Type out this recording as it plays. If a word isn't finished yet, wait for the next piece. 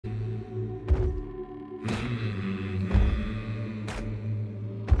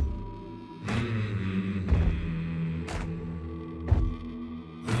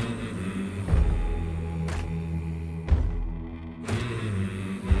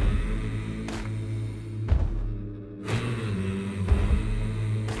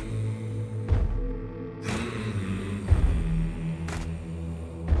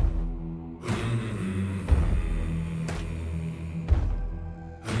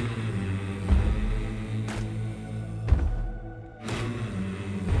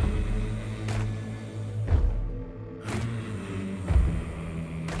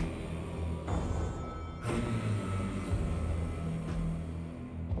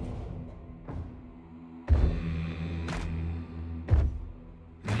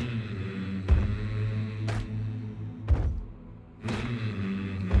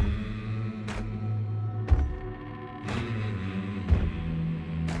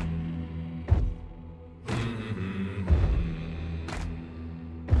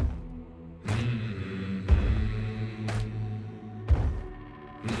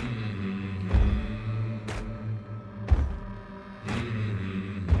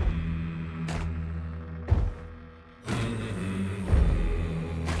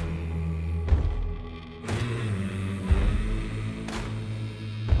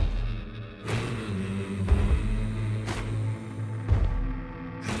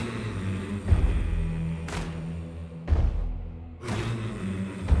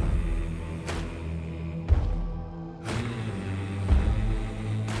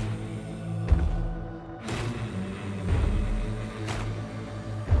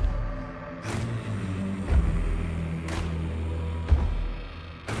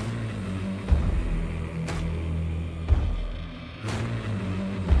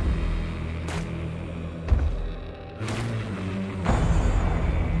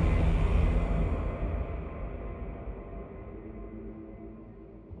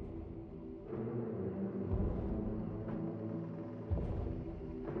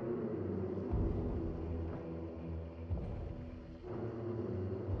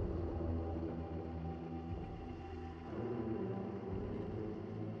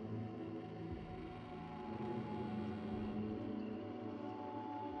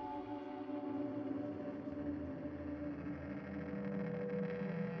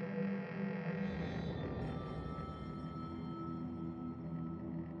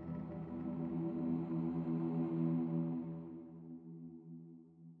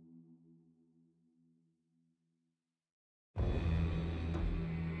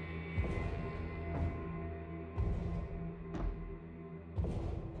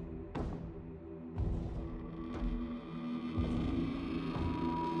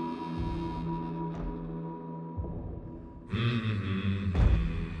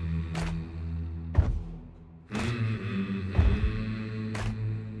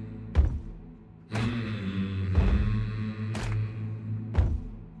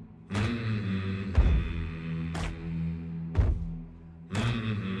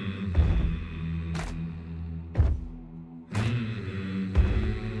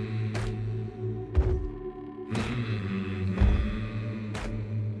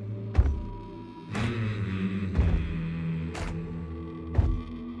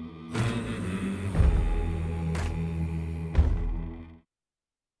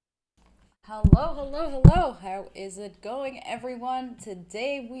Hello, hello, hello. How is it going, everyone?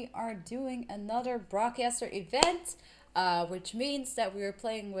 Today we are doing another broadcaster event, which means that we are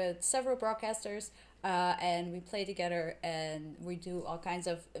playing with several broadcasters, and we play together and we do all kinds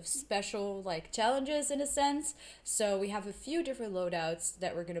of special like challenges in a sense. So we have a few different loadouts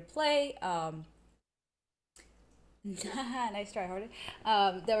that we're gonna play. Nice try, Hardy.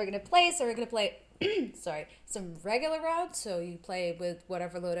 That we're gonna play. So we're gonna play, sorry, some regular rounds. So you play with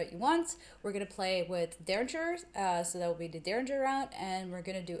whatever loadout you want. We're gonna play with Derringer, so that will be the Derringer round, and we're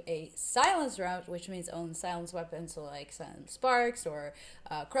gonna do a silence round, which means only silence weapons, so like silent sparks or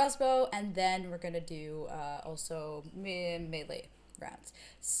crossbow, and then we're gonna do also melee rounds.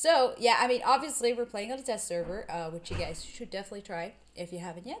 So yeah, I mean, obviously we're playing on a test server, which you guys should definitely try if you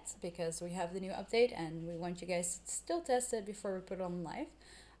haven't yet, because we have the new update and we want you guys to still test it before we put it on live.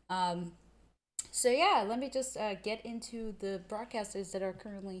 So yeah, let me just get into the broadcasters that are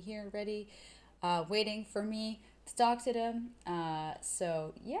currently here ready, waiting for me to talk to them.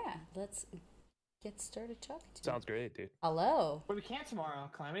 So yeah, let's get started talking to Sounds great, dude. Hello. Well, we can't tomorrow,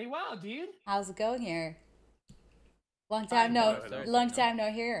 Calamity. Wow, dude. How's it going here? Long time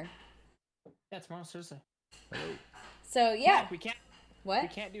no here. Yeah, tomorrow's Thursday. So yeah. We can't. What? We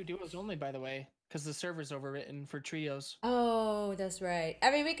can't do duos only, by the way, because the server's overwritten for trios. Oh, that's right. I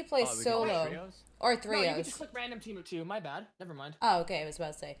mean, we could play solo or trios. No, you can just click random team of two. My bad. Never mind. Oh, okay. I was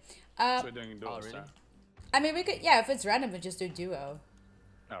about to say. So we're doing duos, really? I mean, we could. Yeah, if it's random, we just do duo.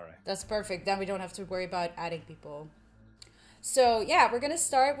 All right. That's perfect. Then we don't have to worry about adding people. So yeah, we're gonna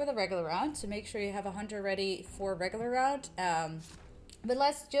start with a regular round to make sure you have a hunter ready for a regular round. But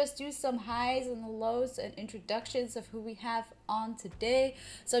let's just do some highs and lows and introductions of who we have on today.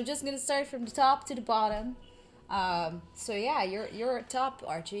 So I'm just gonna start from the top to the bottom. So yeah, you're top,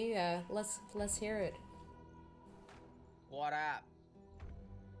 Archie. Let's hear it. What up?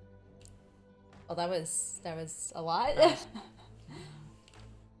 Oh, that was a lot.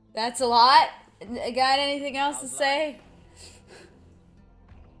 That's a lot. Got anything else to say?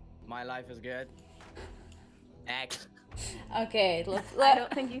 My life is good. Next. Okay, I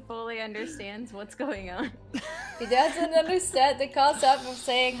don't think he fully understands what's going on. He doesn't understand the concept of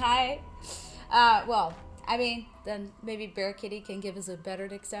saying hi. Well, I mean, then maybe Bear Kitty can give us a better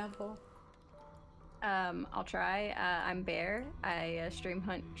example. I'll try. I'm Bear. I stream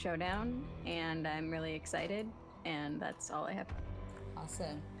Hunt Showdown, and I'm really excited, and that's all I have.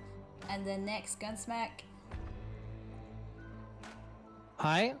 Awesome. And then next, Gunsmack.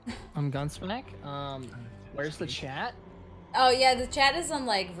 Hi, I'm Gunsmack. Where's the chat? Oh yeah, the chat is on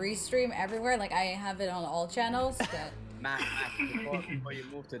like Restream everywhere. Like I have it on all channels. But Matt, before you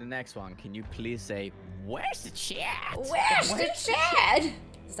move to the next one, can you please say, "Where's the chat? Where's the chat?"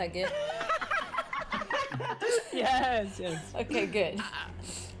 Is that good? Yes. Okay, good.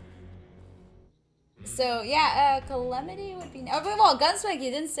 So yeah, Calamity would be. Oh, well, Gunsmack,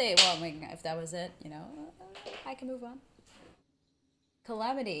 you didn't say. Well, I mean, if that was it, you know, I can move on.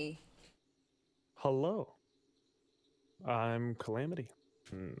 Calamity. Hello. I'm Calamity.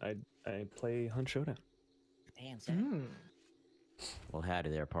 I play Hunt Showdown. Damn, son. Well, howdy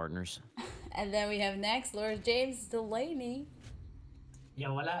there, partners. And then we have next Lord James Delaney. Yeah,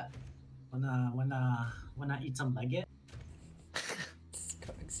 wala. Wanna eat some baguette? It's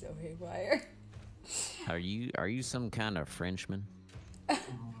going so haywire. Are you some kind of Frenchman?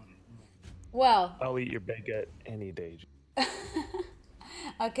 Well, I'll eat your baguette any day.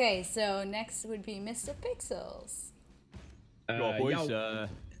 okay, so next would be Mr. Pixels. Boys,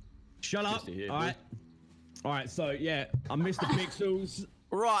 shut up. All right. So yeah, I'm Mr. Pixels.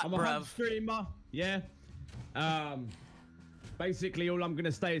 Right, I'm a Hunt streamer. Yeah. Basically, all I'm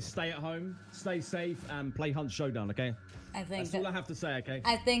gonna stay is stay at home, stay safe, and play Hunt Showdown. Okay. I think that's all I have to say. Okay.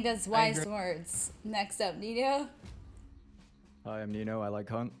 I think that's wise words. Next up, Nino. Hi, I'm Nino. I like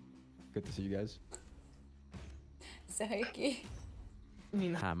Hunt. Good to see you guys. Sohinki.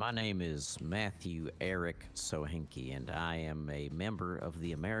 Hi, my name is Matthew Eric Sohinki, and I am a member of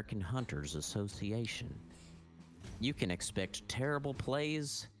the American Hunters Association. You can expect terrible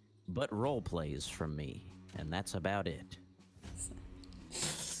plays, but role plays from me, and that's about it.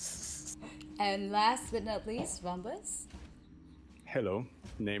 And last but not least, Vombas. Hello,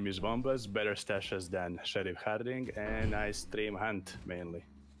 name is Vombas, better stashes than Sheriff Harding, and I stream Hunt mainly.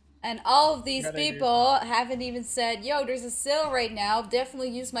 And all of these people haven't even said, yo, there's a sale right now. Definitely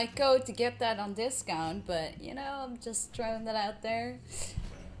use my code to get that on discount. But, you know, I'm just throwing that out there.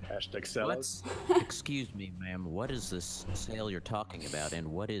 Hashtag sellers. Excuse me, ma'am. What is this sale you're talking about, and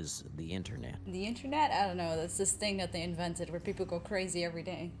what is the internet? The internet? I don't know. That's this thing that they invented where people go crazy every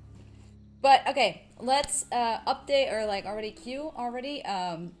day. But, okay, let's update or, like, already queue already.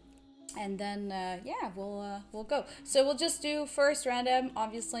 And then yeah, we'll go. So we'll just do first random.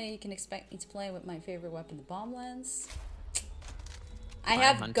 Obviously, you can expect me to play with my favorite weapon, the bomb lance. I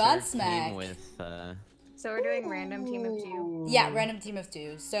have Gunsmack. So we're doing random team of 2. Yeah, random team of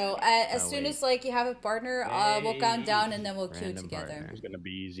 2. So as soon as like you have a partner, we'll count down and then we'll queue together. Partner. It's gonna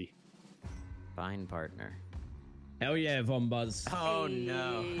be easy. Find partner. Hell yeah, Von Buzz. Oh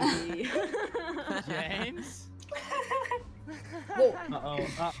no. James? Whoa.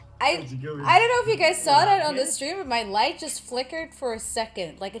 I don't know if you guys saw that on the stream, but my light just flickered for a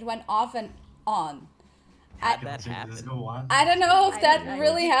second. Like it went off and on. That happened. I don't know if that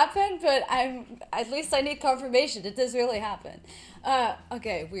really happened, but at least I need confirmation it does really happen.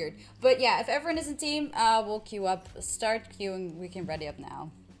 Okay, weird. But yeah, if everyone is in team, we'll queue up. Start queuing. We can ready up now.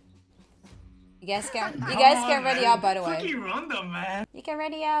 You guys can ready up, by the way. Fucking random, man. You can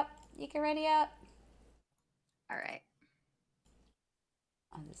ready up. You can ready up. All right.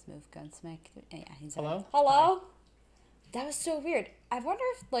 I'll just move Gunsmack. Yeah, he's Hello? on. Hello? That was so weird. I wonder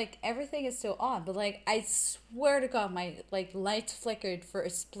if like everything is still on, but like I swear to God, my like light flickered for a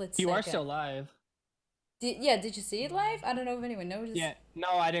split second. You are still live. Did you see it live? I don't know if anyone noticed. Yeah,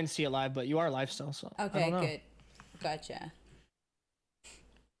 no, I didn't see it live, but you are live still, so. Okay, good. Gotcha.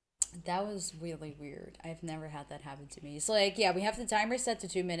 That was really weird. I've never had that happen to me. So like, yeah, we have the timer set to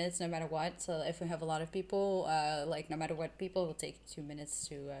 2 minutes no matter what. So if we have a lot of people, like no matter what people, will take 2 minutes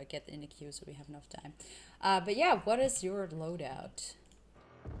to get in the queue so we have enough time. But yeah, what is your loadout?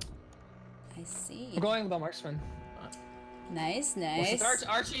 I see. I'm going with a marksman. Nice. Well, since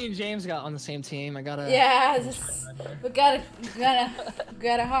Archie and James got on the same team, I gotta. Yeah, we gotta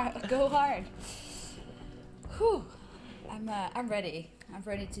go hard. Whew. I'm ready. I'm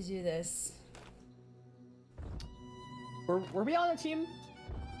ready to do this. Were we on a team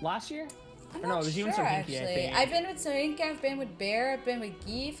last year? I'm or not no, it was you and sure, Sohinki, I actually. think. I've been with Sohinki, I've been with Bear, I've been with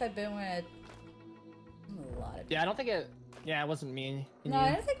Geef, I've been with a lot of people. Yeah, I don't think it. Yeah, it wasn't me. No,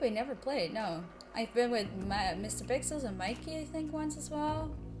 I don't think we never played. No, I've been with Mr. Pixels and Mikey, I think, once as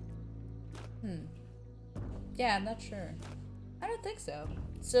well. Yeah, I'm not sure. I don't think so.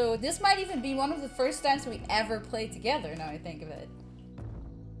 So this might even be one of the first times we ever played together. Now I think of it.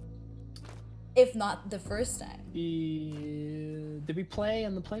 If not the first time. Did we play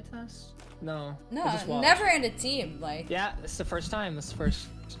in the playtest? No. No, we just watched. never in a team. Like. Yeah, it's the first time. This is the first.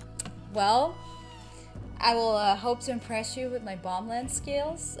 Well, I will hope to impress you with my bomb lance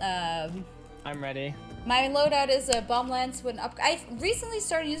skills. I'm ready. My loadout is a bomb lance with an uppercut. I recently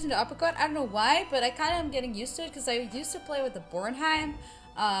started using the uppercut. I don't know why, but I kind of am getting used to it because I used to play with the Bornheim.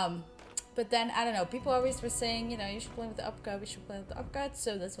 But then, I don't know, people always were saying, you know, you should play with the uppercut, we should play with the uppercut,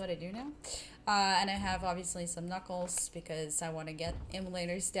 so that's what I do now. And I have, obviously, some knuckles, because I want to get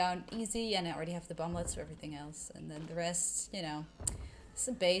emulators down easy, and I already have the bomblets for everything else. And then the rest, you know,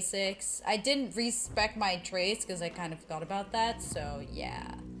 some basics. I didn't respec my traits, because I kind of forgot about that, so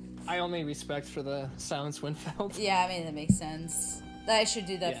yeah. I only respect for the Silence Winfield. Yeah, I mean, that makes sense. I should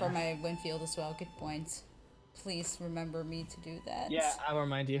do that for my Winfield as well, good point. Please remember me to do that. Yeah, I'll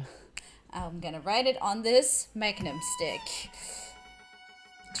remind you. I'm gonna write it on this Magnum stick.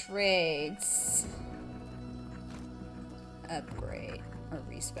 Trades. Upgrade. Or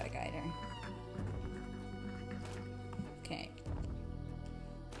respec either. Okay.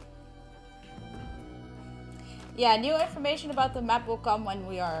 Yeah, new information about the map will come when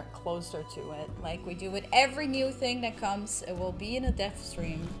we are closer to it. Like we do with every new thing that comes, it will be in a dev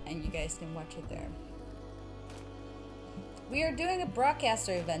stream and you guys can watch it there. We are doing a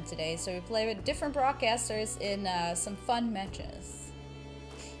broadcaster event today, so we play with different broadcasters in some fun matches.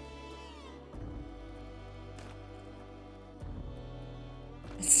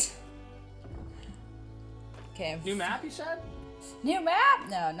 Okay. New map, you said? New map?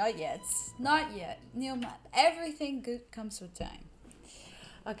 No, not yet. Not yet. New map. Everything good comes with time.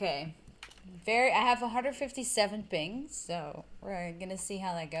 Okay. I have 157 pings, so we're gonna see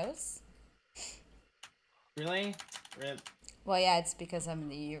how that goes. Really? Rip. Well, yeah, it's because I'm in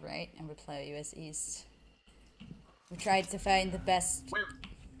the EU, right? And we play US East. We tried to find the best. Wait,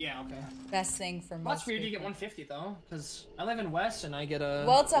 yeah, okay. Best thing for most. That's weird. You get 150 though, because I live in West and I get a.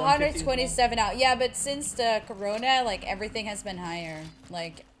 Well, it's 127 out. Yeah, but since the Corona, like everything has been higher.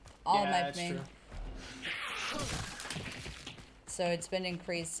 Like all my ping. So it's been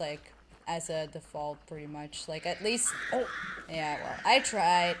increased like as a default, pretty much. Like at least. Oh, yeah. Well, I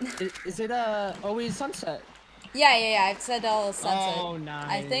tried. Is it always sunset? Yeah, I've said all sunset. Oh, nice.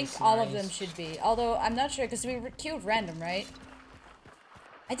 I think all of them should be. Although, I'm not sure, because we queued random, right?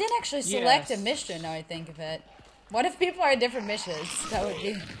 I didn't actually select a mission, now I think of it. What if people are different missions? That would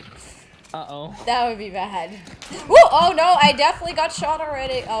be... Uh-oh. That would be bad. Woo! Oh no, I definitely got shot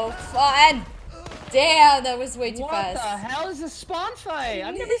already. Oh, fun. Damn, that was way too fast. What the hell is this spawn fight?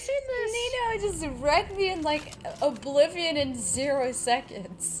 I've never seen this. Nino just wrecked me in like oblivion in 0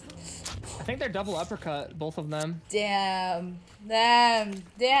 seconds. I think they're double uppercut, both of them. Damn.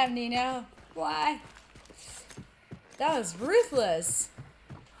 Damn, Nino. Why? That was ruthless.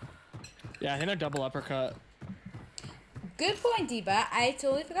 Yeah, I think they're double uppercut. Good point, Deepa. I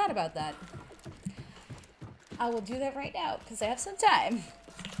totally forgot about that. I will do that right now because I have some time.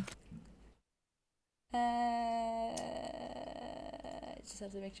 Just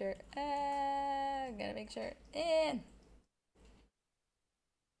have to make sure. Gotta make sure. And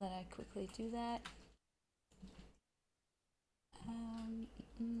let I quickly do that.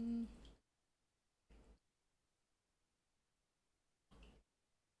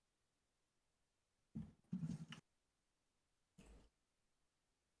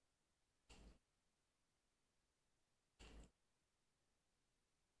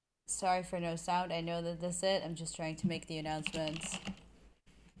 Sorry for no sound. I know that this is it. I'm just trying to make the announcements.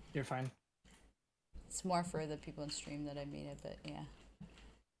 You're fine. It's more for the people in stream that I made it, but yeah.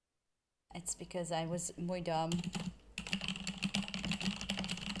 It's because I was muy dumb.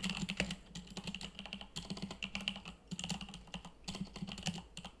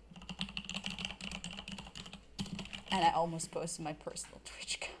 And I almost posted my personal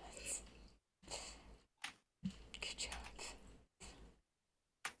Twitch accounts. Good job.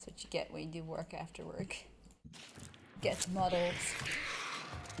 That's what you get when you do work after work. Get muddled.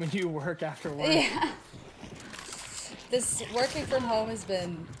 When you work after work. Yeah. This working from home has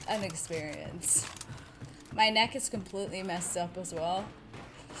been an experience. My neck is completely messed up as well.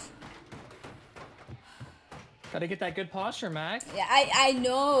 Gotta get that good posture, Mac. Yeah, I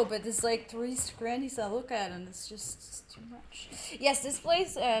know, but there's like 3 screens I look at and it's just too much. Yes, this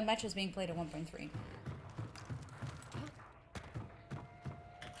match is being played at 1.3.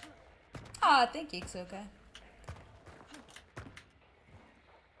 Ah, thank you, Xoka.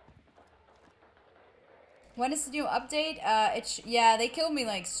 When is the new update? Yeah, they killed me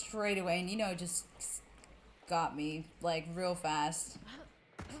like straight away, and you know, just got me like real fast.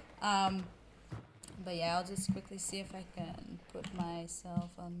 But yeah, I'll just quickly see if I can put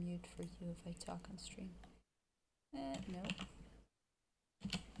myself on mute for you if I talk on stream. Nope.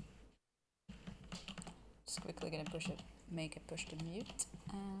 Just quickly gonna make it push to mute.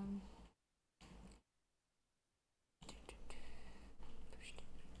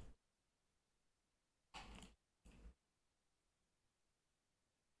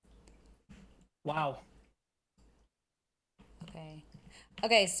 Wow. Okay.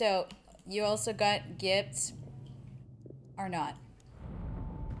 Okay, so you also got gifts or not?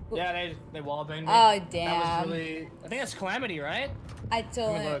 Yeah, they wallbanged me. Oh damn. That was really. I think that's Calamity, right? I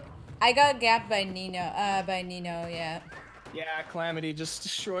totally. Look. I got gapped by Nino. Yeah. Yeah, Calamity just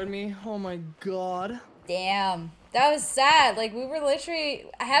destroyed me. Oh my god. Damn. That was sad. Like we were literally.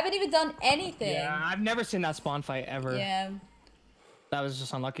 I haven't even done anything. Yeah, I've never seen that spawn fight ever. Yeah. That was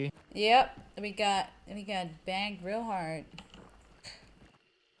just unlucky. Yep. We got banged real hard.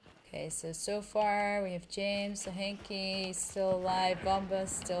 Okay, so far we have James, Sahinki still alive, Bomba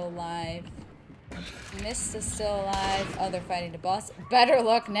still alive, Mist is still alive. Oh, they're fighting the boss. Better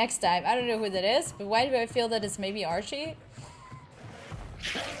luck next time. I don't know who that is, but why do I feel that it's maybe Archie?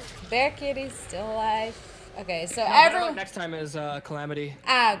 Bear Kitty's still alive. Okay, so everyone. Next time is Calamity.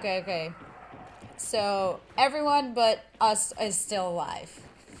 Ah, okay. So everyone but us is still alive.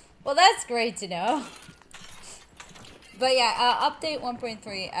 Well, that's great to know. But yeah, update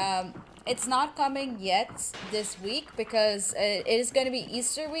 1.3. It's not coming yet this week because it is going to be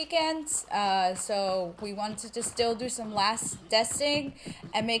Easter weekend. So we wanted to still do some last testing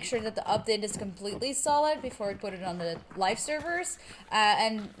and make sure that the update is completely solid before we put it on the live servers.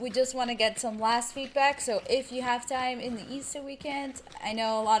 And we just want to get some last feedback. So if you have time in the Easter weekend, I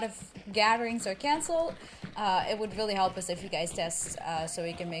know a lot of gatherings are canceled. It would really help us if you guys test so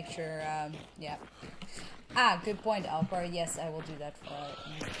we can make sure, yeah. Ah, good point, Alpar. Yes, I will do that for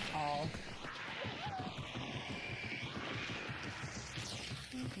all.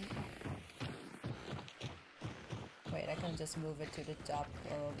 Wait, I can just move it to the top,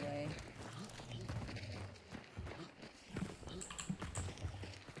 probably.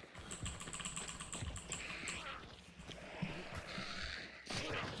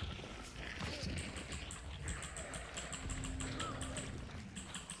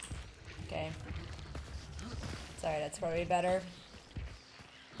 Okay. Sorry, that's probably better.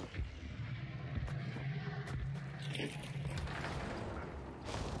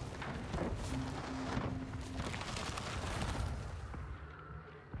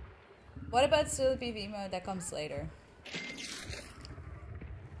 What about Sleepy Vimo? That comes later.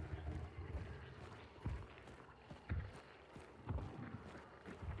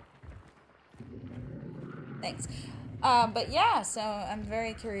 Thanks. But yeah, so I'm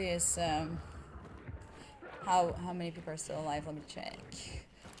very curious how many people are still alive. Let me check.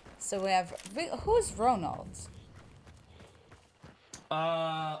 So we have who's Ronald?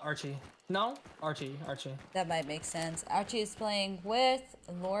 Archie. No, Archie. That might make sense. Archie is playing with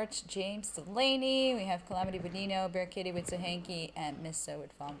Lord James Delaney. We have Calamity with Nino, Bear Kitty with Sohanky, and Missa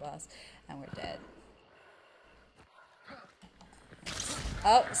with Boss, and we're dead.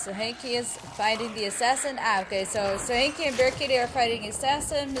 Oh, Sohanky is fighting the assassin. Ah, okay, so Sohanky and Bear Kitty are fighting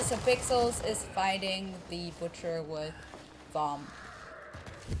assassin. Mr. Pixels is fighting the butcher with Vom.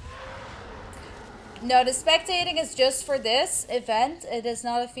 No, the spectating is just for this event. It is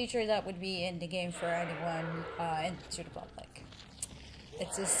not a feature that would be in the game for anyone into the public.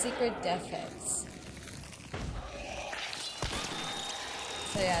 It's a secret death hex.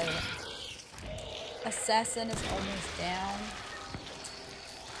 So yeah, the assassin is almost down.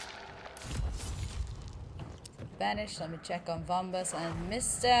 Banished. Let me check on Vombas and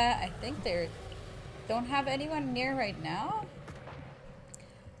Mista. I think they don't have anyone near right now.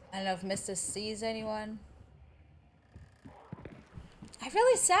 I don't know if Mista sees anyone. I'm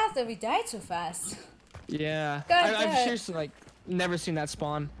really sad that we died so fast. Yeah. God, I've seriously like never seen that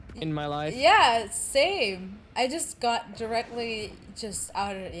spawn in my life. Yeah, same. I just got directly just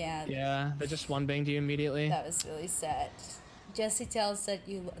out of Yeah, they just one banged you immediately. That was really sad. Jesse tells that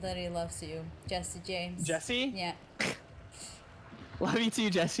he loves you. Jesse James. Jesse? Yeah. Love you too,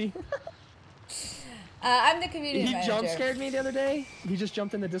 Jesse. I'm the community manager. He jump scared me the other day. He just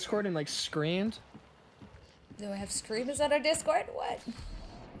jumped in the Discord and like screamed. Do we have screamers on our Discord? What?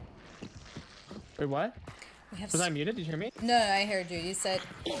 Wait, what? Was I muted? Did you hear me? No, I heard you. You said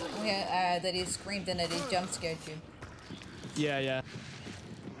that he screamed and that he jump scared you. Yeah.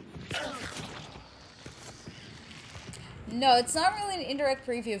 No, it's not really an indirect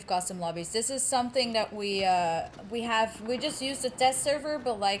preview of custom lobbies. This is something that we just used a test server,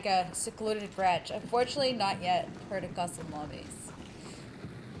 but like a secluded branch. Unfortunately, not yet for the custom lobbies.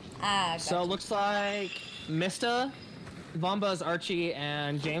 Gotcha. So it looks like Mista, Vombas, Archie,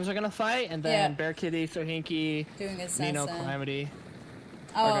 and James are gonna fight, and then Bear Kitty, Sohinky, Nino, Calamity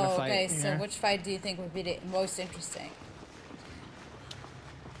are gonna fight. Okay. So which fight do you think would be the most interesting?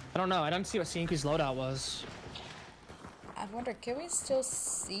 I don't know. I don't see what Sohinky's loadout was. I wonder, can we still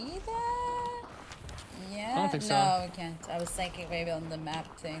see that? Yeah? I don't think so. No, we can't. I was thinking maybe on the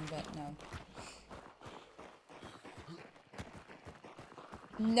map thing, but no.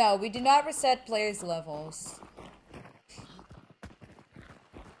 No, we do not reset players' levels.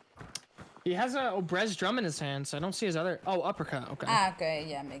 He has a Obrez drum in his hand, so I don't see his other... Oh, uppercut. Okay. Okay.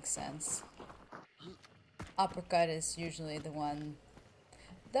 Yeah, makes sense. Uppercut is usually the one.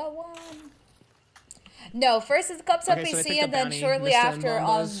 No, first it comes on PC and then shortly after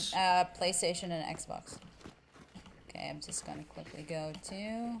on PlayStation and Xbox. Okay, I'm just gonna quickly go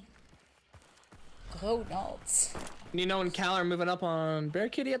to Ronald. Nino and Cal are moving up on Bear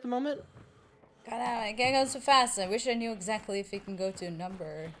Kitty at the moment. God, I can't go so fast. I wish I knew exactly if we can go to a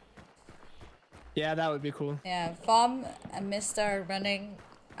number. Yeah, that would be cool. Yeah, Vom and Mista are running.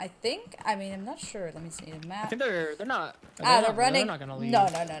 I think. I mean, I'm not sure. Let me see the map. I think they're not. They're running. They're not gonna leave. No.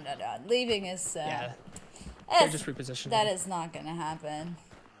 Leaving is. Yeah. They're just repositioning. That is not gonna happen.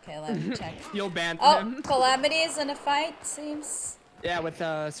 Okay, let me check. You'll ban him. Oh, Calamity is in a fight, seems. Yeah, with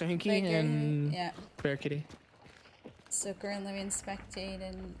Sohinky and Bear Kitty. So currently I'm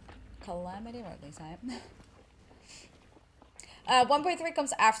spectating Calamity, or at least I am. 1.3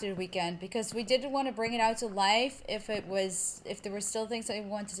 comes after the weekend because we didn't want to bring it out to live if there were still things that we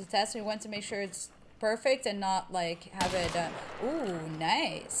wanted to test. We wanted to make sure it's perfect and not like have it. Ooh,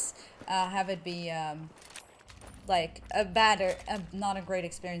 nice. Have it be like a bad or not a great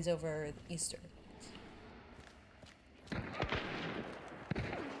experience over Easter.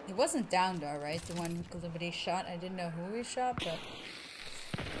 He wasn't down though, right? The one Calamity shot. I didn't know who he shot, but.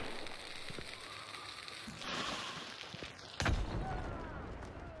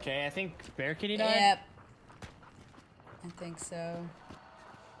 Okay, I think Bear Kitty died? Yep. I think so.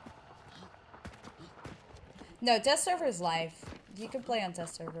 No, test server is live. You can play on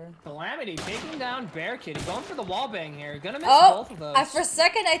test server. Calamity taking down Bear Kitty. Going for the wall bang here. Gonna miss both of those. For a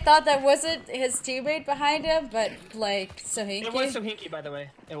second I thought that wasn't his teammate behind him, but like Sohinky. It was Sohinky, by the way.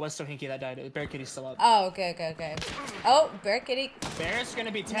 It was Sohinky that died. Bear Kitty's still up. Oh, okay. Oh, Bear Kitty. Bear's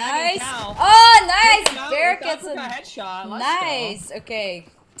gonna be tagging Cal. Oh, nice! Bear gets a headshot. Nice. Okay.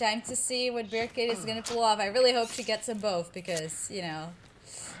 Time to see what Bear Kitty is gonna pull off. I really hope she gets them both because, you know,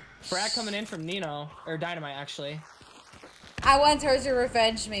 Frag coming in from Nino, or Dynamite actually. I want her to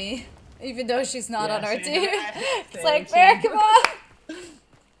revenge me, even though she's not on our team. It's like, team. Bear, come on!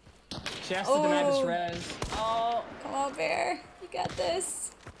 She has to deny this res. Oh. Come on, Bear. You got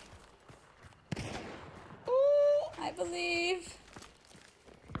this. I believe.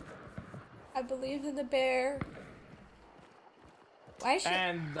 I believe in the bear. Why should...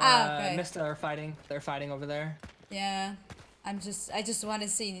 And okay. Mista are fighting. They're fighting over there. Yeah. I just want to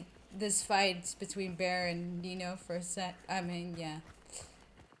see this fight between Bear and Nino for a sec. I mean, yeah.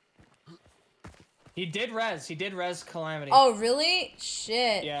 He did res Calamity. Oh, really?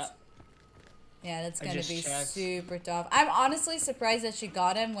 Shit. Yeah. Yeah, that's gonna be checked. super tough. I'm honestly surprised that she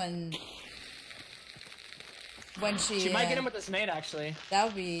got him when she... She might get him with this nade, actually. That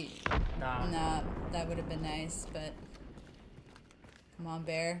would be... Nah, that would have been nice, but... Come on,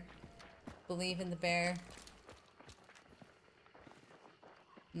 Bear. Believe in the bear.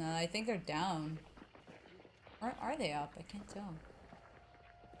 No, I think they're down. Or are they up? I can't tell.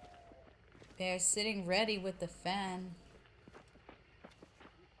 They're sitting ready with the fan.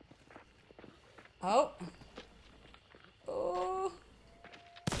 Oh. Oh.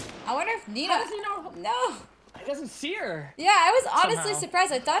 I wonder if Nina... How does he know? No. He doesn't see her. Yeah, I was honestly Somehow.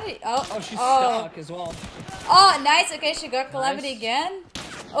 surprised. I thought he... Oh. Oh, she's stuck as well. Oh, nice. Okay, she got Calamity again.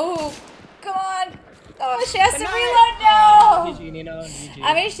 Oh, come on. Oh, she has to reload. No. GG, Nino. GG.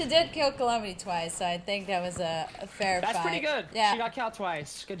 I mean, she did kill Calamity twice, so I think that was a fair fight. That's pretty good. Yeah. She got killed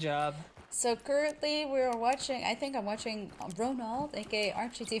twice. Good job. So currently we're watching, I think I'm watching Ronald, aka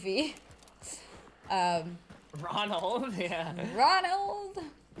Archie TV. Ronald, yeah. Ronald.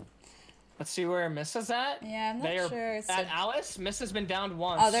 Let's see where Mista's at. Yeah, I'm not sure. It's at Alice, Mista's been down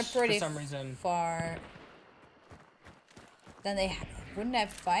once. Oh, they're pretty for some reason. far. Then they wouldn't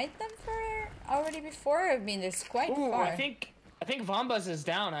have fight them for already before. I mean, it's quite far. I think Vombuz is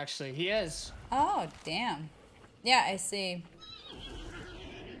down actually. He is. Oh, damn. Yeah, I see.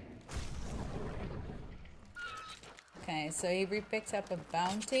 Okay, so he repicked up a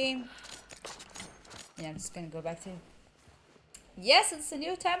bounty. Yeah, I'm just gonna go back to... Yes, it's a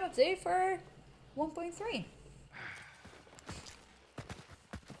new time of day for 1.3.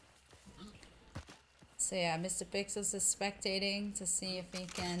 So yeah, Mr. Pixels is spectating to see if he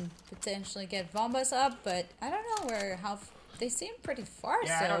can potentially get Vombuz up, but I don't know how... They seem pretty far,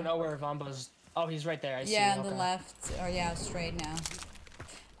 Yeah, so... I don't know where Vombuz... Oh, he's right there. I see. Yeah, on the left. Or yeah, straight now.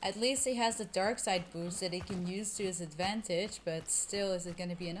 At least he has the dark side boost that he can use to his advantage, but still, is it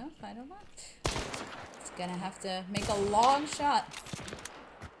going to be enough? I don't know. It's going to have to make a long shot.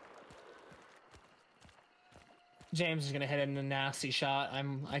 James is going to hit in a nasty shot.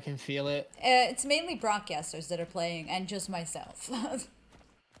 I can feel it. It's mainly broadcasters that are playing, and just myself.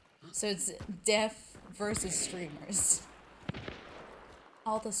 So it's deaf versus streamers.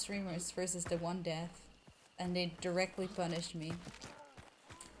 All the streamers versus the one deaf. And they directly punished me.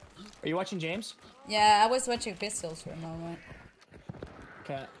 Are you watching James? Yeah, I was watching Pistols for a moment.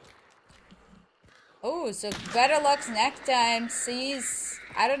 Okay. Oh, so Better Luck's next time sees...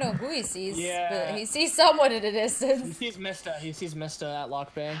 I don't know who he sees, yeah. but he sees someone in the distance. He sees Mista. He sees Mista at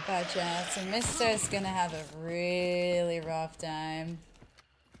Lock Bay. Gotcha. So Mista is gonna have a really rough time.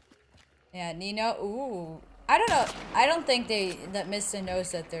 Yeah, Nino. Ooh. I don't know. I don't think that Mista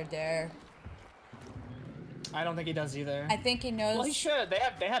knows that they're there. I don't think he does either. I think he knows. Well, he should.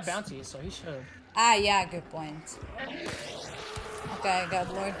 They have bounties, so he should. Ah, yeah, good point. Okay, I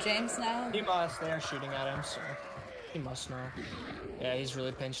got Lord James now. He must. They are shooting at him, so he must know. Yeah, he's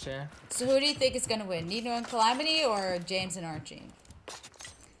really pinched here. So who do you think is gonna win? Nino and Calamity or James and Archie?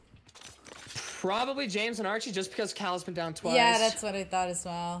 Probably James and Archie, just because Cal's been down twice. Yeah, that's what I thought as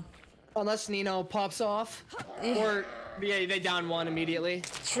well. Unless Nino pops off, or yeah, they down one immediately.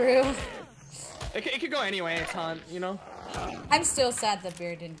 True. It could go anyway. It's Hunt, you know. I'm still sad that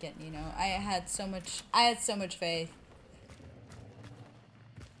Bear didn't get Nino. I had so much faith.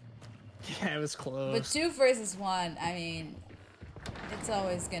 Yeah, it was close. But 2 versus 1, I mean, it's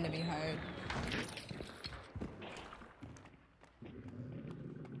always gonna be hard.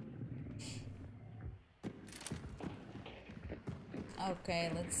 Okay,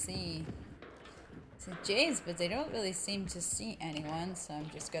 let's see. So James, but they don't really seem to see anyone, so I'm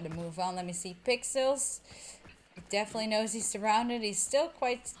just gonna move on. Let me see Pixels. He definitely knows he's surrounded. He's still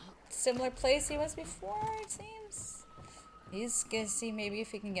quite similar place he was before, it seems. He's gonna see maybe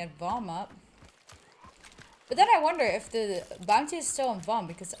if he can get Vom up. But then I wonder if the bounty is still on Vom,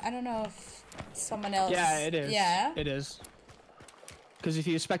 because I don't know if someone else... Yeah, it is. Yeah? It is. Because if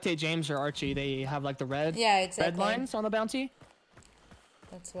you spectate James or Archie, they have like the red, red lines on the bounty.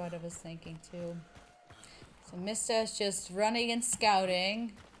 That's what I was thinking too. So Mista is just running and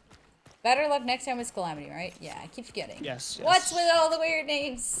scouting. Better luck next time with Calamity, right? Yeah, I keep forgetting. Yes. What's with all the weird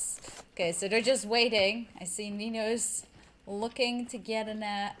names? Okay, so they're just waiting. I see Nino's looking to get in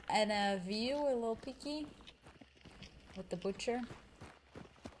a view, a little peeky with the butcher.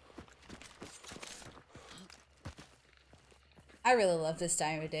 I really love this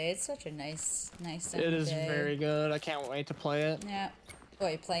time of day. It's such a nice time of day. It is very good. I can't wait to play it. Yeah. Oh,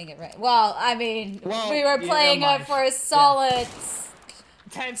 you're playing it right. Well, I mean, we were yeah, playing it for a solid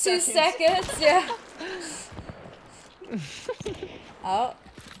 10 2 seconds. Yeah. Oh,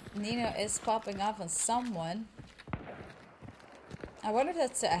 Nino is popping off on someone. I wonder if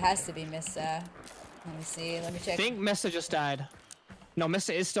that's it has to be Mista. Let me see. Let me check. I think Mista just died. No,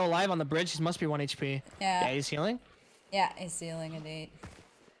 Mista is still alive on the bridge. He must be 1 HP. Yeah. Yeah, he's healing. Yeah, he's healing indeed.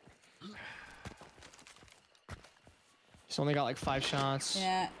 He's only got like 5 shots.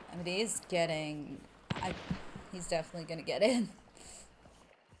 Yeah, I mean he's getting. He's definitely gonna get in.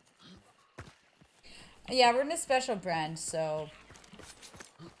 Yeah, we're in a special brand, so.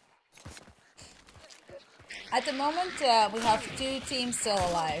 At the moment, we have 2 teams still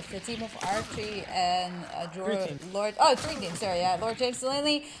alive. The team of Archie and Lord... Oh, 3 teams, sorry, yeah. Lord James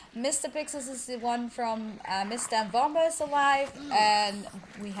Delaney. Mr. Pixels is the one from Mr. and Bomba is alive. And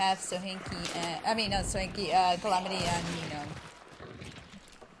we have Sohinki and... I mean, not Sohinki, Calamity and Nino.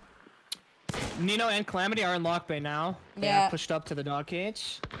 Nino and Calamity are in Lock Bay now. They are pushed up to the dog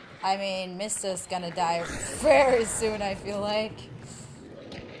cage. I mean, Mista's gonna die very soon, I feel like.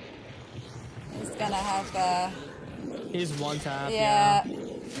 He's gonna have He's one tap. Yeah.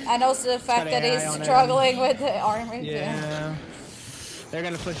 And also the fact that he's struggling with the armor. Yeah. They're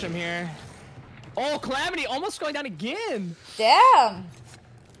gonna push him here. Oh, Calamity almost going down again. Damn.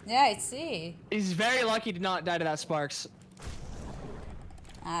 Yeah, I see. He's very lucky to not die to that Sparks.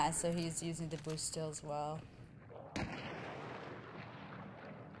 Ah, so he's using the boost still as well.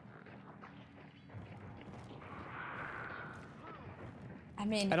 I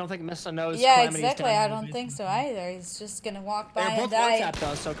mean, I don't think Mista knows. Yeah, Calamity's exactly. dead. I don't think so either. He's just gonna walk by They're both and die. one tap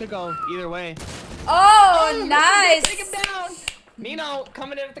though, so it could go either way. Oh, nice! Take him down. Nino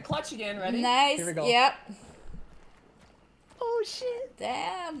coming in with the clutch again. Ready? Nice. Here we go. Yep. Oh shit!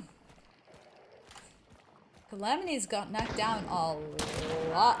 Damn. Calamity's got knocked down a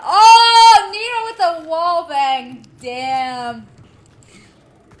lot. Oh, Nino with a wall bang. Damn.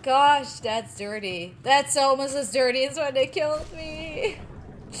 Gosh, that's dirty. That's almost as dirty as when they killed me.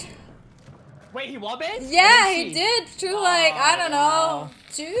 Wait, he wallbanged? Yeah, he did. Through like, I don't know,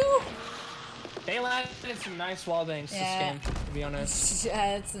 2? They landed some nice wallbangs this game, to be honest.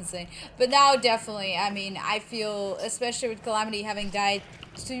 Yeah, it's insane. But now, definitely, I mean, I feel, especially with Calamity having died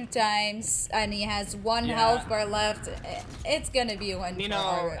 2 times, and he has 1 health bar left, it's gonna be a win.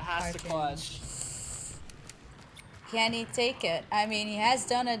 Nino has to clutch. Can he take it? I mean, he has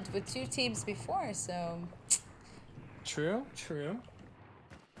done it with 2 teams before, so... True, true.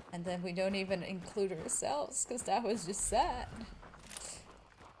 And then we don't even include ourselves, because that was just sad.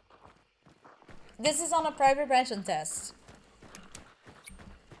 This is on a private branch test.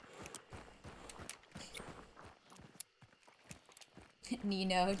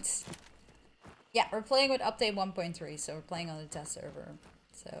 Nino. Yeah, we're playing with update 1.3, so we're playing on the test server.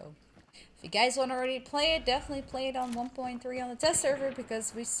 So, if you guys want to already play it, definitely play it on 1.3 on the test server,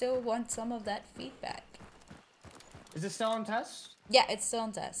 because we still want some of that feedback. Is it still on test? Yeah, it's still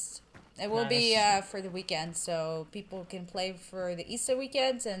on test. It will be for the weekend, so people can play for the Easter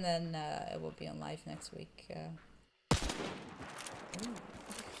weekend, and then it will be on live next week.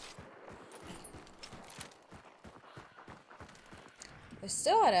 We're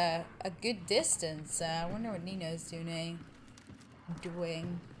still at a good distance. I wonder what Nino's doing. I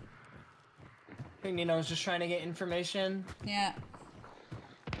think Nino's just trying to get information. Yeah.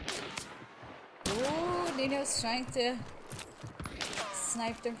 Ooh, Nino's trying to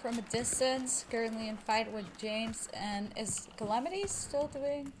snipe them from a distance. Currently in fight with James. And is Calamity still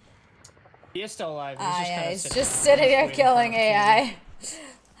doing? He is still alive. He's just sitting there killing AI.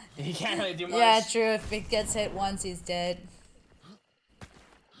 He can't really do much. Yeah, true. If it gets hit once, he's dead.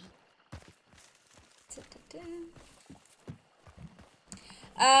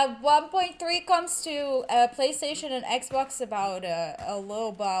 1.3 comes to PlayStation and Xbox about a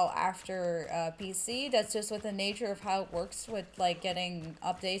little while after PC. That's just with the nature of how it works with like getting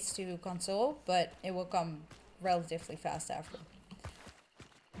updates to console, but it will come relatively fast after.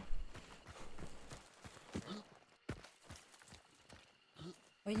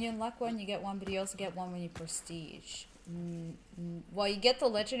 When you unlock one, you get one, but you also get one when you prestige. Well, you get the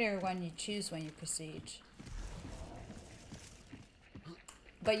legendary one you choose when you prestige.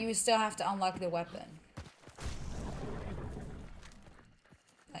 But you still have to unlock the weapon.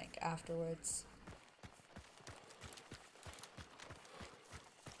 Like, afterwards.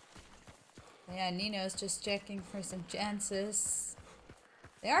 Yeah, Nino's just checking for some chances.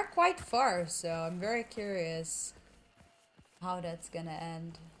 They are quite far, so I'm very curious how that's gonna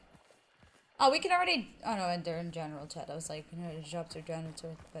end. Oh, we can already... Oh no, and they're in general chat. I was like, you know, the jobs are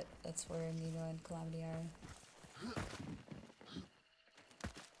janitor, but that's where Nino and Calamity are.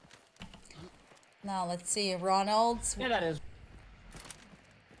 Now, let's see. Ronald's... Yeah, that is.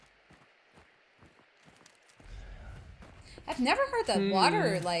 I've never heard that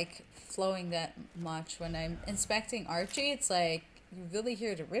water, like, flowing that much. When I'm inspecting Archie, it's like, you really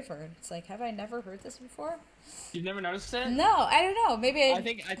hear the river. It's like, have I never heard this before? You've never noticed it? No, I don't know. Maybe I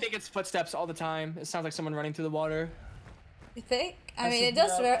think it's footsteps all the time. It sounds like someone running through the water. You think? I mean, it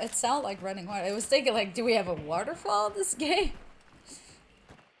does. It sounds like running water. I was thinking, like, do we have a waterfall in this game?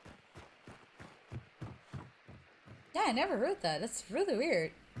 Yeah, I never heard that. That's really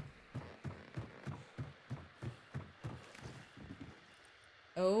weird.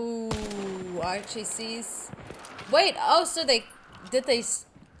 Oh, Archie sees. Wait. Oh, so did they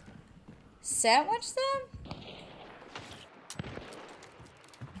sandwich them?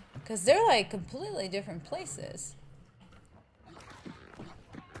 Because they're like completely different places.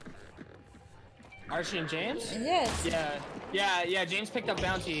 Archie and James? Yes. Yeah, James picked up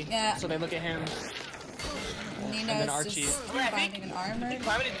Bounty. Yeah. So they look at him. Nino's and then Archie. just finding an armor. I think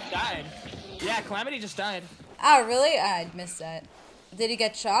Calamity died. Yeah, Calamity just died. Oh, really? I missed that. Did he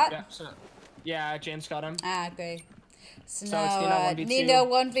get shot? Yeah, James got him. Ah, great. So it's now, Nino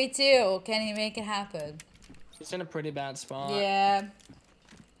 1v2. Can he make it happen? He's in a pretty bad spot. Yeah.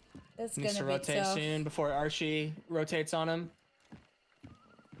 It's Needs to gonna be rotate tough. soon before Archie rotates on him.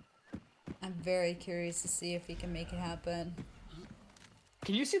 I'm very curious to see if he can make it happen.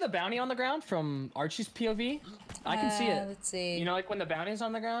 Can you see the bounty on the ground from Archie's POV? I can see it. Let's see. You know, like when the bounty's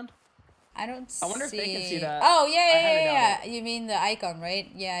on the ground? I don't see. I wonder if they can see that. Oh, yeah. You mean the icon, right?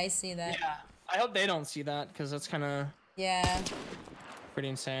 Yeah, I see that. Yeah. I hope they don't see that, because that's kind of... Yeah. Pretty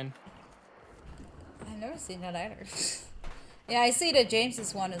insane. I've never seen that either. Yeah, I see the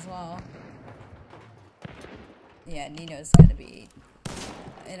James's one as well. Yeah, Nino's gonna be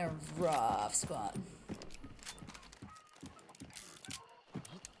in a rough spot.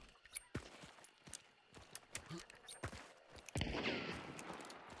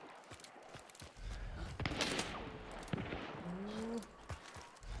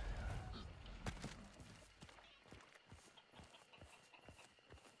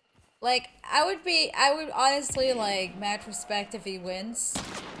 Like, I would honestly, like, match respect if he wins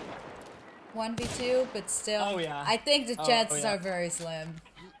 1v2, but still, Oh, yeah. I think the chances are very slim.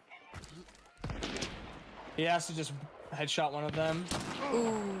 He has to just headshot one of them.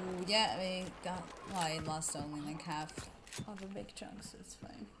 Ooh, yeah, I mean, well, he lost only like half of a big chunk, so it's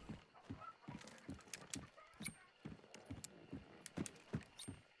fine.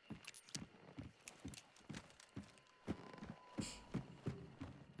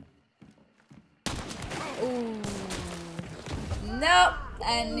 Ooh. Nope.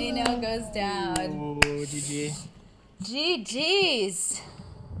 And Nino goes down. Ooh, GG. GG's.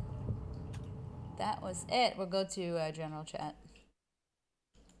 That was it. We'll go to general chat.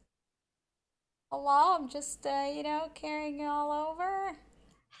 Hello, I'm just, you know, carrying you all over.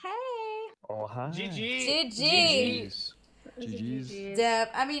 Hey. Oh, hi. GG. GG. GG's. Deb,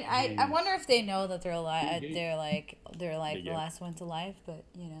 I mean, I wonder if they know that they're alive. They're like the last one to live, but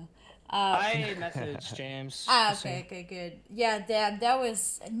you know. I messaged James. Okay, good. Yeah, Deb, that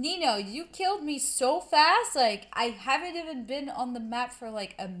was Nino. You killed me so fast. Like I haven't even been on the map for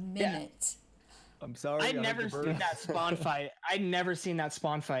like a minute. Yeah. I'm sorry. I'd never seen that spawn fight. I'd never seen that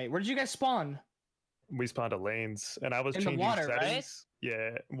spawn fight. Where did you guys spawn? We spawned at lanes, and I was in changing the water, settings. Right?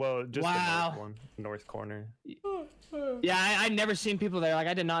 Yeah, well, just the north one, north corner. Yeah, I'd never seen people there. Like,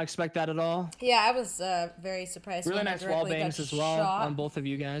 I did not expect that at all. Yeah, I was very surprised. Really nice wall bangs as well shot. on both of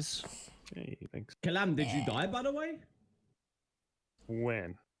you guys. Hey, thanks. Kalam, did you die, by the way?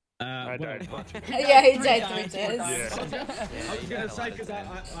 When? I died. Yeah, he died 3 times. Yeah. I was gonna say because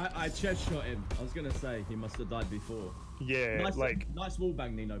I chest shot him. I was gonna say he must have died before. Yeah, nice, like nice wall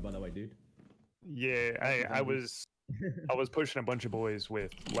bang, Nino. By the way, dude. Yeah, I was pushing a bunch of boys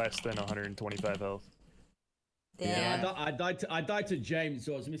with less than 125 health. Damn. Yeah, I died to James,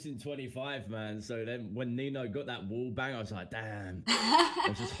 so I was missing 25, man. So then when Nino got that wall bang, I was like, damn. I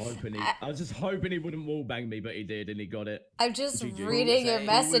was just hoping he wouldn't wall bang me, but he did, and he got it. I'm just reading your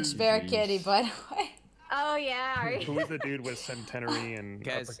message, Bear Kitty, by the way. Oh yeah. Who was the dude with Centenary and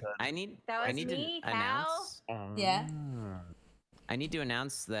Guys, uppercut? That was I need me, to Cal. announce. Yeah. I need to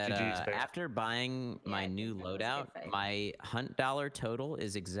announce that after buying my new loadout, my hunt dollar total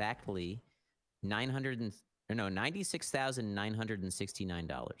is exactly $96,969.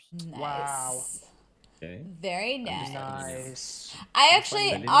 Nice. Wow. Okay. Very nice. Nice. I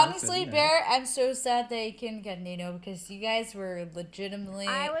actually, honestly, Bear, I'm so sad that you couldn't get Nino because you guys were legitimately.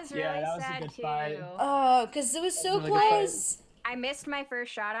 I was really sad too. Oh, because it was so close. I missed my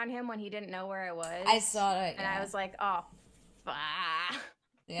first shot on him when he didn't know where I was. I saw it, and I was like, oh, fuck.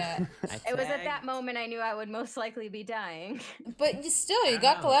 Yeah. It was at that moment I knew I would most likely be dying. But you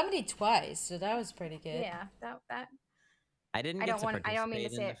got Calamity twice, so that was pretty good. Yeah, that. I didn't. I don't mean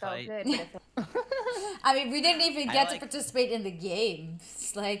to say it felt good. But it felt... I mean, we didn't even get to participate in the game.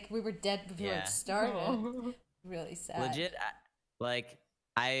 It's like we were dead before it started. Really sad. Legit,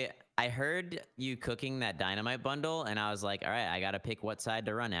 I heard you cooking that dynamite bundle, and I was like, all right, I gotta pick what side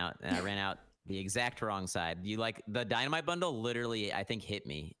to run out, and I ran out the exact wrong side. The dynamite bundle literally, I think, hit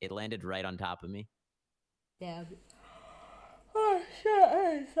me. It landed right on top of me. Yeah. Oh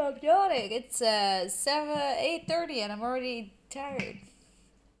shit! Stop yawning. It's 8:30, and I'm already tired.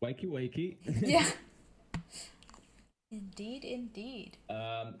 Wakey. Yeah. Indeed.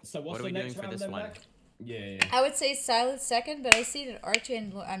 So what's what are we doing for this one? Mac? Yeah. I would say Silence second, but I see that Archie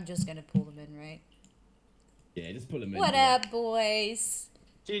and I'm just gonna pull them in, right? Yeah, just pull them in. What up, boys?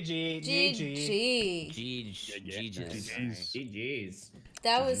 GG. GG's.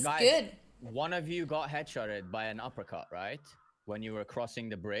 That was Guys, good. One of you got headshotted by an uppercut, right? When you were crossing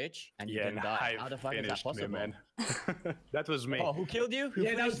the bridge and you didn't and die. Hive How the fuck is that finished possible? me, man. That was me. Oh, who killed you? Who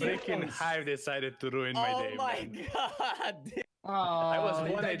that was Freaking Hive decided to ruin my day. Oh my man. god! I was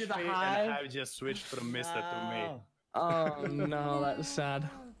you 1 died to HP the and Hive? Hive just switched from Mister to me. Oh no, that's sad.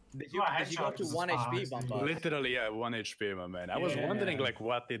 Did you go to 1 HP, Bumba? Literally, yeah, 1 HP, my man. I was wondering, like,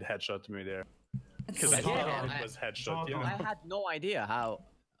 what did headshot me there? Because I thought it was headshot, you know? I had no idea how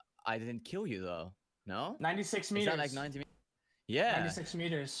I didn't kill you, though. No? 96 meters. Is that like 90 meters? Yeah. 96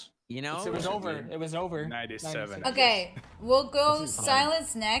 meters. You know, it was over. It was over. 97. Okay, we'll go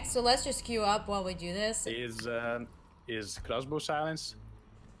Silence next. So let's just queue up while we do this. Is crossbow silence?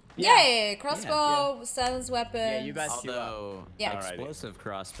 Yeah. Crossbow, silence weapon. Yeah, you guys queue up. although explosive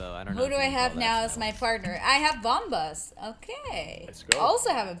crossbow, I don't know. Who do I have now as my partner? I have Bombus. Okay. Let's go. Also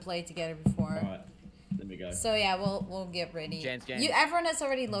haven't played together before. All right, let me go. So yeah, we'll get ready. James. Everyone has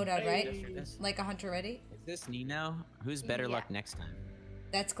already loaded out, right? Like a hunter ready? Is this Nino? Who's better luck next time?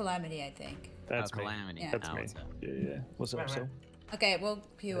 That's Calamity, I think. That's me. Calamity. Yeah. That's me. What's up? Yeah. What's up, so? Okay, we'll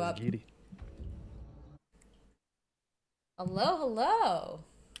queue up. Giddy. Hello.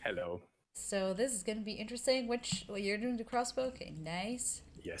 Hello. So this is gonna be interesting. You're doing the crossbow? Okay, nice.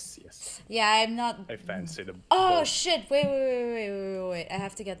 Yes. Yeah, I'm not. I fancy the. Oh bow. shit! Wait! I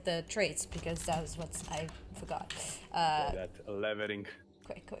have to get the traits because that was what I forgot. That levering.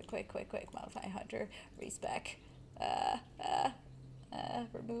 Quick! Modify hunter. Respec.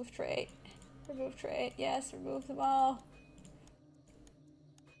 Remove trait. Yes, remove them all.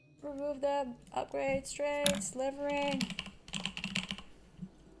 Remove them. Upgrades, traits, levering.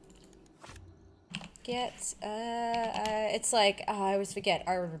 Get, it's like, I always forget,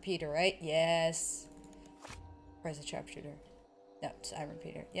 iron repeater, right? Yes. Where's the sharpshooter? No, it's iron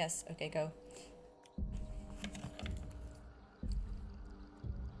repeater. Yes, okay, go.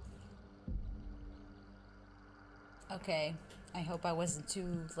 Okay, I hope I wasn't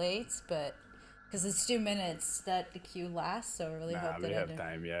too late, but, because it's 2 minutes that the queue lasts, so I really hope that we have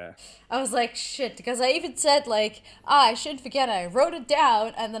time, yeah. I was like, shit, because I even said, like, I shouldn't forget, I wrote it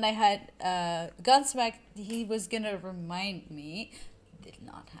down, and then I had, Gunsmack, he was gonna remind me. Did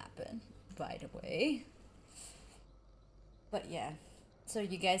not happen, by the way. But yeah, so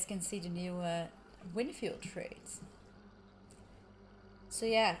you guys can see the new, Winfield traits. So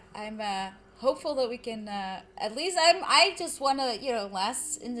yeah, I'm, hopeful that we can, at least I just want to,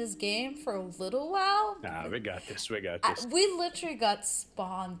 last in this game for a little while. Nah, we got this. We We literally got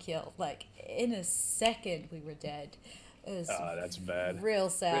spawn killed. Like, in a second, we were dead. It was that's bad. Real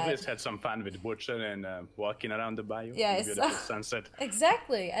sad. We just had some fun with Butcher and walking around the bayou. Yeah, Beautiful sunset.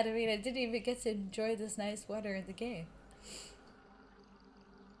 Exactly. And I mean, I didn't even get to enjoy this nice weather in the game.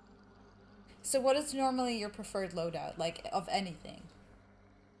 So what is normally your preferred loadout, like, of anything?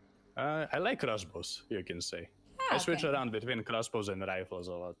 I like crossbows, you can say. Ah, I switch around between crossbows and rifles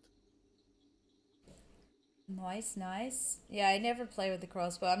a lot. Nice. Yeah, I never play with the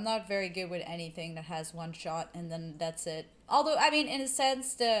crossbow. I'm not very good with anything that has one shot and then that's it. Although, I mean, in a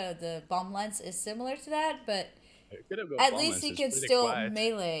sense, the bomb lens is similar to that, but at least you can still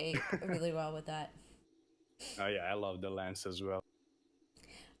melee really well with that. Oh yeah, I love the lens as well.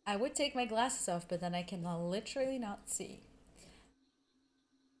 I would take my glasses off, but then I can literally not see.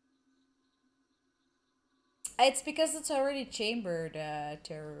 It's because it's already chambered,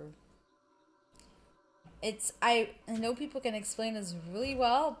 terror. I know people can explain this really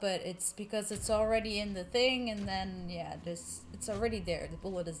well, but it's because it's already in the thing, and then, yeah, it's already there. The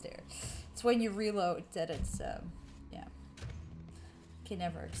bullet is there. It's when you reload that it's, yeah. Can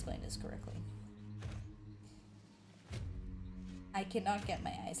never explain this correctly. I cannot get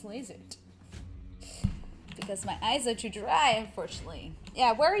my eyes lasered. Because my eyes are too dry, unfortunately.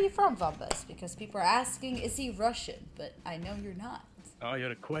 Yeah, where are you from, Vombas? Because people are asking, is he Russian? But I know you're not. Oh,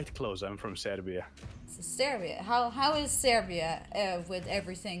 you're quite close. I'm from Serbia. So Serbia. How is Serbia with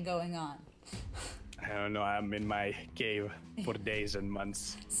everything going on? I don't know. I'm in my cave for days and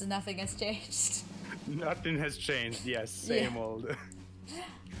months. So nothing has changed? Nothing has changed. Yes, same old.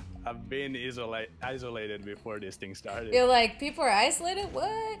 I've been isolated before this thing started. You're like, people are isolated?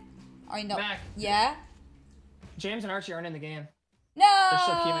 What? Are you not? Mac, yeah? James and Archie aren't in the game. No! They're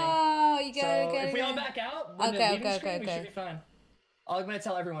still queuing. You gotta so go. If we all back out, okay, we should be fine. I'm gonna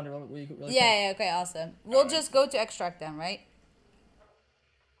tell everyone really quick. Yeah, okay, awesome. We'll just go to extract them, right?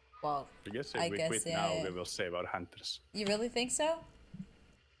 Well, I guess if we quit now, we will save our hunters. You really think so?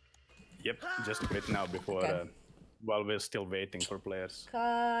 Yep, just quit now before, while we're still waiting for players.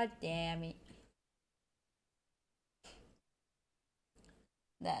 God damn it.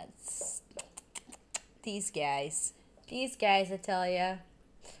 That's... These guys. These guys, I tell ya.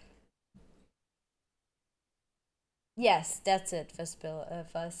 Yes, that's it.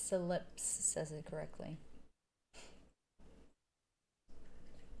 Vasilips says it correctly.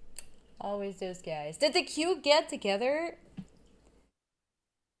 Always those guys. Did the queue get together?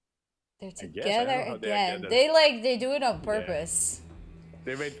 They're together again. They do it on purpose. Yeah.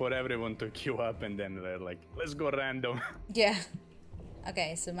 They wait for everyone to queue up and then they're like, let's go random. Yeah.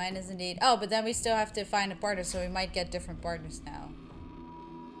 Okay, so mine is indeed. Oh, but then we still have to find a partner, so we might get different partners now.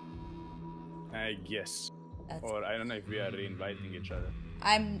 I guess. Or I don't know if we are re-inviting each other.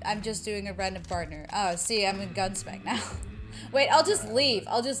 I'm just doing a random partner. Oh, see, I'm in Gunspec now. Wait, I'll just leave.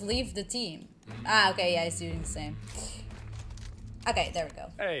 I'll just leave the team. Ah, okay, yeah, he's doing the same. Okay, there we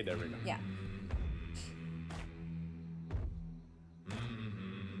go. Hey, there we go. Yeah.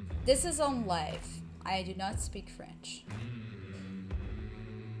 This is on live. I do not speak French.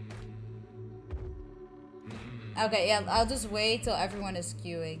 Okay, yeah, I'll just wait till everyone is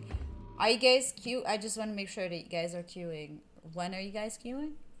queuing. Are you guys queue? I just want to make sure that you guys are queuing. When are you guys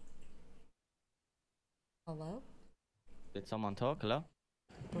queuing? Hello? Did someone talk? Hello?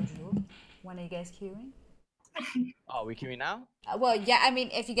 Bonjour. When are you guys queuing? Oh, we queuing now? Well, yeah, I mean,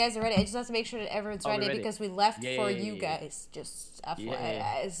 if you guys are ready, I just have to make sure that everyone's ready because we left for you guys. Just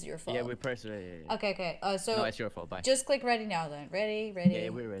FYI, it's your fault. Yeah, we pressed ready. Okay. So no, it's your fault. Bye. Just click ready now then. Ready? Yeah,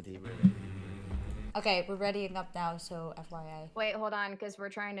 we're ready. Okay, we're readying up now, so FYI. Wait, hold on, because we're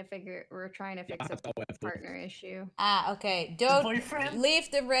trying to fix a partner issue. Ah, okay. Don't leave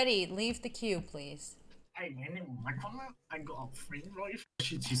the ready. Leave the queue, please. I got a friend, right?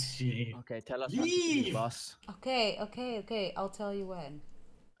 Okay, tell us leave, boss. Okay. I'll tell you when.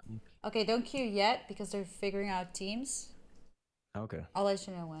 Okay, don't queue yet because they're figuring out teams. Okay. I'll let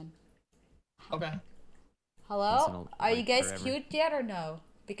you know when. Okay. Hello? Are you guys queued yet or no?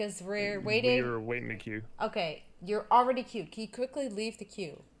 Because we're waiting. We're waiting to queue. Okay, you're already queued. Can you quickly leave the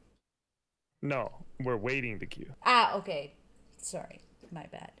queue? No, we're waiting to queue. Ah, okay. Sorry, my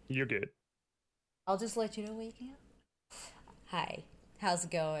bad. You're good. I'll just let you know when you can. Hi, how's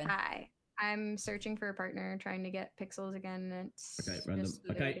it going? Hi, I'm searching for a partner, trying to get pixels again. And it's okay, random.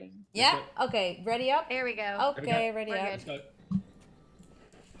 Okay. Yeah. Okay. Ready up. There we go. Okay, ready up. Let's go.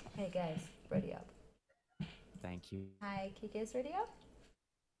 Hey guys, ready up. Thank you. Hi, can you guys ready up?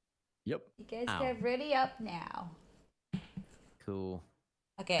 Yep. You guys get ready up now. Cool.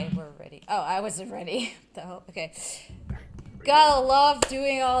 Okay, we're ready. Oh, I wasn't ready. Though. Okay. Gotta love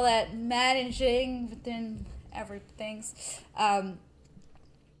doing all that managing within everything's. No.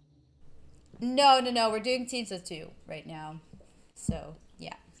 We're doing teams of 2 right now. So,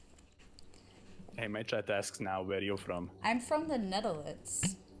 yeah. Hey, my chat asks now where you're from. I'm from the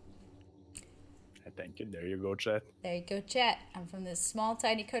Netherlands. Thank you. There you go, chat. There you go, chat. I'm from this small,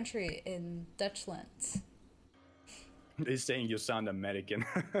 tiny country in Dutchland. They're saying you sound American.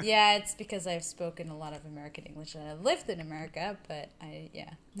 Yeah, it's because I've spoken a lot of American English and I lived in America, but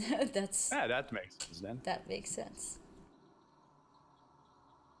that's... Yeah, that makes sense then. That makes sense.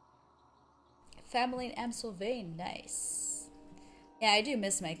 Family in Amstelveen, nice. Yeah, I do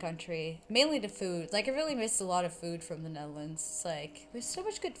miss my country. Mainly the food. Like, I really miss a lot of food from the Netherlands. It's like, there's so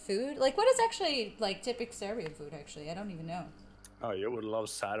much good food. Like, what is actually, like, typical Serbian food, actually? I don't even know. Oh, you would love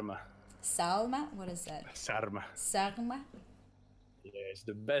sarma. Salma? What is that? Sarma. Sarma? Yeah, it's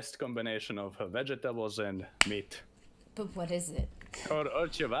the best combination of vegetables and meat. But what is it? Or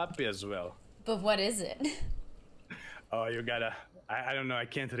cevapi as well. But what is it? Oh, you gotta... I don't know, I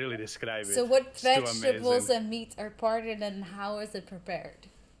can't really describe it. So what It's vegetables and meats are part of it and how is it prepared?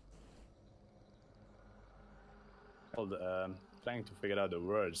 Hold, trying to figure out the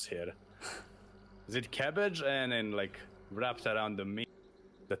words here. Is it cabbage and then like wrapped around the meat,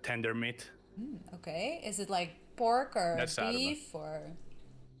 the tender meat? Okay, is it like pork or That's beef or?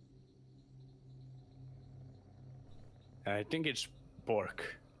 I think it's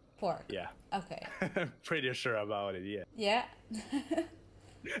pork. Pork. Yeah. Okay. Pretty sure about it, yeah. Yeah.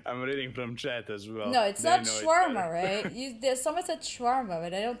 I'm reading from chat as well. No, it's They not know it shawarma, better. right? There's someone said shawarma,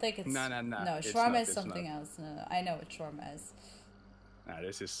 but I don't think it's. No. No, It's shawarma not, is it's something not. else. No, I know what shawarma is.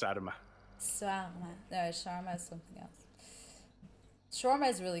 This is sarma. Shawarma. No, shawarma is something else. Shawarma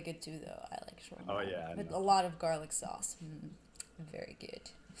is really good too, though. I like shawarma. Oh, yeah, I With know. a lot of garlic sauce. Very good.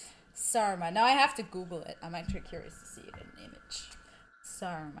 Sarma. Now I have to Google it. I'm actually curious to see it in an image.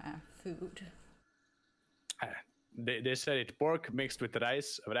 Sarma food. They said it pork mixed with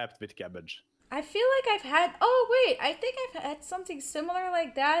rice wrapped with cabbage. I feel like I've had. Oh wait, I think I've had something similar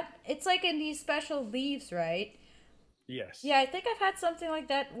like that. It's like in these special leaves, right? Yes. Yeah, I think I've had something like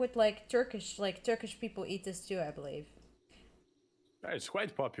that with like Turkish people eat this too, I believe. It's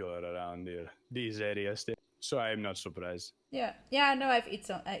quite popular around here, these areas. So I'm not surprised. Yeah, I know I've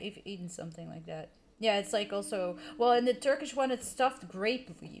eaten something like that. Yeah, it's like also well in the Turkish one it's stuffed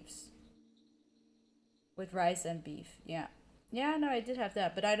grape leaves with rice and beef. Yeah, no, I did have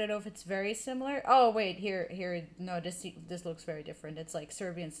that, but I don't know if it's very similar. Oh wait, here, no, this looks very different. It's like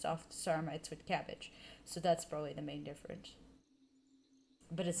Serbian stuffed sarma. It's with cabbage, so that's probably the main difference.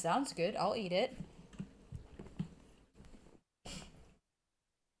 But it sounds good. I'll eat it.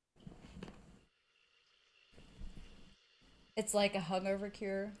 It's like a hungover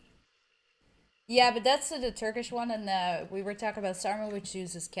cure. Yeah, but that's the Turkish one, and we were talking about sarma, which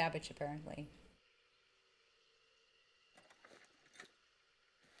uses cabbage apparently.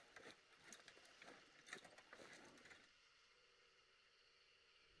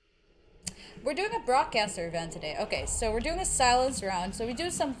 We're doing a broadcaster event today. Okay, so we're doing a silence round. So we do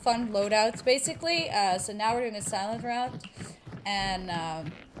some fun loadouts, basically. So now we're doing a silent round, and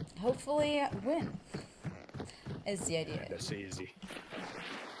hopefully win. Is the idea. That's easy.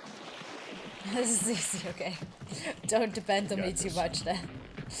 This is easy, okay. Don't depend on me too much then.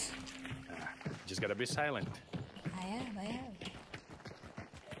 Just gotta be silent. I am.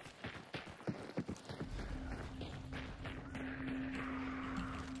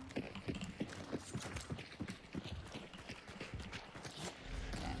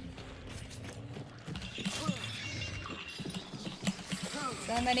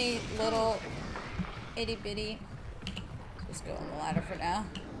 So many little itty bitty. Just go on the ladder for now.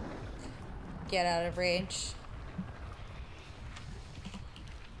 Get out of range.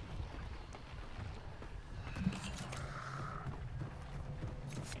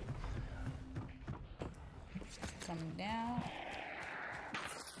 Coming down.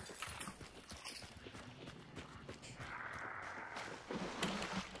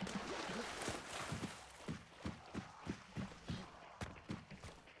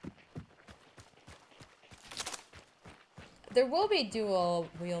 There will be dual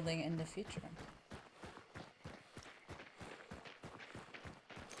wielding in the future.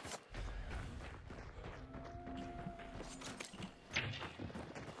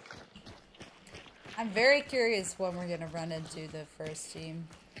 I'm very curious when we're gonna run into the first team.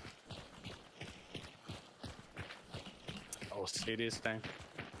 I'll see this time.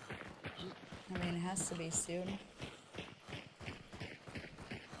 I mean, it has to be soon.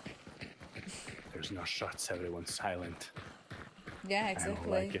 There's no shots, everyone's silent. Yeah, I don't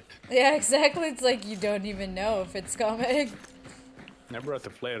exactly. like it. Yeah, exactly. It's like you don't even know if it's coming. I brought the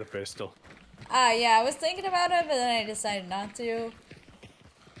flare pistol. Ah, yeah, I was thinking about it, but then I decided not to.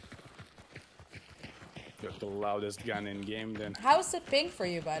 Got the loudest gun in game then. How's the ping for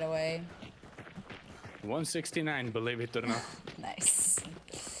you, by the way? 169, believe it or not. Nice.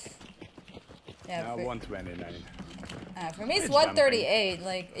 Yeah, Now for, 129. for me it's It's 138.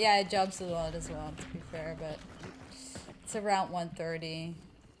 Like, yeah, it jumps a lot as well, to be fair, but it's around 130.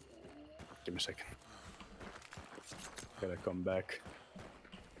 Give me a second. Gotta come back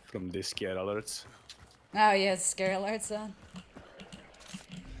from these scare alerts. Oh, yeah, scare alerts on.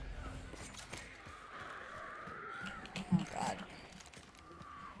 Oh, God.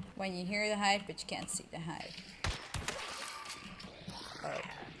 When you hear the hype, but you can't see the hype. Oh.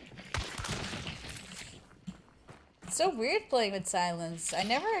 It's so weird playing with silence. I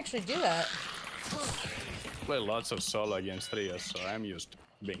never actually do that. play lots of solo against trios, so I'm used to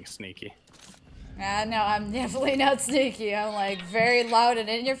being sneaky. No, I'm definitely not sneaky. I'm like very loud and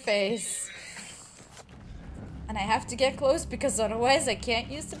in your face. And I have to get close because otherwise I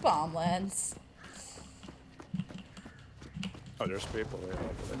can't use the bomb lens. Oh, there's people here.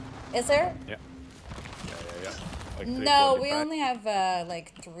 Is there? Yeah. Yeah. Like no, we only have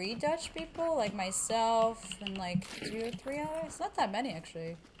like 3 Dutch people, like myself and like 2 or 3 others. Not that many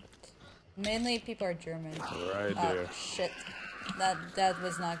actually. Mainly people are German. Right there. Shit. That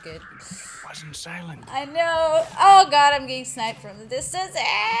was not good. Wasn't silent. I know. Oh god, I'm getting sniped from the distance.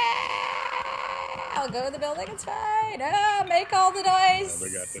 I'll go in the building. It's fine. Make all the noise.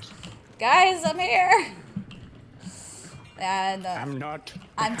 We got this. Guys, I'm here. And I'm not.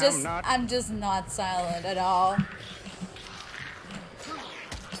 I'm just not silent at all.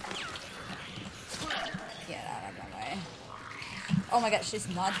 Get out of my way. Oh my god, she's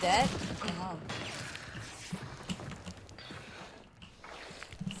not dead? Oh.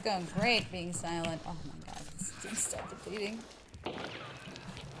 It's going great being silent. Oh my god, this didn't stop depleting.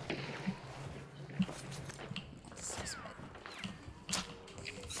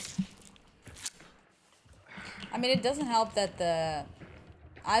 I mean, it doesn't help that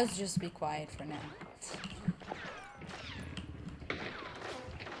I'll just be quiet for now.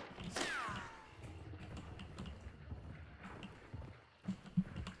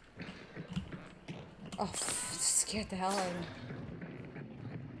 Oh, scared the hell out of me.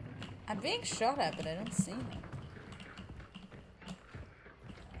 I'm being shot at, but I don't see him.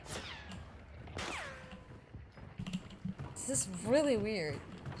 This is really weird.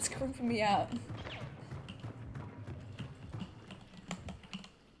 It's creeping me out.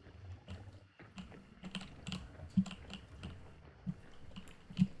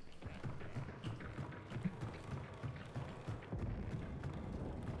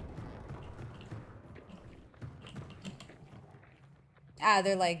 Ah,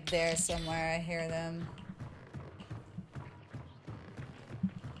 they're like there somewhere. I hear them.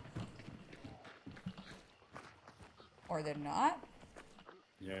 Or they're not?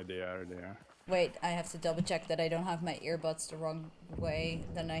 Yeah, they are. Wait, I have to double check that I don't have my earbuds the wrong way.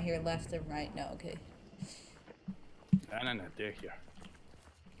 Then I hear left and right. No, okay. No, they're here.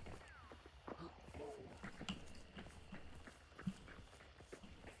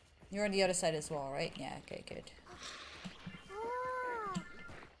 You're on the other side as well, right? Yeah, okay, good.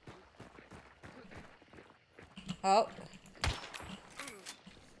 Oh.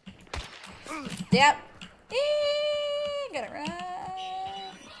 Yep. Gotta run.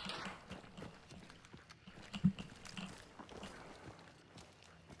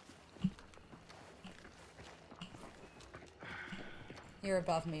 You're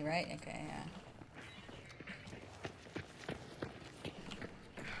above me, right? Okay, yeah.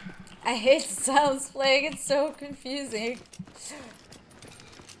 I hate the sounds playing, it's so confusing.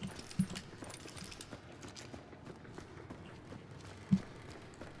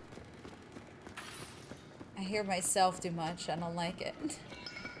 I hear myself too much, I don't like it.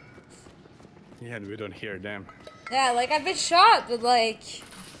 Yeah, and we don't hear them. Yeah, like I've been shot, but like...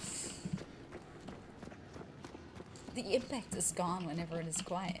 the impact is gone whenever it is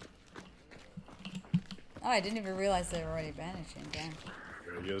quiet. Oh, I didn't even realize they were already vanishing, damn.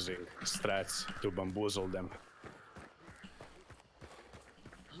 We're using strats to bamboozle them.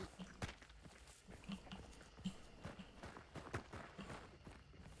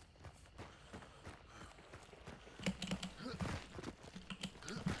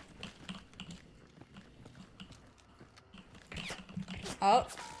 Oh.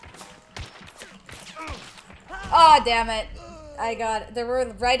 Oh, damn it. I got it. They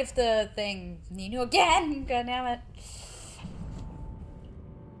were right of the thing. Nino again. God damn it.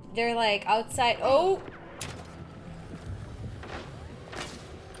 They're like outside. Oh.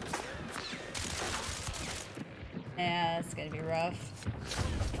 Yeah, it's gonna be rough.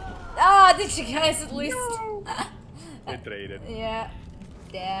 Ah, did you guys at least? No. They traded. Yeah.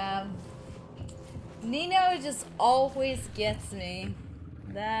 Damn. Nino just always gets me.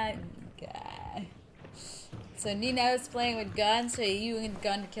 That guy. So Nino's playing with guns, so you and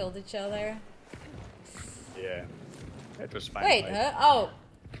Gun killed each other? Yeah. That was fine. Wait, huh? Oh,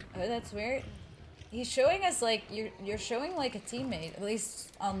 that's weird. He's showing us like, you're showing like a teammate, at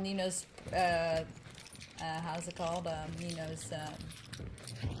least on Nino's, how's it called? Nino's,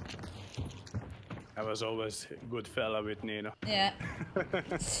 I was always a good fella with Nino. Yeah.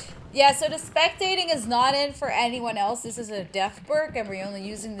 Yeah, so the spectating is not in for anyone else. This is a dev perk, and we're only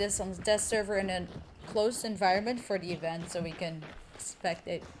using this on the test server in a closed environment for the event, so we can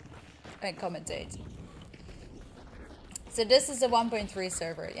spectate and commentate. So this is a 1.3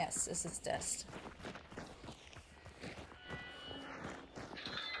 server. Yes, this is test.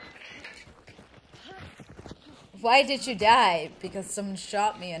 Why did you die? Because someone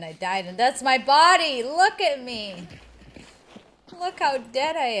shot me and I died, and that's my body! Look at me! Look how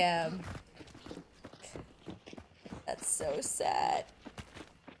dead I am. That's so sad.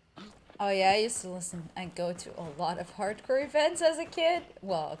 Oh yeah, I used to listen and go to a lot of hardcore events as a kid.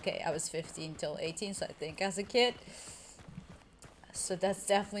 Well, okay, I was 15 till 18, so I think as a kid. So that's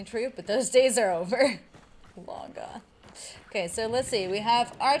definitely true, but those days are over. Long gone. Okay, so let's see. We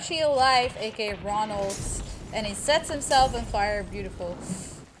have Archie alive, aka Ronald, and he sets himself on fire. Beautiful.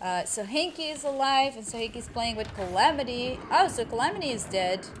 So Hinky is alive, and so Hinky's playing with Calamity. Oh, so Calamity is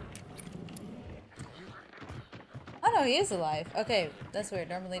dead. Oh no, he is alive. Okay, that's weird.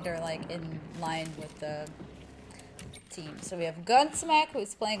 Normally they're like in line with the team. So we have Gunsmack,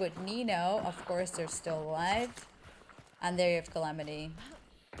 who's playing with Nino. Of course, they're still alive. And there you have Calamity.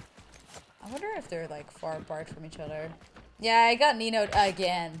 I wonder if they're like far apart from each other. Yeah, I got Nino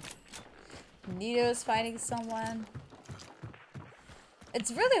again. Nino's fighting someone.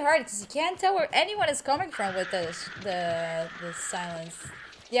 It's really hard because you can't tell where anyone is coming from with the silence.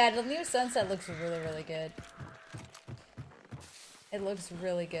 Yeah, the new sunset looks really, really good. It looks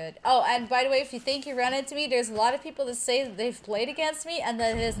really good. Oh, and by the way, if you think you ran into me, there's a lot of people that say that they've played against me and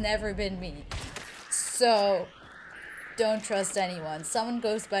that it has never been me. So, don't trust anyone. Someone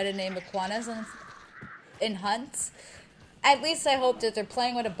goes by the name of Quanas in Hunts. At least I hope that they're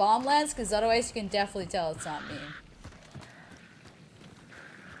playing with a bomb lance, because otherwise you can definitely tell it's not me.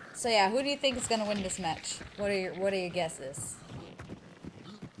 So yeah, who do you think is gonna win this match? What are your guesses?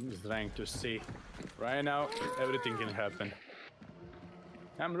 I'm just trying to see. Right now, everything can happen.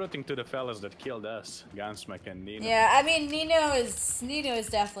 I'm rooting to the fellas that killed us, Gunsmack and Nino. Yeah, I mean Nino is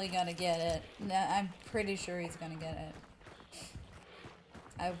definitely gonna get it. No, I'm pretty sure he's gonna get it.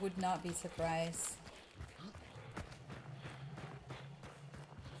 I would not be surprised.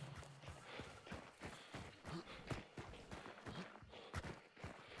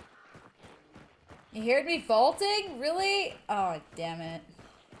 You heard me vaulting? Really? Oh, damn it.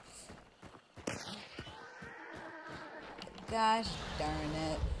 Gosh darn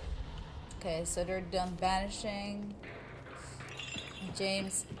it. Okay, so they're done banishing.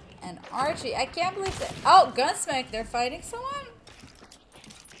 James and Archie. I can't believe that. Oh, Gunsmack, they're fighting someone?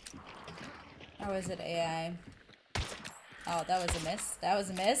 Or was it AI? Oh, that was a miss. That was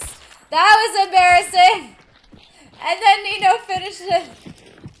a miss. That was embarrassing! And then Nino finished it.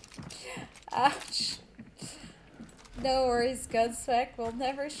 Ouch. No worries, Gunsmack will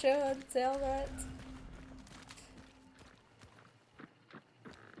never show and tell that.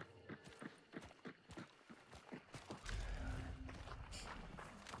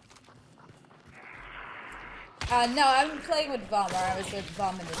 No, I'm playing with Bomber. I was with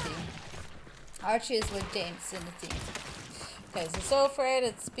Bomb in the team. Archie is with James in the team. Okay, so afraid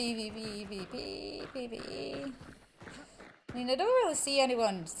it's PvE. I mean, I don't really see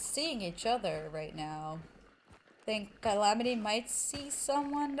anyone seeing each other right now. I think Calamity might see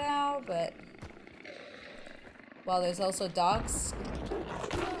someone now, but... Well, there's also dogs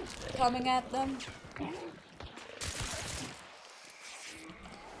coming at them.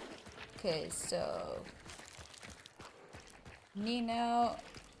 Okay, so... Nino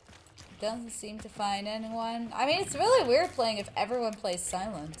doesn't seem to find anyone. I mean, it's really weird playing if everyone plays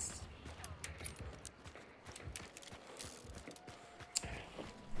silence.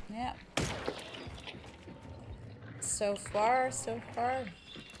 Yeah. So far, so far.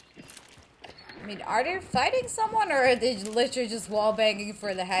 I mean, are they fighting someone or are they literally just wallbanging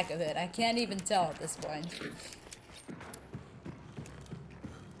for the heck of it? I can't even tell at this point.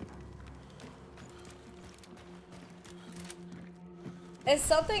 Is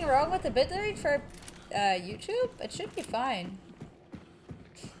something wrong with the bitrate for YouTube? It should be fine.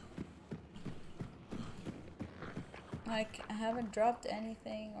 Like, I haven't dropped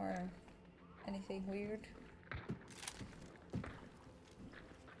anything or anything weird.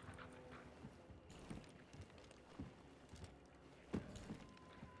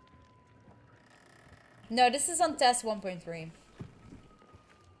 No, this is on test 1.3.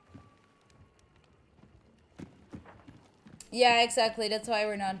 Yeah, exactly. That's why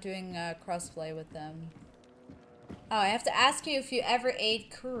we're not doing crossplay with them. Oh, I have to ask you if you ever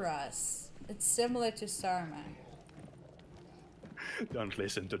ate kuras. It's similar to sarma. Don't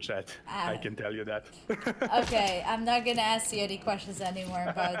listen to chat. I can tell you that. Okay, I'm not gonna ask you any questions anymore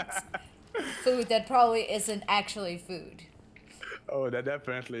about food that probably isn't actually food. Oh, that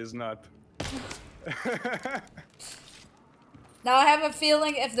definitely is not. Now I have a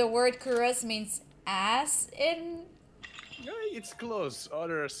feeling if the word kuras means ass in... It's close,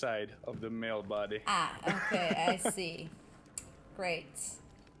 other side of the male body. Ah, okay, I see. Great.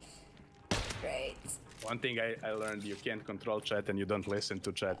 Great. One thing I learned, you can't control chat and you don't listen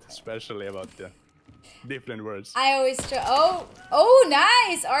to chat, especially about the different words. I always try. Oh,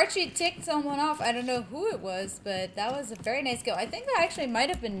 nice! Archie ticked someone off. I don't know who it was, but that was a very nice go. I think that actually might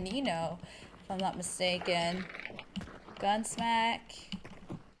have been Nino, if I'm not mistaken. Gunsmack.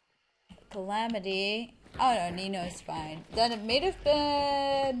 Calamity. Oh no, Nino's fine. Then it may have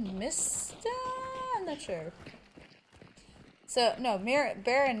been Mista? I'm not sure. So, no,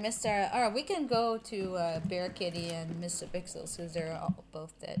 Bear and Mr. Alright, we can go to Bear Kitty and Mr. Pixels, because they're all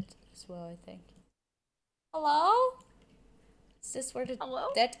both dead as well, I think. Hello? Is this where the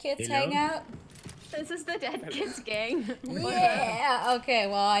dead kids hang out? This is the dead kids gang. Yeah, okay,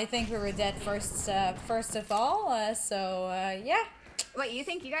 well, I think we were dead first of all, so, yeah. Wait, you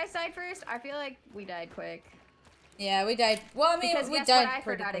think you guys died first? I feel like we died quick. Yeah, we died. Well, I mean, because we guess died what I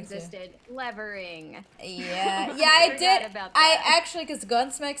pretty forgot quick too. existed? Levering. Yeah, yeah, I did. About I that. actually, because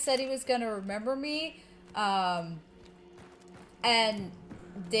Gunsmack said he was gonna remember me, and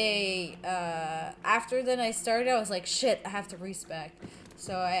they after then I started, I was like, shit, I have to respec.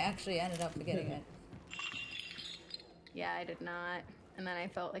 So I actually ended up forgetting it. Yeah, I did not, and then I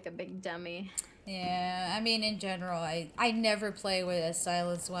felt like a big dummy. Yeah, I mean, in general, I never play with a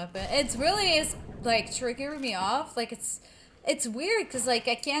silenced weapon. It's really is like triggering me off. Like it's weird because like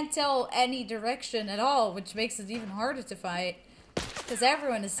I can't tell any direction at all, which makes it even harder to fight because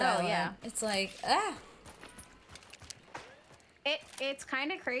everyone is silent. Oh, yeah. It's like It's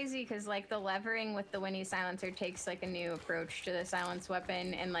kind of crazy because like the levering with the Winnie silencer takes like a new approach to the silence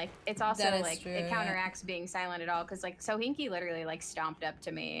weapon, and like it's also like true, it counteracts being silent at all because like Sohinki literally like stomped up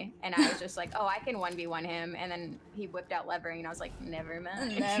to me and I was just like, oh, I can 1v1 him, and then he whipped out levering and I was like, never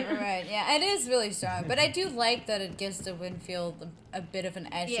mind. Never mind. Yeah, it is really strong, but I do like that it gives the Winfield a bit of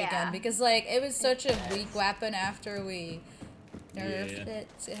an edge again because like it was such a weak weapon after we nerfed it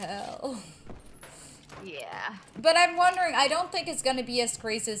to hell. Yeah. But I'm wondering, I don't think it's going to be as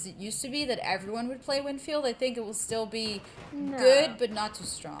crazy as it used to be that everyone would play Winfield. I think it will still be good, but not too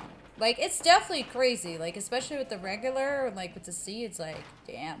strong. Like, it's definitely crazy. Like, especially with the regular, like with the C, it's like,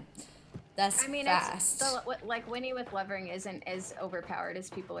 damn. That's fast. Like, Winnie with levering isn't as overpowered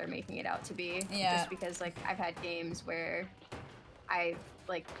as people are making it out to be. Yeah. Just because, like, I've had games where they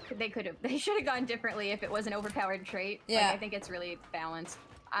should have gone differently if it was an overpowered trait. Yeah. Like, I think it's really balanced.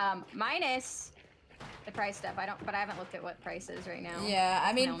 Minus the price stuff. I haven't looked at what price is right now. Yeah,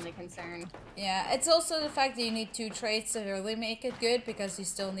 I mean, my only concern. Yeah, it's also the fact that you need 2 traits to really make it good because you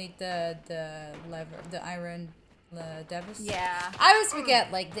still need the iron Devis. Yeah. I always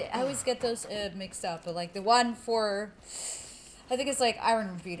forget, like, I always get those mixed up, but like the one for, I think it's like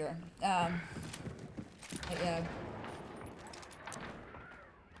iron repeater. Yeah.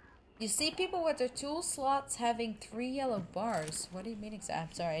 You see people with their tool slots having 3 yellow bars. What do you mean exactly?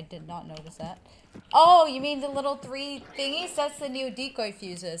 I'm sorry, I did not notice that. Oh, you mean the little 3 thingies? That's the new decoy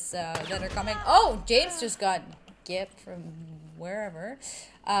fuses that are coming. Oh, James just got gift from wherever.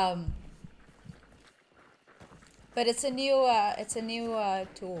 But it's a new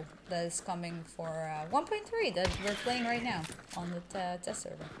tool that is coming for 1.3 that we're playing right now on the test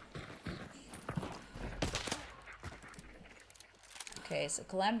server. Okay, so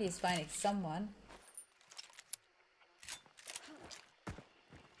Calamity is finding someone.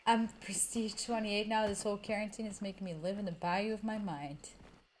 I'm prestige 28 now. This whole quarantine is making me live in the bayou of my mind.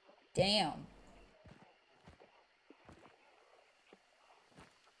 Damn.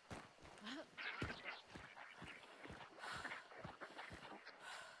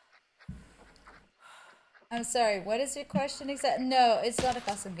 I'm sorry, what is your question exactly? No, it's not a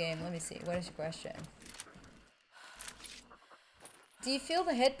custom game. Let me see. What is your question? Do you feel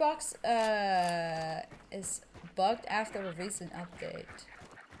the hitbox is bugged after a recent update?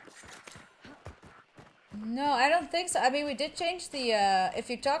 No, I don't think so. I mean, we did change the if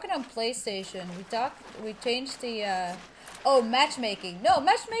you're talking on PlayStation, we changed the oh, matchmaking. No,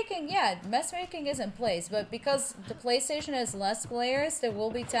 matchmaking, yeah, matchmaking is in place, but because the PlayStation has less players, there will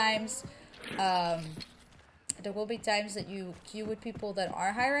be times that you queue with people that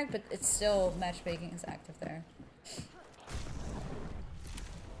are high rank, but it's still matchmaking is active there.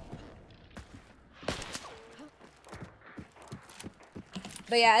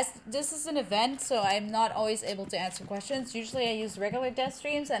 But yeah, this is an event, so I'm not always able to answer questions. Usually I use regular death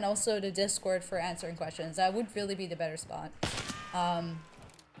streams and also the Discord for answering questions. That would really be the better spot.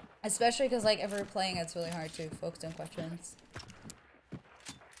 Especially because like if we're playing, it's really hard to focus on questions.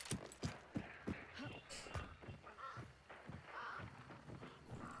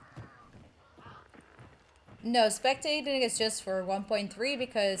 No, spectating is just for 1.3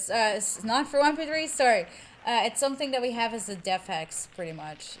 because it's not for 1.3, sorry. It's something that we have as a def hex, pretty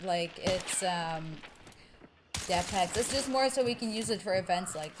much. Like, it's, Yeah, pets. It's just more so we can use it for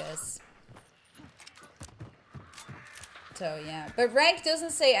events like this. So yeah, but rank doesn't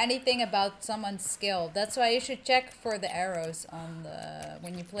say anything about someone's skill. That's why you should check for the arrows on the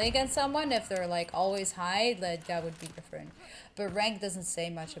when you play against someone. If they're like always high, that would be different. But rank doesn't say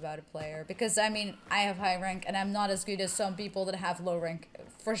much about a player because I mean I have high rank and I'm not as good as some people that have low rank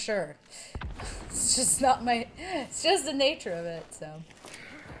for sure. It's just not my. It's just the nature of it. So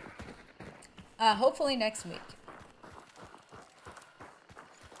hopefully next week.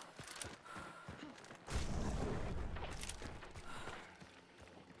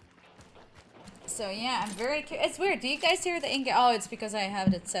 So yeah, I'm very curious. It's weird. Do you guys hear the in-game? Oh, it's because I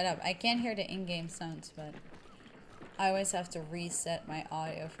have it set up. I can't hear the in-game sounds, but I always have to reset my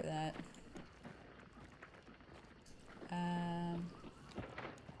audio for that.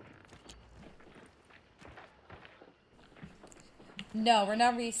 No, we're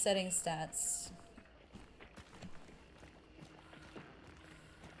not resetting stats.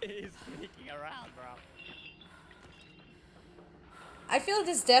 He's sneaking around, bro. I feel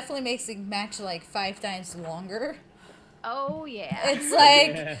this definitely makes the match like 5 times longer. Oh yeah. It's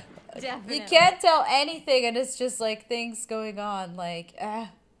like Definitely. you can't tell anything, and it's just like things going on. Like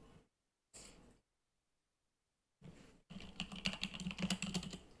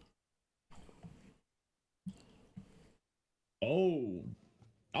Oh,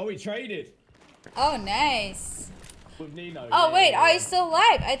 we traded. Oh, nice. With Nino. Oh wait, are you still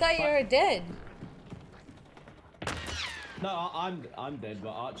alive? I thought you were dead. No, I'm dead, but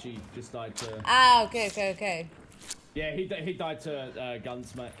Archie just died to... Ah, okay. Yeah, he died to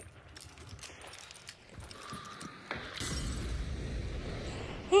Gunsmack.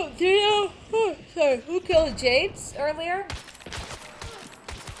 Do you know? Sorry, who killed James earlier?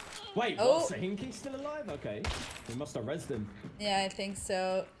 Wait, oh. what? Sahinki's still alive? Okay. We must have rezzed him. Yeah, I think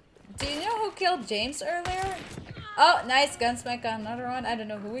so. Do you know who killed James earlier? Oh, nice. Gunsmack got another one. I don't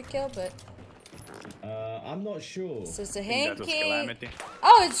know who we killed, but... I'm not sure. So That was Sahinki... Calamity.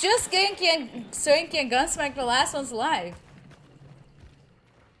 Oh, it's just Genki and Gunsmack. The last one's alive.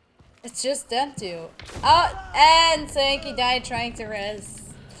 It's just them two. Oh, and Sahinki died trying to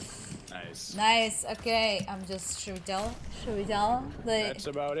res. Nice. Nice. Okay, I'm just... Should we tell? That's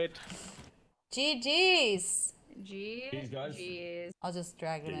about it. GG's. Jeez. I'll just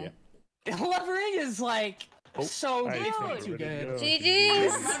drag them in. Levering is like so I think good. we're Too ready to good. go.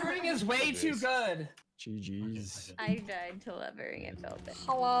 GG's. Levering is way too good. GG's. I died to levering. I felt it.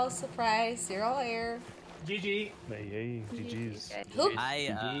 Hello, surprise. You're all here. GG. Hey, GG's. Who?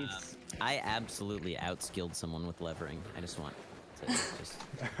 I absolutely outskilled someone with levering. I just want to just.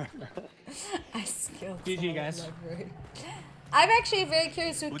 I skilled. GG, guys. Levering. I'm actually very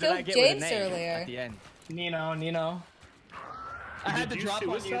curious who killed James earlier. At the end? Nino. I had to drop on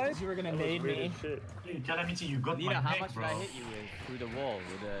you because you were gonna nade me. Hey, Calamity, you got Nina, my how neck, much bro. did I hit you with through the wall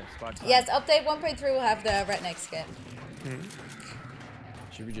with the Spartan? Yes, update 1.3 will have the redneck skin.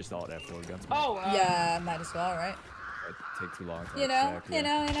 Should we just alt F4 guns? Oh, yeah, might as well, right? It'd take too long to You know.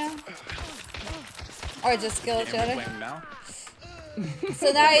 Or just kill each other. Now?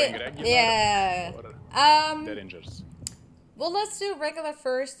 So now, Regular yeah. Derringers. Well, let's do regular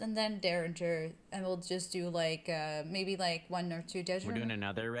first and then Derringer, and we'll just do like maybe like 1 or 2 Derringer. We're doing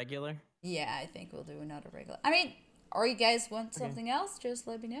another regular? Yeah, I think we'll do another regular. I mean, or you guys want something else? Just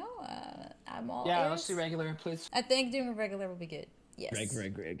let me know. I'm all yeah, ears. let's do regular, please. I think doing a regular will be good. Yes.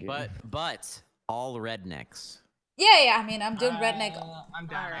 Reg. But all rednecks. Yeah. I mean, I'm doing redneck. I'm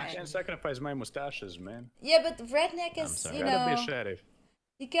down. Alright. I can't sacrifice my mustaches, man. Yeah, but redneck is sorry. you Gotta know be a sheriff.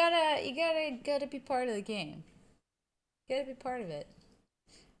 you gotta be part of the game. You gotta be part of it.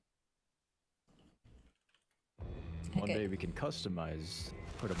 One day we can customize,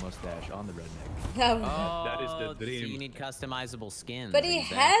 put a mustache on the redneck. That is the So dream. you need customizable skins. But he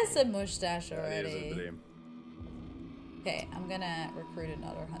exactly. has a mustache That already. is a dream. Okay, I'm gonna recruit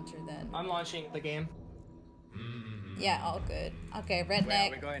another hunter then. I'm launching the game. Yeah, all good. Okay, Wait, are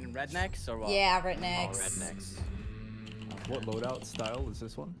redneck. we going rednecks or what? Yeah, All rednecks. rednecks. What loadout style is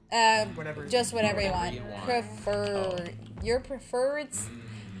this one? Whatever. Just whatever you Whatever want. you want. Prefer your preferred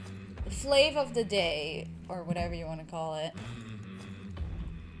flavor of the day, or whatever you want to call it.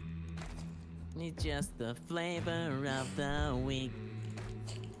 It's just the flavor of the week.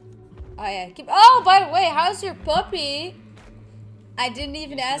 Oh yeah, oh, by the way, how's your puppy? I didn't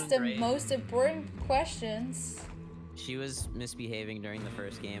even She's ask the doing great. most important questions. She was misbehaving during the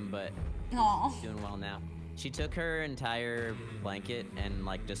first game, but Aw. she's doing well now. She took her entire blanket and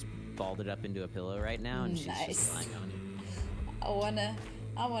like just balled it up into a pillow right now, and she's Nice. just lying on it.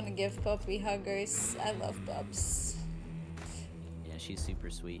 I wanna give puppy huggers. I love pups. Yeah, she's super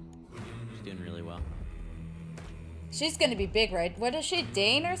sweet. She's doing really well. She's gonna be big, right? What is she,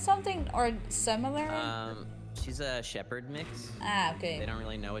 Dane or something? Or similar? She's a shepherd mix. Ah, okay. They don't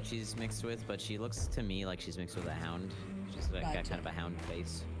really know what she's mixed with, but she looks to me like she's mixed with a hound. She's got kind of a hound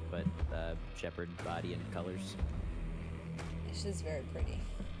face, but shepherd body and colors. She's very pretty.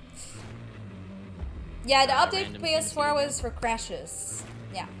 Yeah, the update for PS4 was for crashes.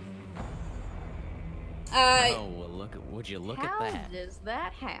 Yeah. Oh, well, would you look at that? How does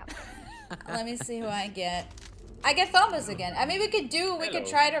that happen? Let me see who I get. I get Thomas again. I mean, we could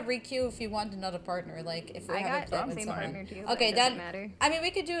try to requeue if you want another partner. Like, if we have a plan with someone. Okay, then. Matter. I mean,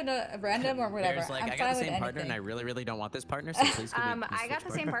 we could do a random or whatever. Like, I got the same partner, and I really, really don't want this partner. So please, I got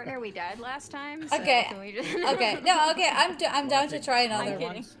the same partner we died last time. So okay. Can we just... okay. No. Okay. I'm down to try another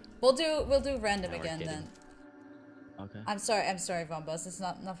one. We'll do random again then. Okay. I'm sorry, Von Bus. It's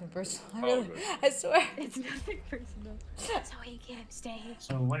nothing personal. I swear. It's nothing personal. So he can't stay.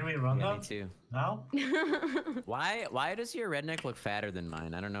 So when we run me too. Now? Why does your redneck look fatter than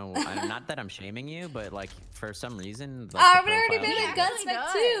mine? I don't know. Not that I'm shaming you, but like for some reason. Like, I've already been a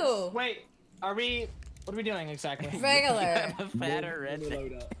gunsmith too. Wait, what are we doing exactly? Regular. I'm a fatter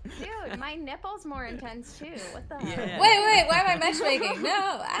redneck. Dude, my nipple's more intense too. What the hell? Yeah. Wait, why am I matchmaking?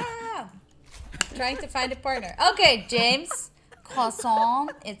 No. Trying to find a partner. Okay, James. Croissant,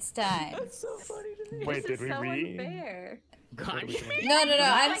 it's time. That's so funny to me. Wait, did we read? Unfair. No,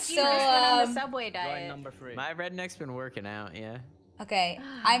 I'm still on the subway diet. My redneck's been working out, yeah. Okay,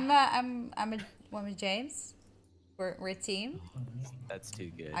 I'm with James. We're a team. That's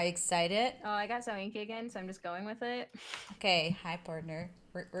too good. Are you excited? Oh, I got so inky again, so I'm just going with it. Okay, hi partner.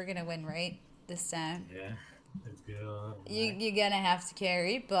 We're gonna win, right? This time. Yeah, let's go. You're gonna have to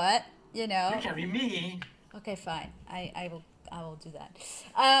carry, but you know. You carry me. Okay, fine. I will do that.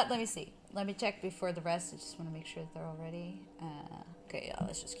 Let me see. Let me check before the rest. I just want to make sure that they're all ready. Okay, yeah,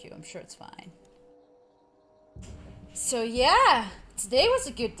 let's just queue. I'm sure it's fine. So yeah, today was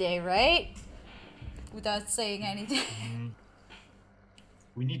a good day, right? Without saying anything.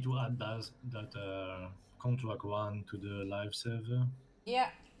 We need to add that contract one to the live server. Yeah.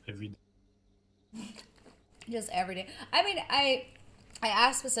 Every day. Just every day. I mean, I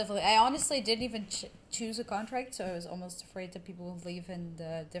asked specifically. I honestly didn't even choose a contract, so I was almost afraid that people would leave in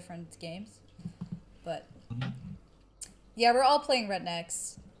the different games. But yeah, we're all playing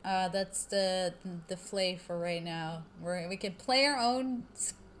Rednecks. That's the flavor right now. We can play our own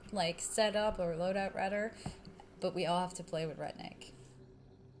like setup or loadout rather, but we all have to play with Redneck.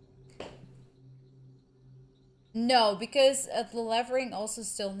 No, because the levering also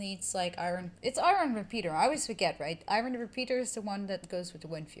still needs like iron. It's iron repeater. I always forget, right? Iron repeater is the one that goes with the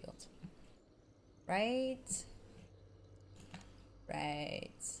Winfield. Right?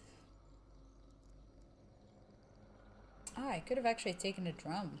 Right. Oh, I could have actually taken a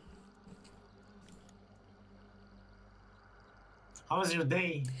drum. How was your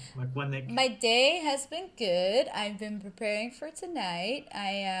day, McWennick? My day has been good. I've been preparing for tonight.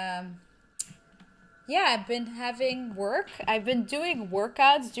 Yeah, I've been having work. I've been doing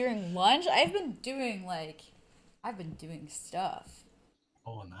workouts during lunch. I've been doing stuff.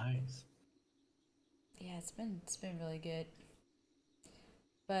 Oh, nice. Yeah, it's been really good.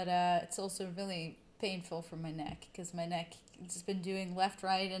 But it's also really painful for my neck because my neck has been doing left,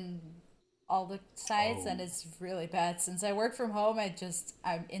 right, and all the sides, and it's really bad. Since I work from home,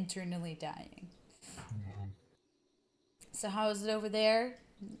 I'm internally dying. So how is it over there?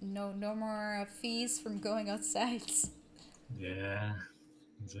 No more fees from going outside. Yeah,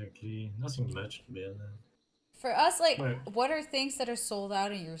 exactly. Nothing much, man. For us, like, what are things that are sold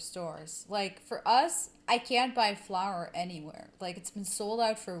out in your stores? Like, for us, I can't buy flour anywhere. Like, it's been sold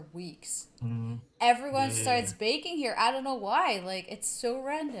out for weeks. Mm-hmm. Everyone starts baking here. I don't know why. Like, it's so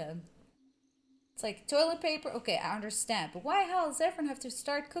random. It's like toilet paper. Okay, I understand. But why hell does everyone have to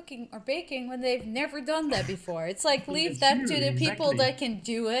start cooking or baking when they've never done that before? It's like, leave that to the people that can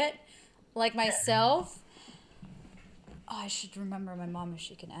do it, like myself. Oh, I should remember my mom if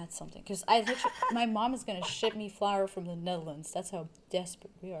she can add something. Because my mom is going to ship me flour from the Netherlands. That's how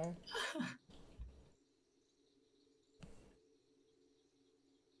desperate we are.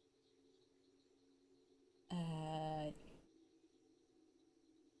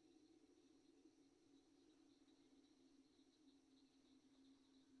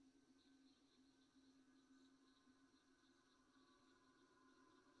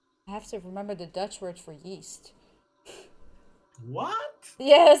 I have to remember the Dutch word for yeast. What?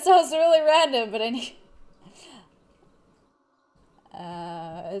 Yeah, it sounds really random, but I need...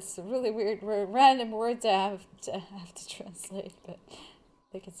 it's a really weird random word to have to translate, but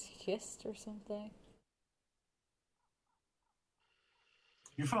I think it's hist or something.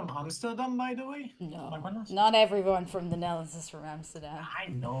 You're from Amsterdam, by the way? No, not everyone from the Netherlands is from Amsterdam. I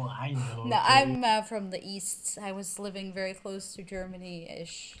know. No, I'm from the east. I was living very close to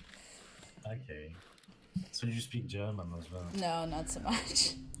Germany-ish. Okay. So you speak German as well? No, not so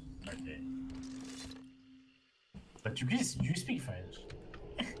much. Okay. But you speak French?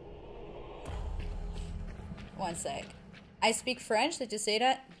 One sec. I speak French, did you say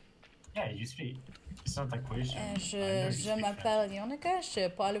that? Yeah, you speak. It's not a question. Je m'appelle Yonica.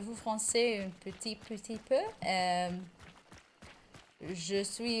 Parlez-vous français un petit peu? Je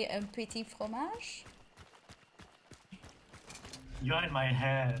suis un petit fromage. You're in my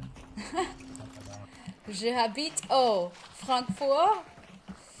head. Je habite au Francfort.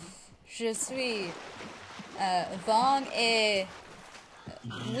 Je suis 20 et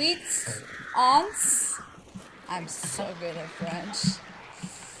 8 ans. I'm so good at French.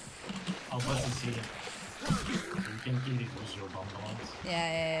 I'll put this here. You can kill it with your bonbons.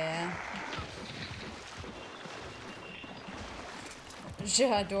 Yeah.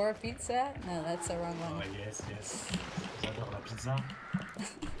 J'adore pizza? No, that's the wrong one. Oh, yes. J'adore la pizza.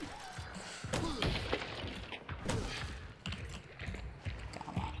 Come on.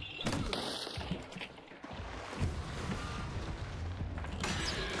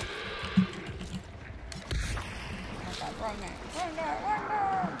 Run there.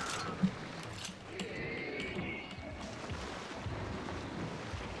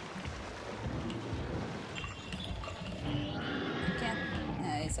 Can't. No,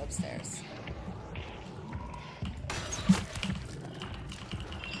 he's upstairs.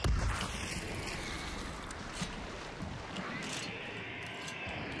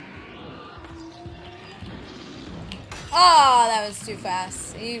 Oh, that was too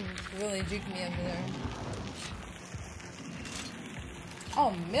fast. He really juked me over there.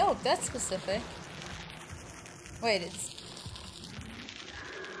 Oh, milk, that's specific. Wait, it's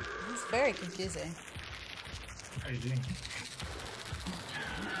very confusing. What are you doing?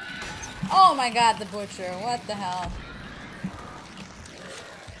 Oh my god, the butcher, what the hell?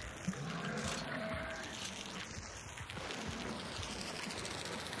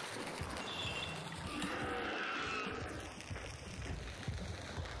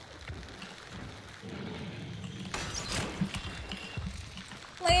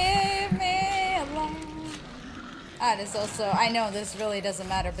 Leave me alone. Ah, there's also, I know this really doesn't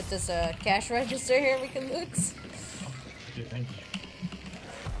matter, but there's a cash register here we can loot. Okay, thank you.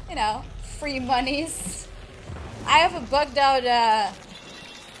 You know, free monies. I have a bugged out,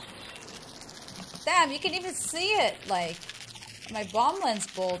 damn, you can even see it, like, my bomb lens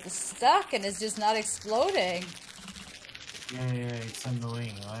bolt is stuck and it's just not exploding. Yeah, it's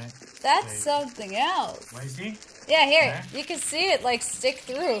annoying, right? That's something else. Where is he? Yeah, here, you can see it, like, stick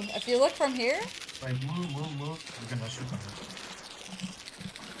through. If you look from here. Wait, move. We're gonna shoot him.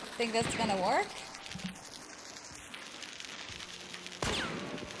 Think that's gonna work?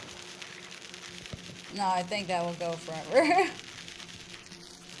 No, I think that will go forever.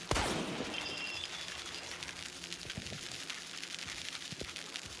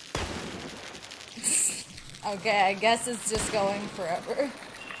 Okay, I guess it's just going forever.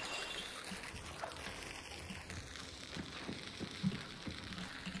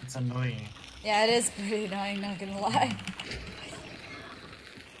 It's annoying. Yeah, it is pretty annoying, not gonna lie.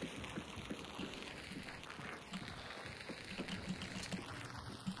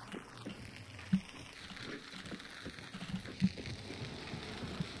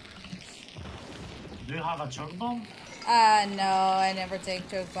 Do you have a choke bomb? No, I never take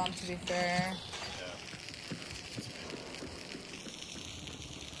choke bomb, to be fair.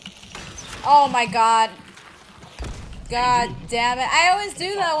 Oh my god. God damn it. I always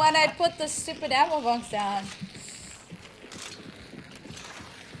do that when I put the stupid ammo bunks down.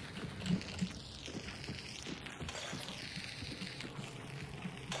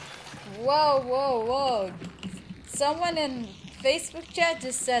 Whoa. Someone in Facebook chat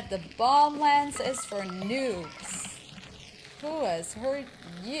just said the bomb lance is for noobs. Who has hurt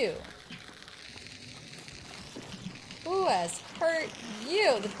you? Who has hurt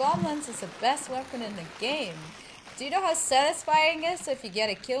you? The bomb lance is the best weapon in the game. Do you know how satisfying it is if you get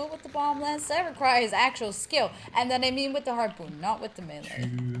a kill with the bomb lance? That requires actual skill. And then I mean with the harpoon, not with the melee.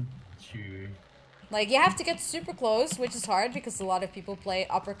 True. Like, you have to get super close, which is hard because a lot of people play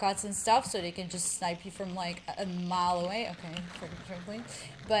uppercuts and stuff, so they can just snipe you from, like, a mile away. Okay, frankly.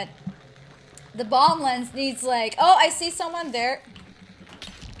 But the bomb lens needs, like... Oh, I see someone there.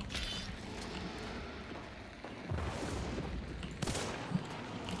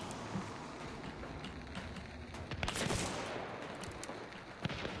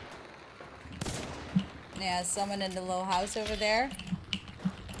 Yeah, someone in the little house over there.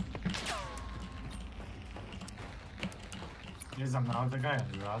 There's another guy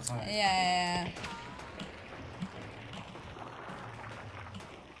on the outside. Yeah.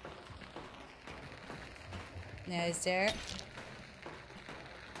 Yeah, he's there.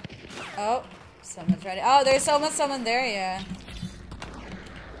 Oh, someone's ready. Oh, there's someone there, yeah.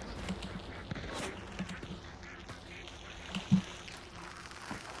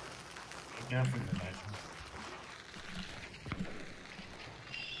 Yeah, for the night.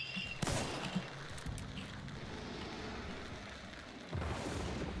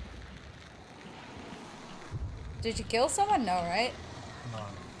 Did you kill someone? No, right? No.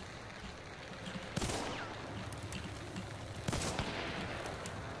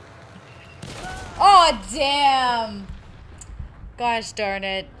 Oh, damn! Gosh darn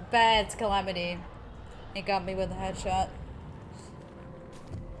it. Bad Calamity. It got me with a headshot.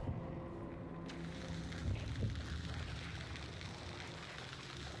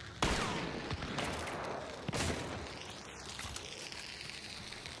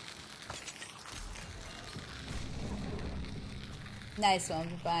 Nice one,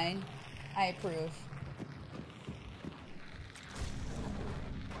 Vine. I approve.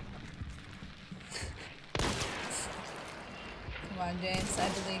 Come on, James. I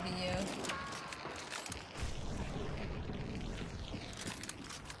believe in you.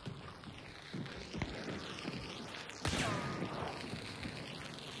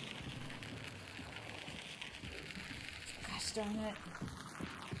 Gosh darn it.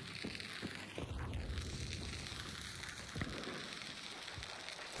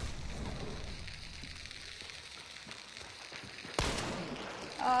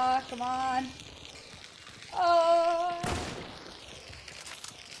 Oh, come on. Oh.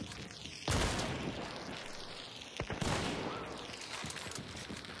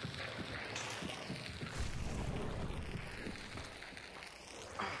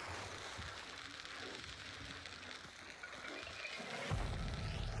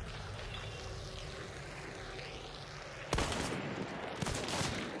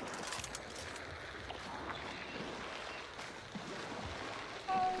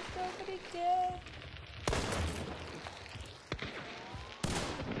 Nobody did.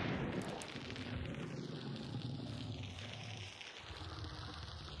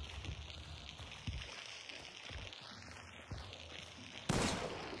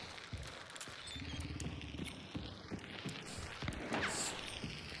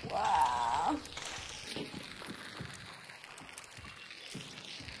 Wow.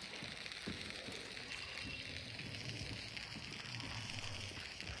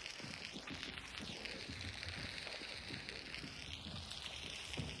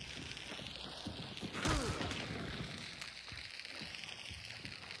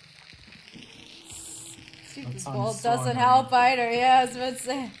 This ball doesn't help either. Yeah, I was about to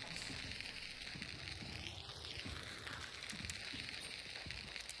say.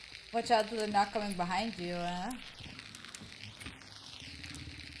 Watch out that they're not coming behind you, huh?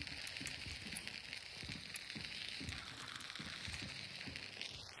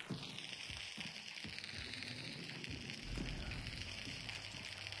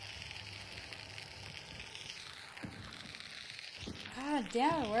 God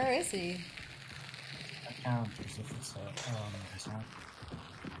damn it, where is he? I can't use the footstep. It's not.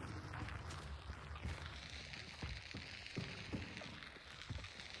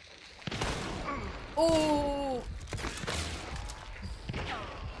 Oh!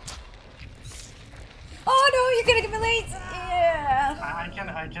 Oh no, you're gonna get me late! Yeah!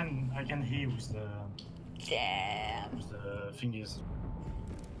 I can hear with the... Damn. With the fingers.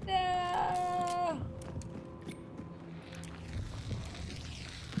 No!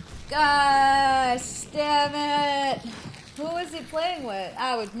 Gosh, damn it! Who was he playing with?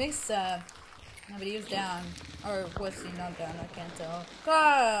 Ah, with Mixa. No, but he was down. Or was he not down? I can't tell.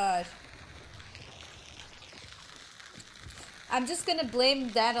 Gosh! I'm just gonna blame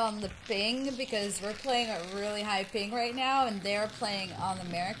that on the ping because we're playing a really high ping right now and they're playing on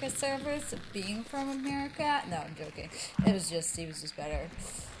America servers, being from America. No, I'm joking. He was just better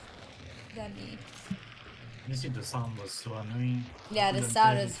than me. You see the sound was so annoying. Yeah, the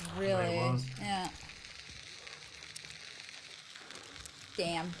sound is really, yeah.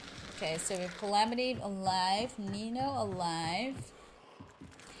 Damn. Okay, so we have Calamity alive, Nino alive,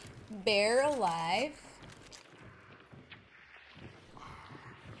 Bear alive.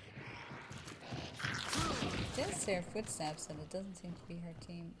 It does hear footsteps and it doesn't seem to be her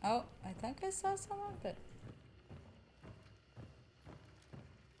team. Oh, I think I saw someone, but...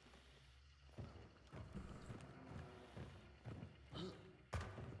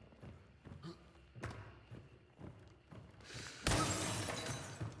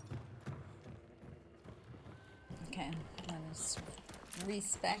 Okay, let me Let's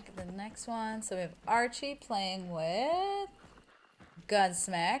respec the next one. So we have Archie playing with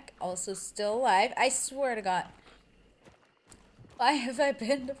Gunsmack, also still alive. I swear to God. Why have I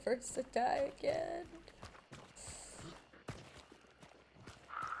been the first to die again?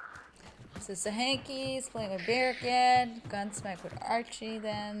 So Sahanki's playing with Bear again. Gunsmack with Archie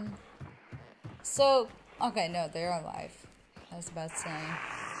then. So, okay, no, they're alive. I was about to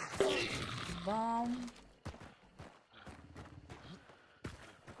say. Bomb.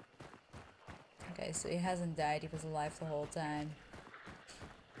 Okay, so he hasn't died. He was alive the whole time.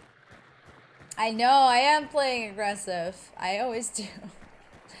 I know, I am playing aggressive. I always do.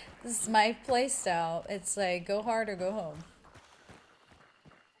 This is my playstyle. It's like, go hard or go home.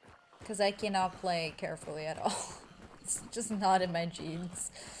 Because I cannot play carefully at all. It's just not in my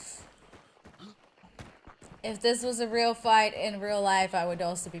genes. If this was a real fight in real life, I would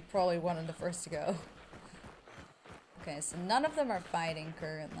also be probably one of the first to go. Okay, so none of them are fighting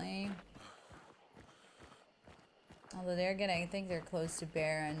currently. Although they're getting, I think they're close to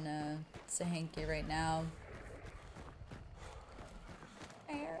Bear and Sahanki right now.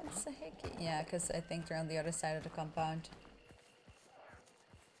 Bear and Sahanki. Yeah, because I think they're on the other side of the compound.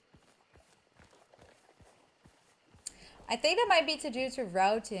 I think that might be to due to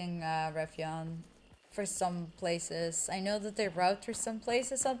routing, Refyon, for some places. I know that they route through some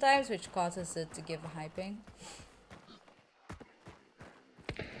places sometimes, which causes it to give a high ping.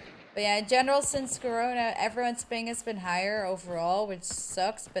 But yeah, in general, since Corona, everyone's ping has been higher overall, which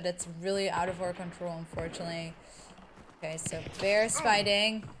sucks, but it's really out of our control, unfortunately. Okay, so Bear's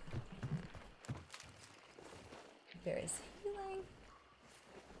fighting. Bear is healing.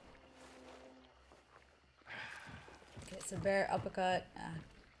 Okay, so Bear uppercut.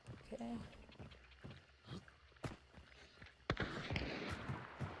 Okay.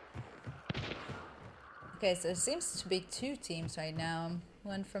 Okay, so it seems to be two teams right now.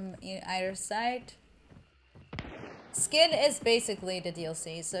 One from either side. Skin is basically the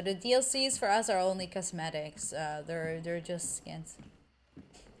DLC. So the DLCs for us are only cosmetics. They're just skins.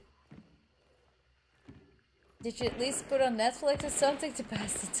 Did you at least put on Netflix or something to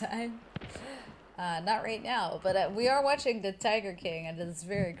pass the time? Not right now, but we are watching The Tiger King, and it's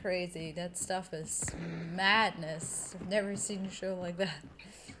very crazy. That stuff is madness. I've never seen a show like that.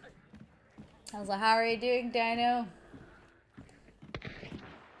 I was like, how are you doing, Dino?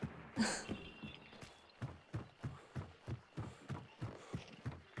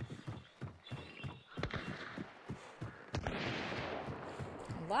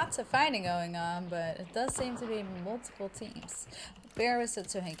 Lots of fighting going on, but it does seem to be multiple teams. Bear was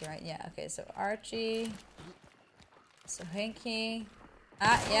Sohanki, right? Yeah, okay, so Archie, Sohanki.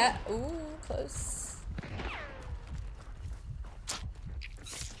 Ah, yeah, ooh, close.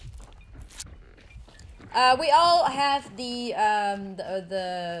 We all have the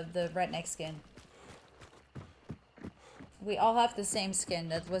redneck skin. We all have the same skin.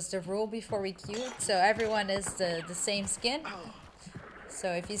 That was the rule before we queued, so everyone is the same skin. So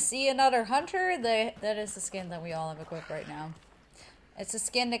if you see another hunter, that is the skin that we all have equipped right now. It's a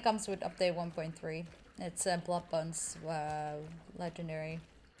skin that comes with update 1.3. It's a Bloodbun's legendary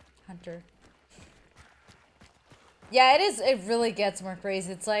hunter. Yeah, it is. It really gets more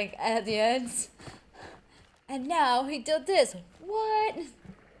crazy. It's like at the end. And now he did this. What?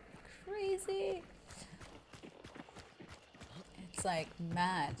 Crazy. It's like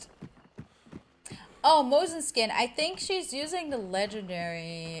mad. Oh, Mosen's skin. I think she's using the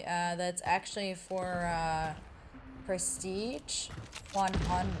legendary. That's actually for Prestige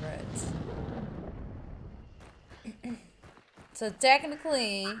 100. So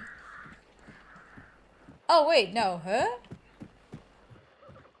technically. Oh wait, no, huh?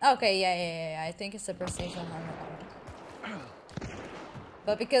 Okay, yeah. I think it's a Prestige 100.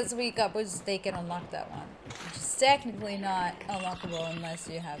 But because we got boosted, they can unlock that one, which is technically not unlockable unless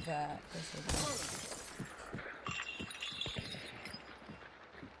you have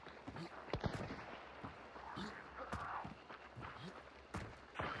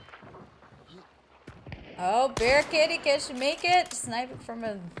Oh, Bear Kitty, can she make it? Snipe it from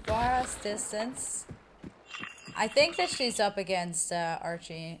a vast distance. I think that she's up against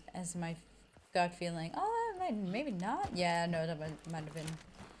Archie, as my gut feeling. Oh, maybe not. Yeah, no, that might have been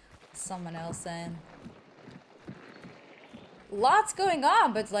someone else then. Lots going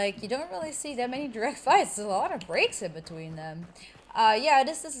on, but like you don't really see that many direct fights. There's a lot of breaks in between them. Yeah,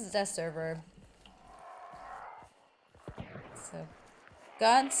 this is a test server. So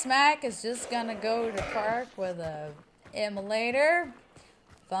Gunsmack is just gonna go to the park with a immolator.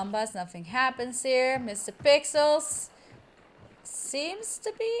 Bombas, nothing happens here. Mr. Pixels seems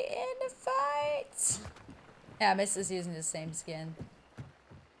to be in a fight. Yeah, Mist is using the same skin.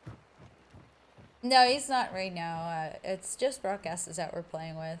 No, he's not right now. It's just broadcasters that we're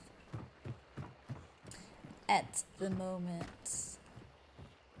playing with at the moment.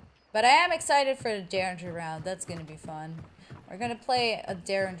 But I am excited for the Derringer round. That's gonna be fun. We're gonna play a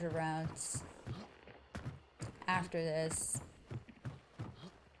Derringer round after this.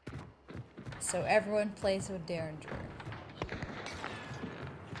 So everyone plays with Derringer.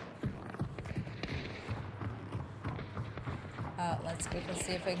 Let's quickly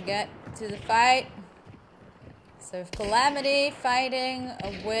see if I can get to the fight. So if Calamity fighting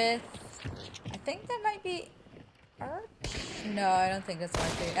with, I think that might be Arch? No, I don't think that's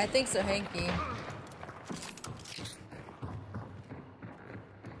Archie. I think so, Hanky.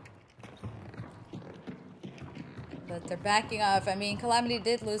 But they're backing off. I mean, Calamity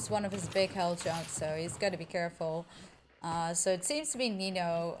did lose one of his big health chunks, so he's got to be careful. So it seems to be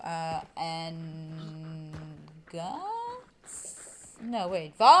Nino and Guns? No,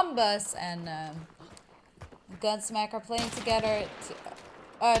 wait. Vombus and Gunsmack are playing together.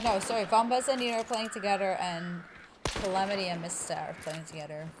 No, sorry. Vombus and Nino are playing together, and Calamity and Mista are playing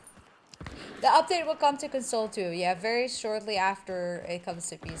together. The update will come to console too. Yeah, very shortly after it comes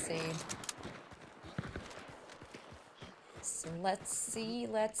to PC. So let's see.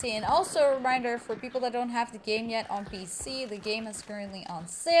 And also a reminder for people that don't have the game yet on PC, the game is currently on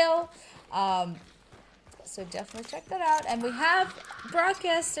sale. So definitely check that out. And we have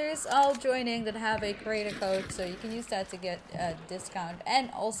broadcasters all joining that have a creator code, so you can use that to get a discount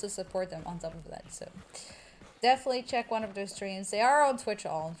and also support them on top of that. So definitely check one of their streams. They are on Twitch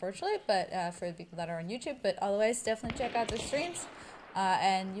all, unfortunately, but for the people that are on YouTube. But otherwise, definitely check out their streams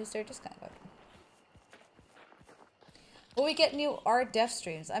and use their discount code. Will we get new art dev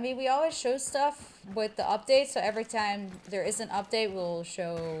streams? I mean, we always show stuff with the update, so every time there is an update, we'll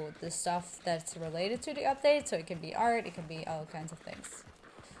show the stuff that's related to the update. So it can be art, it can be all kinds of things.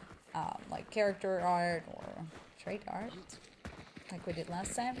 Like character art or trait art, like we did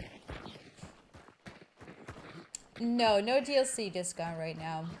last time. No DLC discount right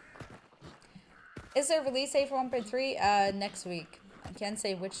now. Is there a release date for 1.3? Next week. I can't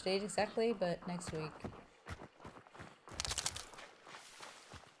say which date exactly, but next week.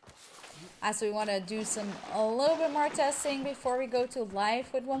 As we want to do a little bit more testing before we go to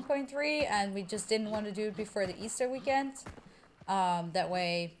live with 1.3, and we just didn't want to do it before the Easter weekend. That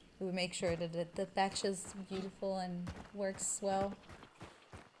way we make sure that the patch is beautiful and works well.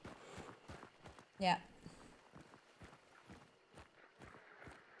 Yeah.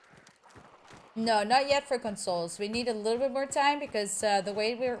 No, not yet for consoles. We need a little bit more time because the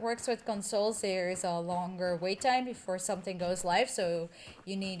way it works with consoles, there is a longer wait time before something goes live. So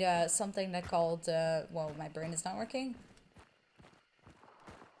you need something that called, well, my brain is not working.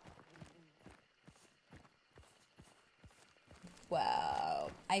 Wow,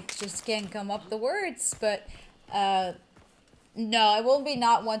 I just can't come up the words, but no, it will be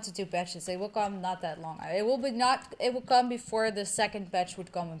not 1 to 2 patches. It will come not that long. It will come before the second patch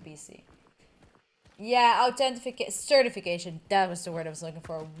would come on PC. Yeah, certification. That was the word I was looking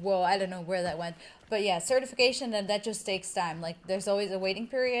for. Whoa, I don't know where that went. But yeah, certification, and that just takes time. Like, there's always a waiting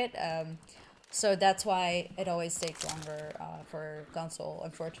period. So that's why it always takes longer for console,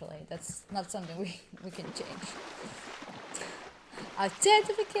 unfortunately. That's not something we can change.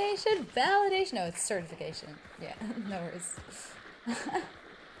 Authentication, validation. No, it's certification. Yeah, no worries.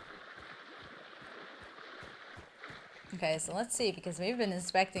 Okay, so let's see, because we've been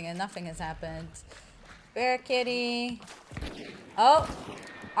inspecting and nothing has happened. Bear Kitty. Oh,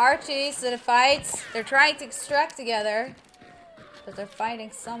 Archie, so the fights. They're trying to extract together. But they're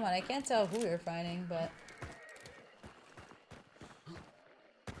fighting someone. I can't tell who they're fighting, but...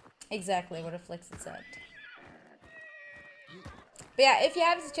 Exactly what Afflicted said. But yeah, if you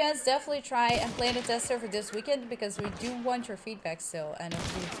have the chance, definitely try and play the test server this weekend, because we do want your feedback still, and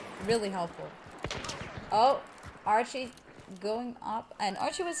it'll be really helpful. Oh, Archie going up, and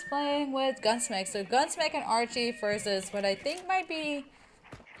Archie was playing with Gunsmack. So Gunsmack and Archie versus what I think might be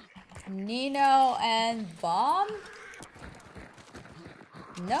Nino and Bomb?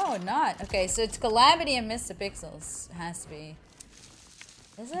 No, not. Okay, so it's Calamity and Mr. Pixels. It has to be.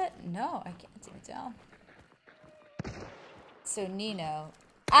 Is it? No, I can't even tell. So Nino.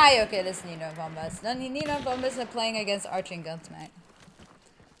 Okay, this is Nino and Bombas. No, Nino and Bombas are playing against Archie and Gunsmack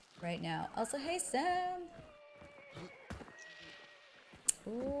right now. Also, hey Sam.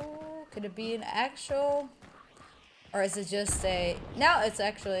 Ooh, could it be an actual? Or is it just a... No, it's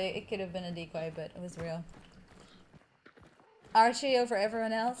actually... It could have been a decoy, but it was real. Archie over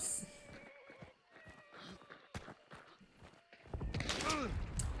everyone else.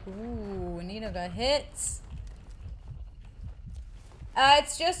 Ooh, Nino got hit.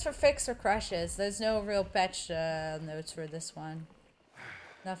 It's just for fix or crushes. There's no real patch notes for this one.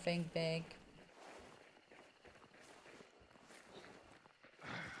 Nothing big.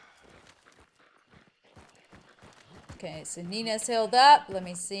 Okay, so Nina's healed up. Let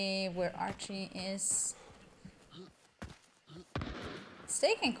me see where Archie is. It's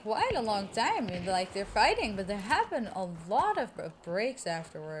taking quite a long time. I mean, like, they're fighting, but there have been a lot of breaks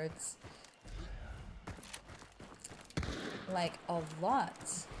afterwards. Like, a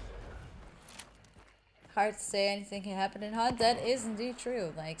lot. Hard to say anything can happen in Hunt. That is indeed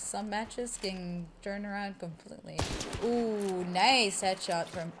true. Like, some matches can turn around completely. Ooh, nice headshot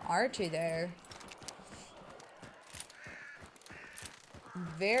from Archie there. I'm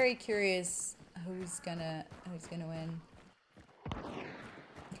very curious who's gonna win.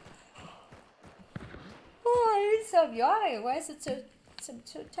 Oh, I need some yawning. Why is it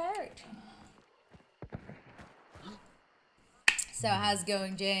so tired? So how's it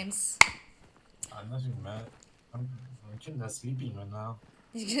going, James? Nothing bad. I'm kind of sleeping right now.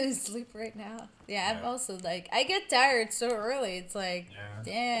 You're gonna sleep right now? Yeah, I'm also like, I get tired so early. It's like,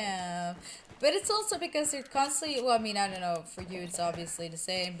 damn. But it's also because you're constantly, well, I mean, I don't know, for you it's obviously the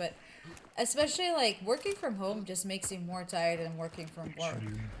same, but especially like working from home just makes you more tired than working from work.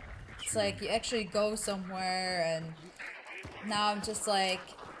 It's like you actually go somewhere, and now I'm just like,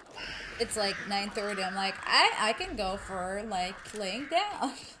 it's like 9:30. I'm like, I can go for like laying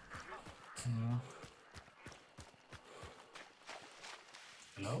down.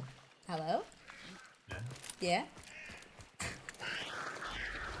 Hello? Hello? Yeah. Yeah?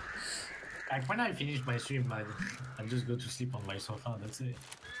 Like when I finish my stream, I just go to sleep on my sofa, that's it.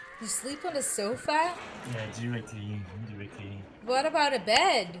 You sleep on the sofa? Yeah, directly. What about a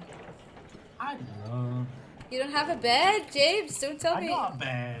bed? I don't know. You don't have a bed, James? Don't tell me. I got a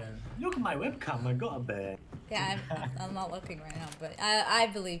bed. Look at my webcam, I got a bed. Yeah, I'm not looking right now, but I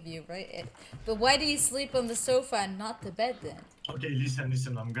believe you, right? But why do you sleep on the sofa and not the bed then? Okay,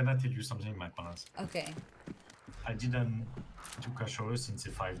 listen, I'm gonna tell you something, my parents. Okay. I didn't took a shower since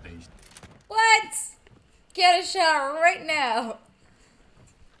 5 days. What? Get a shower right now.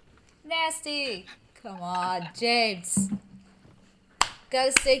 Nasty. Come on, James.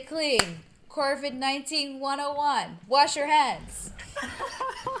 Gotta stay clean. COVID-19 101. Wash your hands.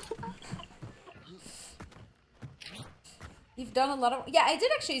 You've done a lot of... Yeah, I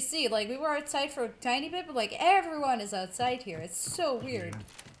did actually see, like, we were outside for a tiny bit, but, like, everyone is outside here. It's so weird.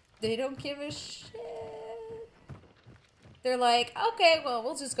 They don't give a shit. They're like, okay, well,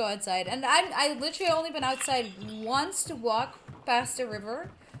 we'll just go outside. And I literally only been outside once to walk past the river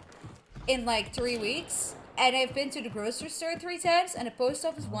in, like, 3 weeks. And I've been to the grocery store 3 times and the post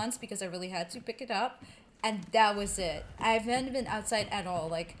office once because I really had to pick it up. And that was it. I haven't been outside at all.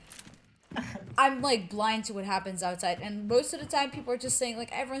 Like, I'm like blind to what happens outside, and most of the time people are just saying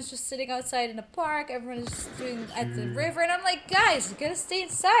like everyone's just sitting outside in the park, everyone is just doing at the river, and I'm like, guys, you gotta stay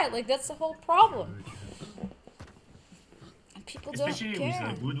inside. Like, that's the whole problem. And people Especially don't care.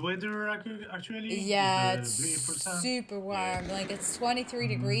 With the good weather, actually. Yeah, it's super warm. Yeah. Like, it's 23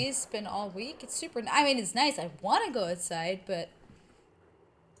 degrees. Been all week. It's super. I mean, it's nice. I want to go outside, but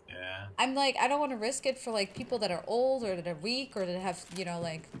yeah, I'm like, I don't want to risk it for like people that are old or that are weak or that have, you know,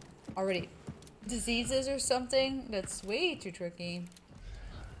 like already diseases or something. That's way too tricky.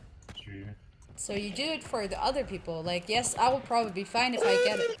 True. So you do it for the other people. Like, yes, I will probably be fine if I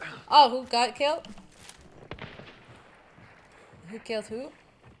get it. Oh, who got killed? Who killed who?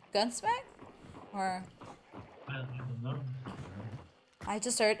 Gunsmack? Or... I don't know. I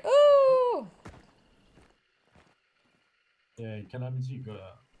just heard, ooh! Yeah, Calamity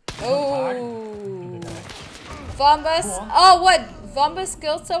got... Oh! Vombus? Oh, what? Vombus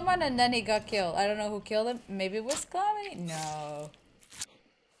killed someone and then he got killed. I don't know who killed him. Maybe it was Calamity? No.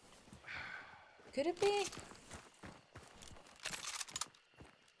 Could it be?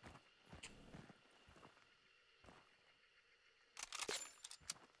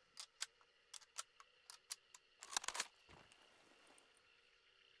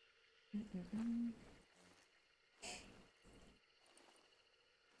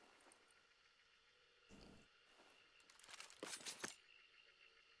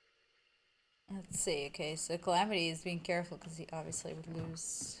 Let's see. Okay, so Calamity is being careful because he obviously would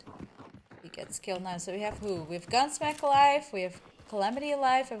lose. He gets killed now. So we have who? We have Gunsmack alive, we have Calamity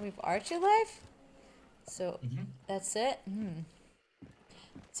alive, and we have Archie alive? So that's it?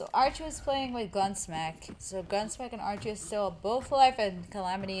 So Archie is playing with Gunsmack. So Gunsmack and Archie are still both alive, and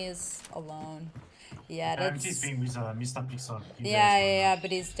Calamity is alone. Yeah, that's... Calamity's playing with Mr. Pixel. Yeah,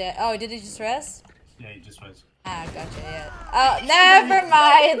 but he's dead. Oh, did he just rest? Yeah, he just rest. Ah, gotcha, yeah. Oh, never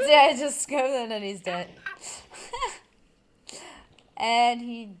mind! Yeah, just go and then he's dead. And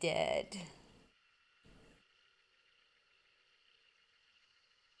he did.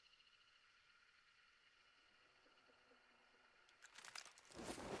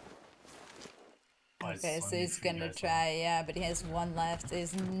 Okay, so he's gonna try, yeah, but he has one left.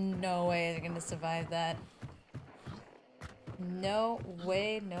 There's no way they're gonna survive that. No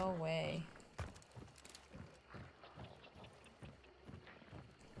way, no way.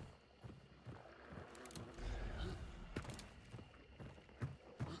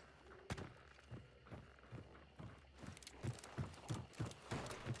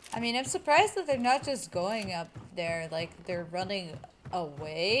 I mean, I'm surprised that they're not just going up there, like they're running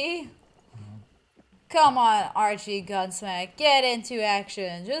away. Come on, Archie Gunsmack, get into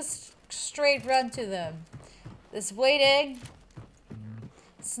action. Just straight run to them. This waiting,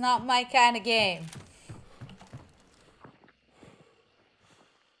 it's not my kind of game.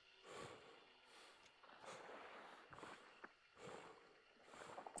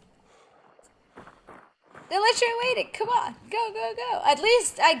 They're literally waiting. Come on. Go, go, go. At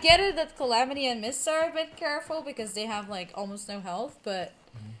least I get it that Calamity and Mist are a bit careful because they have like almost no health, but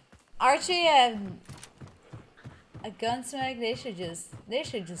Archie and a Gunsmack, they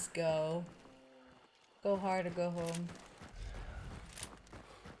should just go. Go hard or go home.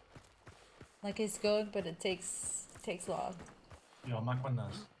 Like he's going, but it takes long. Yo,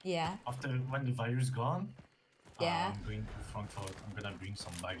 Macronas. Yeah. After when the virus gone, yeah. I'm going to Frankfurt. I'm gonna bring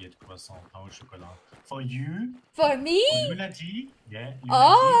some baguette, croissant, pain au chocolat. For you. For me? For Lunati. Yeah. Lunati.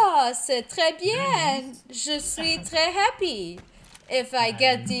 Oh, c'est très bien. Je suis très happy. If I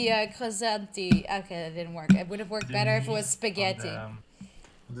get the croissanti. Okay, that didn't work. It would have worked better if it was spaghetti.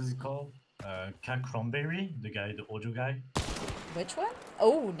 What is it called? Cat Cranberry, the audio guy. Which one?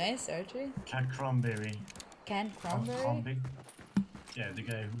 Oh, nice, Archie. Cat Cranberry. Cat Cranberry? Yeah, the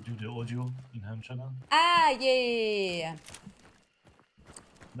guy who do the audio in Showdown. Ah, yeah.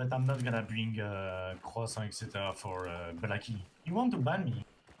 But I'm not gonna bring croissant, etc. for Blackie. You want to ban me?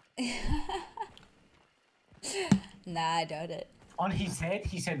 Nah, I doubt it. On his head,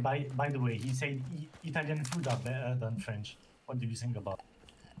 he said, by the way, he said Italian food are better than French. What do you think about it?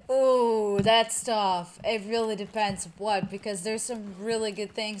 Oh, that's tough. It really depends what, because there's some really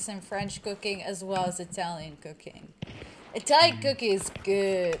good things in French cooking as well as Italian cooking. Italian cooking is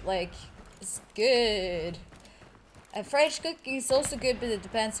good, like, it's good. And French cooking is also good, but it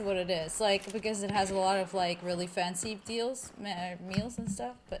depends on what it is. Like, because it has a lot of, like, really fancy meals and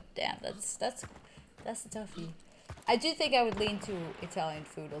stuff. But damn, that's a toughie. I do think I would lean to Italian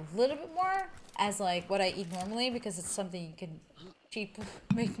food a little bit more as, like, what I eat normally, because it's something you can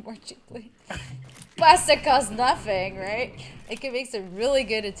make more cheaply. Pasta costs nothing, right? It can make some really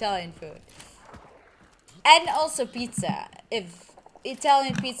good Italian food. And also pizza. If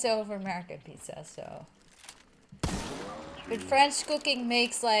Italian pizza over American pizza, so. But French cooking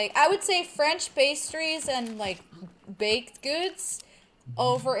makes, like, I would say French pastries and, like, baked goods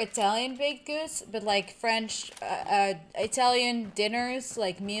over Italian baked goods, but, like, French, Italian dinners,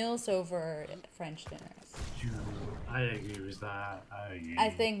 like, meals over French dinners. I agree with that. I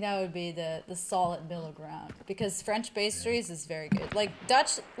think that would be the solid middle ground, because French pastries is very good. Like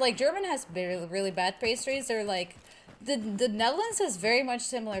German has really bad pastries. They're like, the Netherlands has very much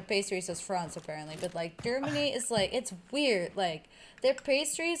similar pastries as France apparently, but like Germany is like, it's weird. Like their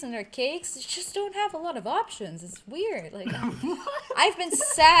pastries and their cakes just don't have a lot of options. It's weird. Like I've been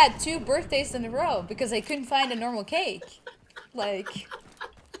sad 2 birthdays in a row because I couldn't find a normal cake. Like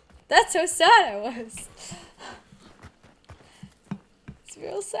that's how sad I was. It's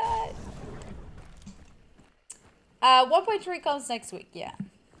real sad. 1.3 comes next week, yeah.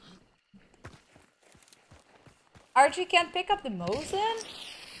 Archie can't pick up the Mosin?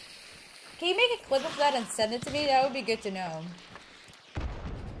 Can you make a clip of that and send it to me? That would be good to know.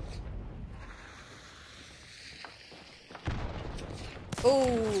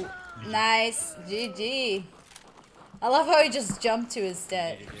 Ooh, nice. GG. I love how he just jumped to his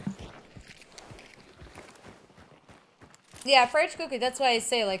death. Yeah, French cooking, that's why I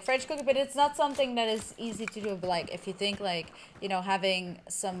say, like, French cooking, but it's not something that is easy to do. But, like, if you think, like, you know, having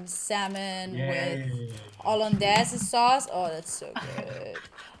some salmon with hollandaise sauce, oh, that's so good.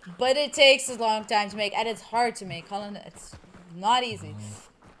 But it takes a long time to make, and it's hard to make. It's not easy.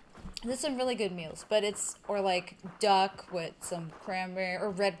 There's some really good meals, but it's, or, like, duck with some cranberry, or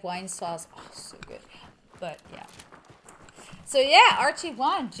red wine sauce. Oh, so good. But, yeah. So, yeah, Archie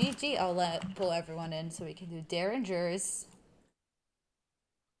won. GG. I'll pull everyone in so we can do Derringers.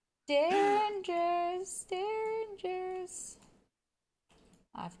 Derringers.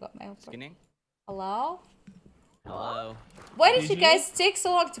 I forgot my own. Skinning? Hello? Hello. Why did you guys take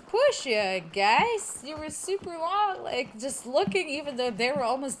so long to push? Guys, you were super long, like just looking, even though they were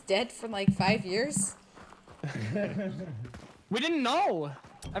almost dead for like 5 years. We didn't know.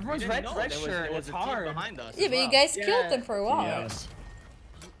 Everyone's red shirt. It was hard. Behind us Yeah, but you guys killed them for a while. Yes.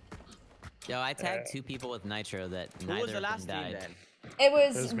 Yo, I tagged 2 people with nitro that Who neither was the of last them team died. then? It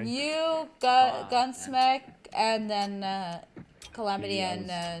was That was me. you, Gunsmack, and then Calamity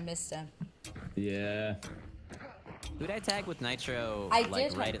and Mista. Yeah. Who'd I tag with nitro I like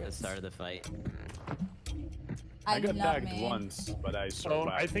did right have at the this. start of the fight? I got not tagged me. once, but I Oh, survived.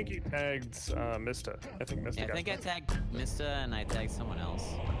 I think you tagged Mista. I think Mista Yeah, I got think I tagged Mista and I tagged someone else.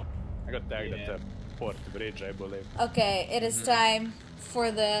 I got tagged at the port bridge, I believe. Okay, it is time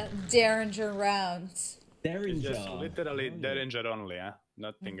for the Derringer rounds. It's just literally Derringer only, huh?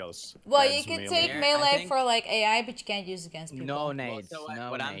 Nothing else. Well, That's you can melee. take I melee think- for like AI, but you can't use against people. No nades. so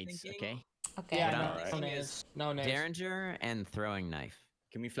no what I'm nades. thinking- Okay. Okay. Yeah, What I'm no thinking names. is No names. Derringer and throwing knife.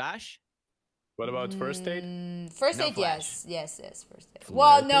 Can we flash? What about first aid? First No aid, flash. yes, first aid.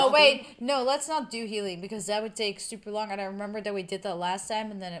 Well, no, wait, no, let's not do healing because that would take super long. And I remember that we did that last time,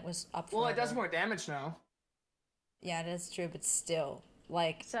 and then it was up. Well, it does forever. more damage now. Yeah, that's true, but still,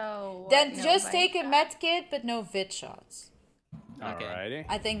 like, So then no just bite take a shot? med kit, but no vid shots. Okay. Alrighty.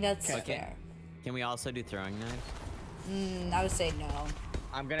 I think that's Okay. fair. Can we also do throwing knife? I would say no.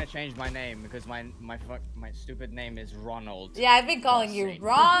 I'm gonna change my name because my stupid name is Ronald. Yeah, I've been calling you Sake.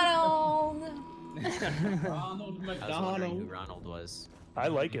 Ronald. Ronald I was wondering McDonald. who Ronald was. I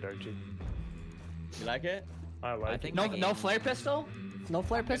like it, Archie. You like it? I like I it. think No, my no game- flare pistol. No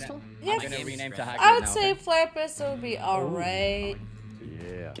flare pistol. Yeah, I'm gonna game rename to scratch. Hagrid I would now, say okay? flare pistol would be alright.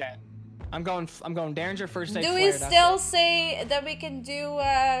 Yeah. Okay. I'm going Derringer first aid. Do flare, we that's still it. say that we can do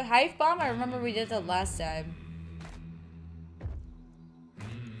hive bomb? I remember we did that last time.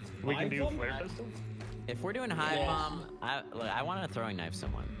 We can do Icon? flare pistol. If we're doing high Yeah. bomb, I want to throwing knife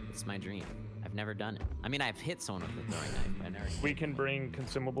someone. It's my dream. I've never done it. I mean, I've hit someone with a throwing knife, but I never. We can bring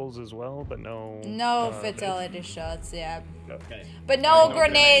consumables as well, but no. No fatality shots, yeah. Okay. But no no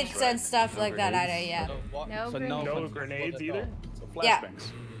grenades grenades, and stuff No like that grenades. either, yeah. No So No grenades either. So Yeah.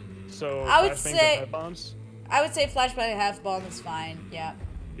 flashbangs. So I would flashbangs and say- head bombs. I would say flashbang half bomb is fine, yeah.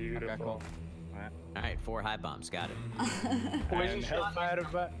 Beautiful. Okay, cool. All right, 4 high bombs. Got it. And Hellfire,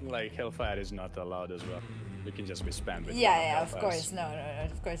 like Hellfire is not allowed as well. You can just be spammed with Yeah, of Hellfires. course. No,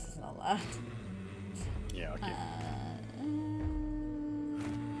 of course it's not allowed. Yeah, okay.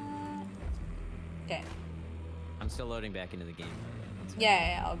 Okay. I'm still loading back into the game. That's fine.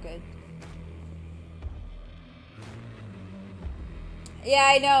 Yeah, all good. Yeah,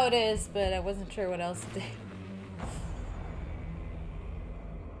 I know it is, but I wasn't sure what else to do.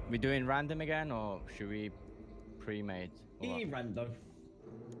 We doing random again, or should we pre-made? Or what? Random.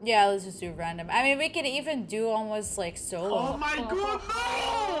 Yeah, let's just do random. I mean, we could even do almost like solo. my god!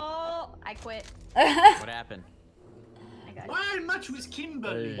 Oh, I quit. What happened? I got Why match with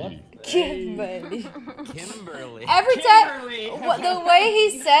Kimberly? What? Kimberly. Kimberly. Every time, Kimberly. the way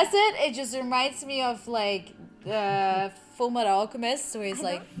he says it just reminds me of like Full Metal Alchemist. So he's I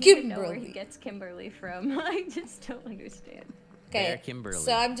like don't even know where he Kimberly. gets Kimberly from. I just don't understand. Bear Okay, Kimberly.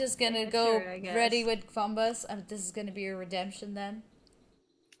 so I'm just gonna Yeah, go sure, I guess. ready with Fumbus. This is gonna be your redemption then.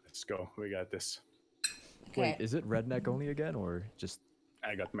 Let's go. We got this. Okay. Wait, is it redneck only again, or just?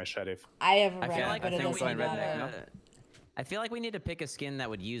 I got my sheriff. I have a I feel red, like but I it think doesn't we matter. I feel like we need to pick a skin that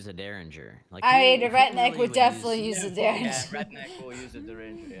would use a Derringer. Like I mean, who- the who redneck really would definitely use a Yeah, Derringer. redneck will use it the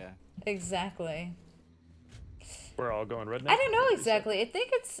range. Yeah. Exactly. We're all going redneck. I don't know exactly. I think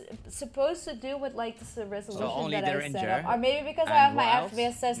it's supposed to do with like the resolution only that I Derringer? set up, or maybe because I And have my what else?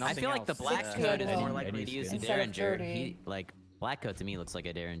 FPS says I Nothing feel like the else. black Yeah. coat is Any more likely to use a Instead of Derringer. 30. Like black coat to me looks like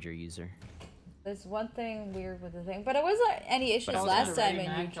a Derringer user. There's one thing weird with the thing, but it wasn't any issues Tell us last when time they're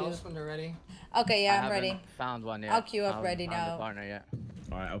in ready, Mac. Tell us YouTube. when they're ready. Okay, yeah, I I'm haven't ready. Found one yet. I'll queue up I haven't ready found now. The partner yet.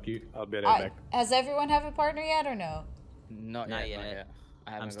 Alright, I'll queue. I'll be right back. Has everyone have a partner yet or no? Not Not yet. yet. Not yet.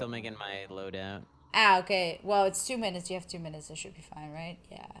 I haven't I'm still got making my loadout. Ah, okay. Well, it's 2 minutes. You have 2 minutes. It should be fine, right?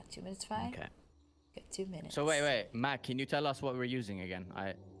 Yeah, 2 minutes fine. Okay. Get 2 minutes. So wait, Matt, can you tell us what we're using again?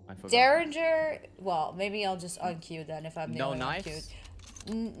 I forgot. Derringer. Well, maybe I'll just unqueue then if I'm the No only knives? unqueued.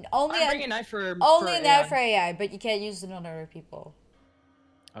 Only I'm bringing a knife for only for a knife AI. for AI, but you can't use it on other people.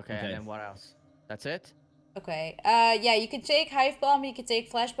 Okay, Okay. and then what else? That's it? Okay. Yeah, you can take hive bomb, you can take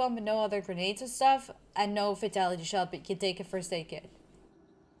flash bomb, but no other grenades and stuff, and no fatality shot, but you can take a first aid kit.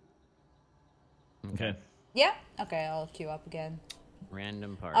 Okay. Yeah. Okay, I'll queue up again.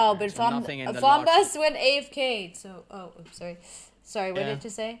 Random part. Oh, but So nothing in the Fombus went AFK. So, oops, sorry. Sorry, what Yeah. did you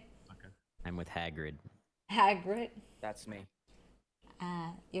say? I'm with Hagrid. Hagrid. That's me.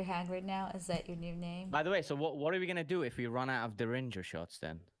 You're Hagrid now? Is that your new name? By the way, so what are we gonna do if we run out of the Ranger shots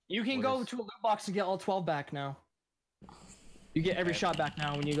then? You can go to a loot box and get all 12 back now. You get every shot back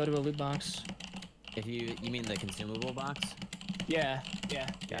now when you go to a loot box. If you mean the consumable box? Yeah.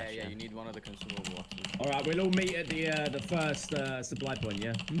 Gotcha. Yeah, you need one of the consumable boxes. Alright, we'll all meet at the first supply point,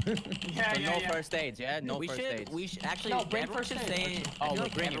 yeah? No first aids, yeah? No first aids. We should actually bring everyone first should aid. say Oh, we're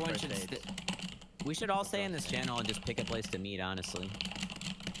bringing first aids. We should all stay in this channel and just pick a place to meet, honestly.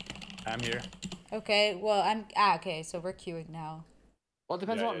 I'm here. Okay, well, okay, so we're queuing now. Well, it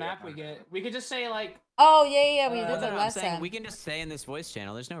depends on what map we get. We could just say, like... Oh, yeah, we did that I'm last saying time. we can just stay in this voice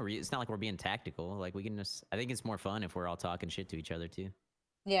channel. There's no it's not like we're being tactical. Like, we can just... I think it's more fun if we're all talking shit to each other, too.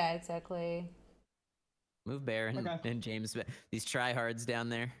 Yeah, exactly. Move Bear and James. These tryhards down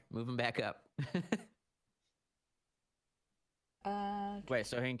there. Move them back up. Wait,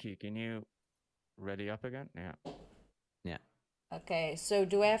 so Hinky, can you ready up again? Yeah. Yeah. Okay, so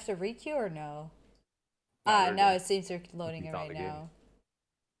do I have to requeue or no? No, it seems they're loading it right now.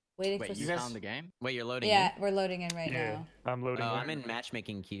 Waiting Wait, for you found the game? Wait, you're loading Yeah, we're loading in right now. I'm loading. I'm in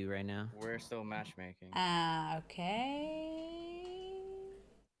matchmaking queue right now. We're still matchmaking. Okay.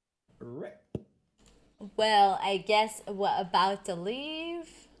 Well, I guess we're about to leave.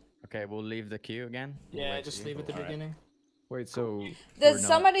 Okay, we'll leave the queue again. Yeah, just leave at the beginning. Wait, so Does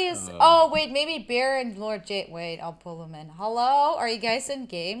somebody oh wait, maybe Bear and Lord J. Wait, I'll pull them in. Hello, are you guys in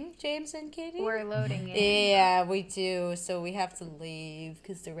game, James and Katie? We're loading in. Yeah, we do. So we have to leave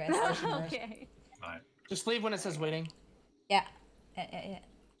because the rest. Okay. Right. Just leave when it says waiting. Yeah.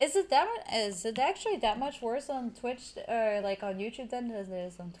 Is it that much? Is it actually that much worse on Twitch or like on YouTube than it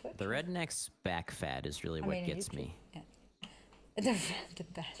is on Twitch? The redneck's back fat is really what gets YouTube. me. Yeah. The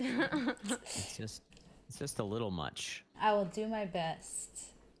best. It's just a little much. I will do my best.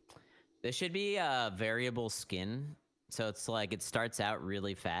 There should be a variable skin, so it's like it starts out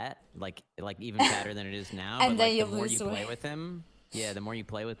really fat, like even fatter than it is now. And but then like, you the more lose you weight. play with him, the more you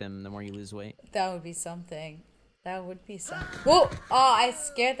play with him, the more you lose weight. That would be something. That would be something. Whoa! Oh, I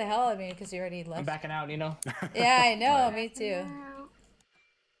scared the hell out of me because you already left. I'm backing out, you know? Yeah, I know. Me too.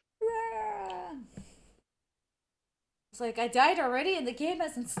 It's like I died already and the game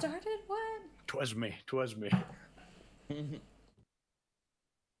hasn't started. What? Twas me.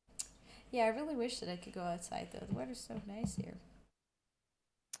 Yeah, I really wish that I could go outside though. The weather's so nice here.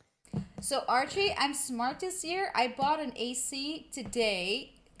 So Archie, I'm smart this year. I bought an AC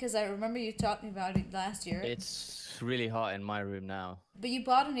today because I remember you talked me about it last year. It's really hot in my room now. But you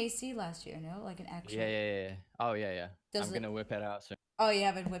bought an AC last year, no? Like an actual. Yeah. Oh yeah. Does I'm gonna whip it out soon. Oh, you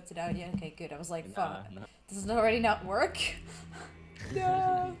haven't whipped it out yet? Okay, good. I was like, fuck. No. Does it already not work?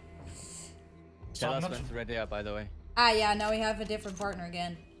 No. Tell us when it's ready up, by the way. Yeah, now we have a different partner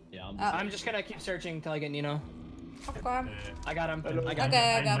again. Yeah, I'm just gonna keep searching till I get Nino. Okay. I got him.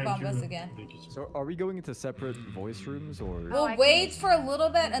 Okay, I got Bombas again. So are we going into separate voice rooms or? We'll wait for a little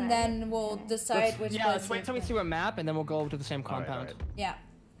bit and then we'll decide which. Yeah, let's wait till we see a map and then we'll go to the same compound. Right. Yeah.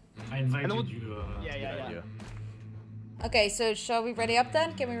 I invited you. Yeah. Okay, so shall we ready up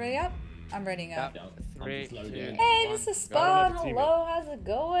then? Can we ready up? I'm ready up. Yeah. 3, 2, Hey, this is Spawn. Hello, how's it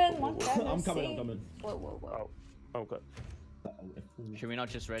going? Long time no I'm coming. see. Whoa. Okay. Should we not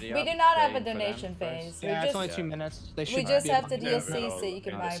just ready We up? do not have a waiting for them donation first? phase. Yeah, it's only 2 minutes. They should We just be have able the to- DLC so you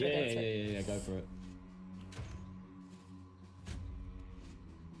can buy, but that's it. Yeah, go for it.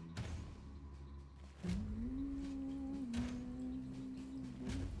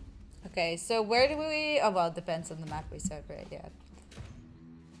 Okay, so where do we... Oh, well, it depends on the map we said, right? Yeah.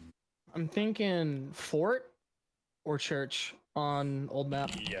 I'm thinking fort or church on old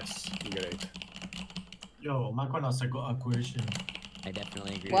map. Yes, great. Yo, Makonas, I got a question. I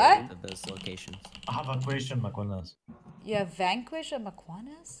definitely agree What? with both of those locations. I have a question, Makonas. You have Vanquish and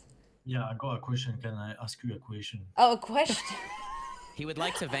Makwanas? Yeah, I got a question. Can I ask you a question? Oh, a question. He would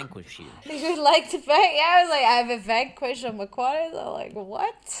like to vanquish you. You would like to vanquish? Yeah, I was like, I have a Vanquish and Makwanas. I'm like,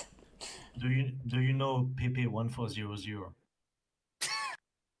 what? Do you know PP1400?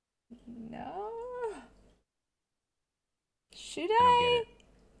 No. Should I don't I? get it.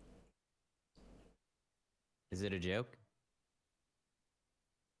 Is it a joke?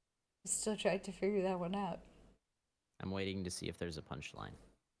 Still trying to figure that one out. I'm waiting to see if there's a punchline.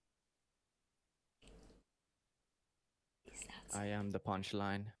 I am the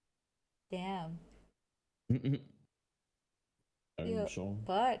punchline. Damn. I'm You sure.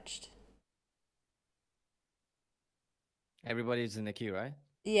 botched. Everybody's in the queue, right?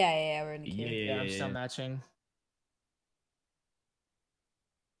 Yeah, we're in the queue. Yeah, I'm still matching.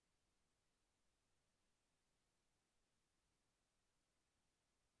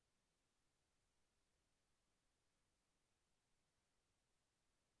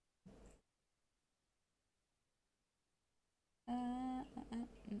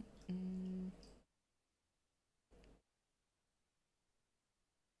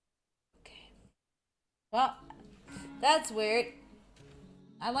 Okay. Well, that's weird.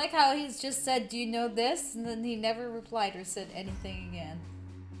 I like how he's just said, "Do you know this?" and then he never replied or said anything again.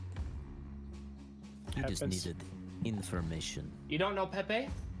 You just needed information. You don't know Pepe?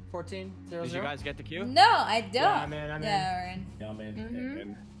 1400? Did you guys get the queue? No, I don't. Yeah, I'm in. Yeah, I'm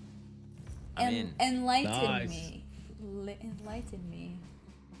in. I'm in. Enlighten me. Enlighten me.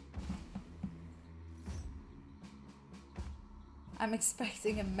 I'm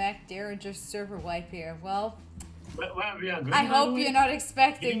expecting a Mac Derringer server wipe here. Well, Where we are going, I by hope the way? you're not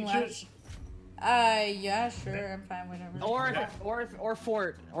expecting Getting much. church? Yeah, sure, I'm fine, whatever. Or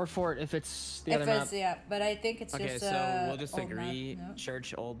fort if it's the other map. Yeah, but I think it's Okay, just so we'll just old agree: map, no?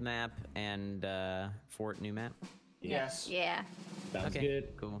 church old map and fort new map. Yes. Yeah. Sounds Okay,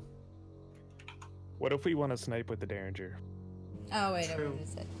 good. cool. What if we want to snipe with the Derringer? Oh wait, I already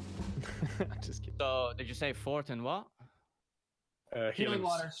said. Just kidding. So did you say fort and what? Healing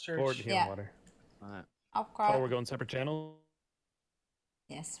Waters Church. Fort Healing Yeah. Water. Alright. Okay. Oh, we're going separate channels.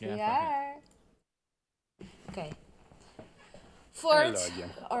 Yes, Yeah, we fuck are. Okay. Fort Hello again.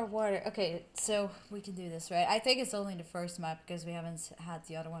 or water. Okay, so we can do this, right? I think it's only the first map because we haven't had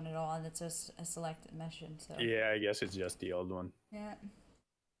the other one at all, and it's just a selected mission. So Yeah, I guess it's just the old one. yeah.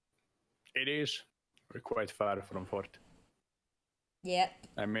 It is. We're quite far from fort. Yep.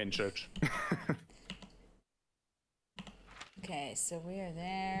 I'm in church. Okay, so we are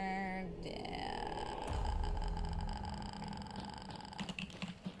there. Yeah.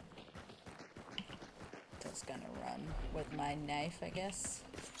 Just gonna run with my knife, I guess.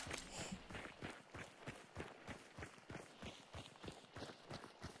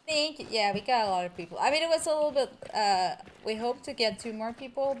 Yeah, we got a lot of people. I mean, it was a little bit, we hoped to get 2 more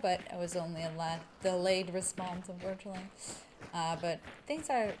people, but it was only a delayed response, unfortunately. But things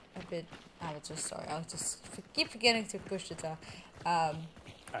are a bit, I'll just keep forgetting to push the talk.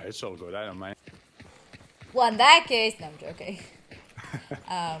 It's all good, I don't mind. Well, in that case, no, I'm joking.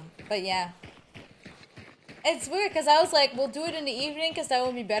 But yeah. It's weird, because I was like, we'll do it in the evening, because that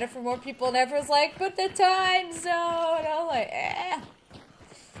would be better for more people, and everyone's like, but the time zone! I was like, eh.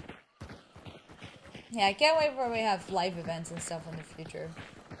 Yeah, I can't wait for when we have live events and stuff in the future.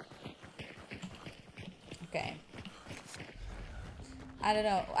 Okay. I don't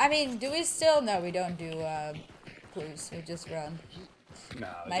know. I mean, do we still? No, we don't do clues. We just run. No,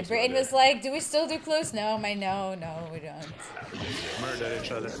 My brain was like, do we still do clues? No, no, we don't. Murder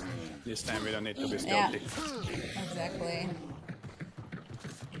each other. This time we don't need to be stealthy. Yeah, exactly.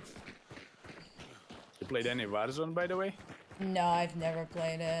 You played any Warzone, by the way? No, I've never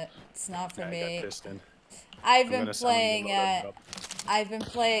played it. It's not for me. I got this then. I've been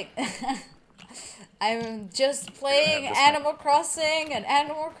playing. I'm just playing Animal Crossing and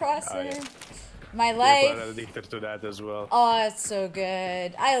Animal Crossing. Oh, yeah. My life. People are addicted to that as well. Oh, it's so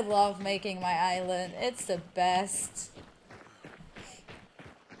good. I love making my island. It's the best.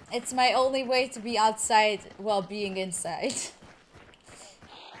 It's my only way to be outside while being inside.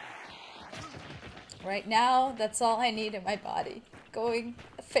 Right now, that's all I need in my body. Going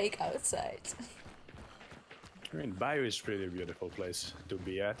fake outside. I mean, Bayou is a pretty beautiful place to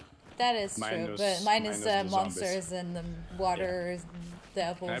be at. That is true, but minus the monsters zombies. and the water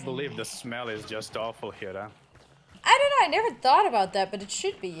devils. I believe the smell is just awful here, huh? I don't know, I never thought about that, but it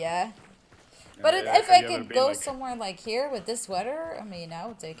should be, yeah. But Yeah, if have I you ever could been, go like- somewhere like here with this weather, I mean, I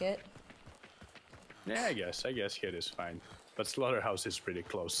would take it. Yeah, I guess here is fine. But Slaughterhouse is pretty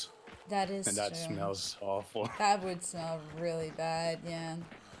close. That is And that true. smells awful. That would smell really bad, yeah.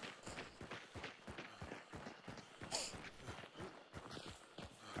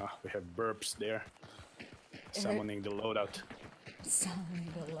 Ah, we have burps there. Summoning the loadout.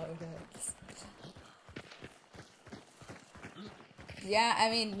 Summoning the loadouts. Yeah, I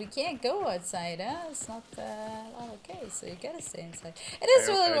mean, we can't go outside, huh? It's not okay, so you gotta stay inside. It is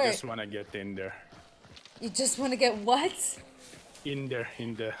really I weird. just want to get in there. You just want to get what? In there,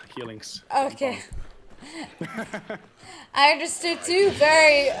 in the healings. Okay. I understood 2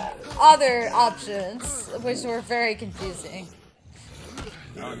 very other options, which were very confusing.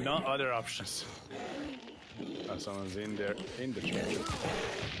 No, no other options. Oh, someone's in there, in the church.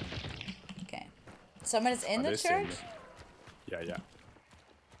 Okay. Someone is in the this church? Yeah.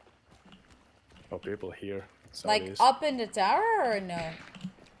 Oh, people here. Like Southeast. up in the tower or no?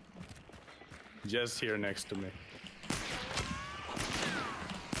 Just here next to me.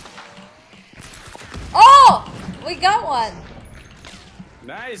 Oh! We got one!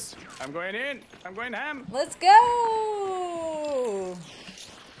 Nice! I'm going in! I'm going ham! Let's go!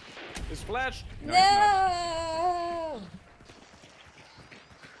 It's flashed! No!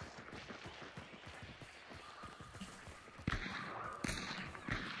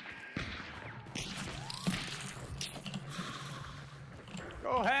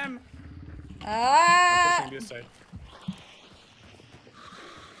 Show him. Ah! I'm pushing this side.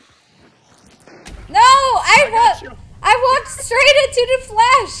 No! I walked straight into the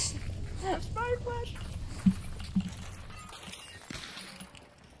flash! That's my flash.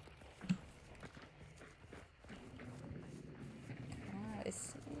 I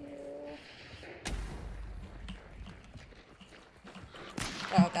see you.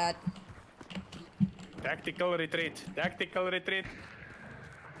 Oh god. Tactical retreat. Tactical retreat.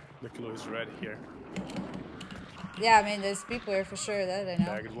 The clue is right here. Yeah, I mean, there's people here for sure, that I know.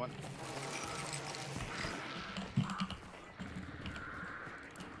 Tagged one.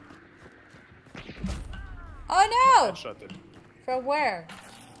 Oh no! Headshotted. From where?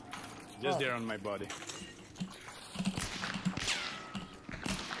 Just there on my body.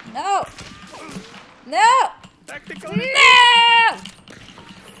 No! No! Tactical No!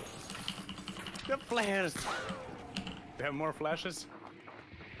 The flares. We have more flashes.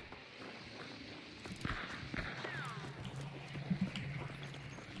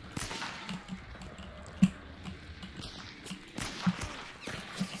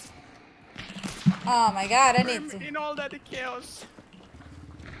 Oh my god, I need to. In all that chaos.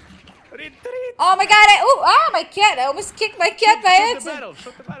 Retreat. Oh my god, my cat! I almost kicked my cat by accident.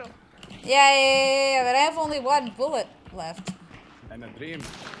 Shoot the battle. Yeah, but I have only one bullet left. And a dream.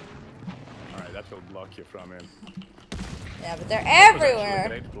 Alright, that will block you from him. Yeah, but they're That was actually everywhere. a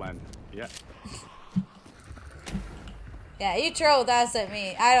great plan. Yeah. Yeah, you throw that at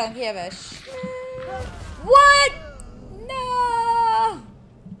me. I don't give a shit. What? No!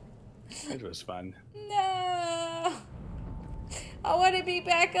 It was fun. No! I want to be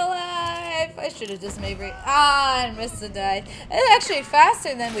back alive. I should have just maybe. Ah, I missed the die. It's actually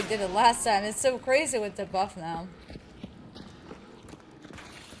faster than we did it last time. It's so crazy with the buff now.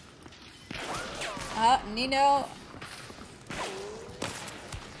 Nino.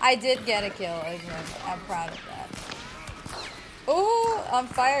 I did get a kill. I'm proud of that. Oh, on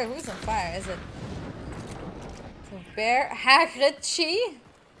fire. Who's on fire? Is it Bear Hagrichi?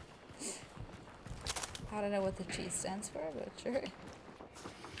 I don't know what the cheese stands for, but sure.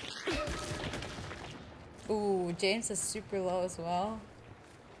 Ooh, James is super low as well.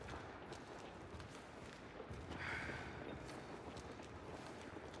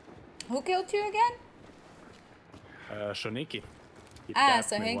 Who killed you again? Shoniki. He Ah,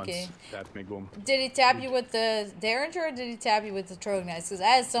 tapped me Sohinki. once. Tapped me, boom. Did he tap you with the Derringer or did he tap you with the throwing knives? Because I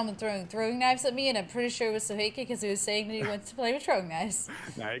had someone throwing knives at me and I'm pretty sure it was Sohinki because he was saying that he wants to play with throwing knives.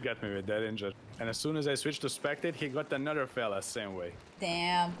 Nah, he got me with that injured. And as soon as I switched to Spectate, he got another fella same way.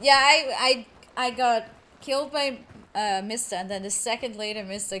 Damn. Yeah, I got killed by Mista and then the second later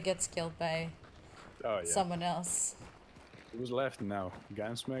Mista gets killed by someone else. Who's left now?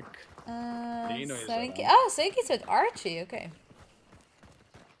 Gunsmack? Sohinki. Oh, Sohinki's with Archie, okay.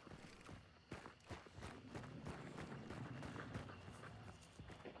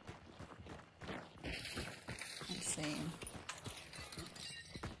 Let's see.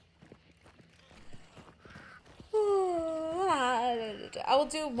 I will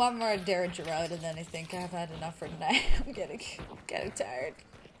do one more Derringer route and then I think I've had enough for tonight. I'm getting tired.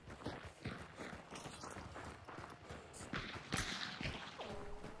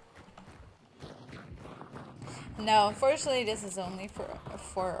 No, unfortunately this is only for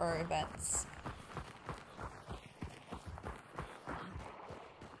our events.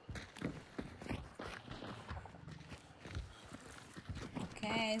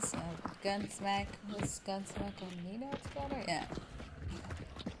 Okay, so Gunsmack, was Gunsmack and Nino together? Yeah.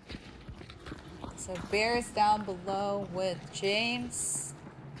 So Bear's down below with James.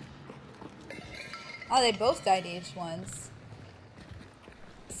 Oh, they both died each once.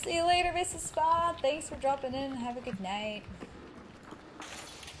 See you later, Mrs. Spot. Thanks for dropping in. Have a good night.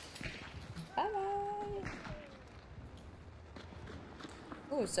 Bye-bye.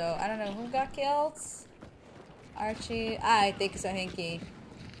 Ooh, so I don't know who got killed. Archie. I think Sohinki.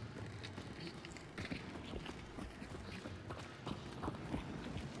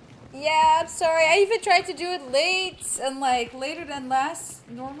 Yeah, I'm sorry. I even tried to do it late and like later than last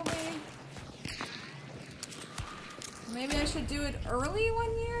normally. Maybe I should do it early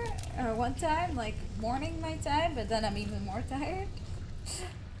one time, like morning my time, but then I'm even more tired.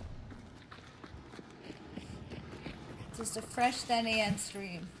 Just a fresh 10 a.m.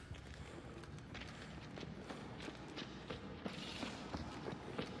 stream.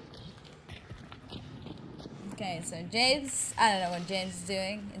 Okay, so James, I don't know what James is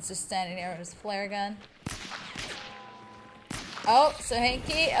doing. It's just standing there with his flare gun. Oh, so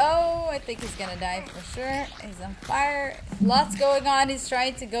Sohinki. Oh, I think he's gonna die for sure. He's on fire. Lots going on. He's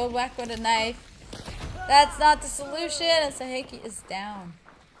trying to go back with a knife. That's not the solution. And Sohinki is down.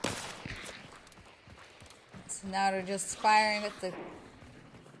 So now they're just firing with the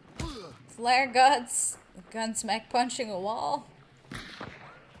flare guns. The gunsmack punching a wall.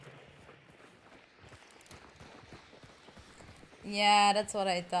 Yeah, that's what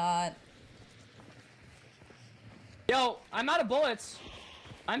I thought. Yo, I'm out of bullets.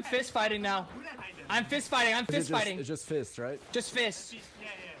 I'm fist fighting now. I'm fist fighting. I'm fist fighting. It's just fist, right? Just fist.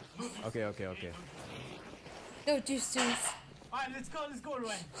 Okay. No juice. Alright, let's go,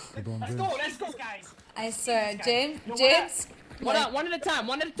 Ryan. Let's go. Guys. I swear, James. One at a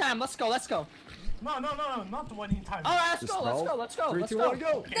time. Let's go. No, not one in time. All right, let's go. 3, 2, 1,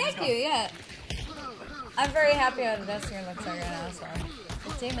 go. Thank you, yeah. I'm very happy how the Deathscreen looks like right now, so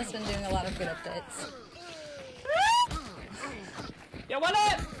the team has been doing a lot of good updates. Yeah, what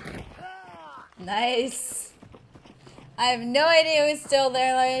up? Nice. I have no idea who's still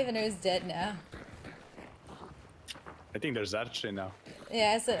there alive and who's dead now. I think there's Archie now.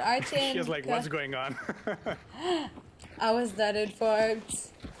 Yeah, I said Archie and He's like, what's going on? I was that informed.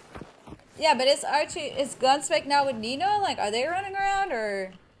 Yeah, but is Gunsmack now with Nino? Like, are they running around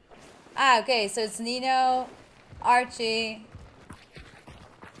or? Ah, okay, so it's Nino, Archie.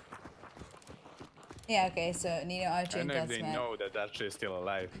 Yeah, okay, so Nino, Archie, I and don't know if they Gunsmack. know that Archie is still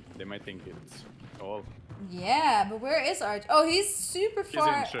alive. They might think it's all. Yeah, but where is Archie? Oh, he's super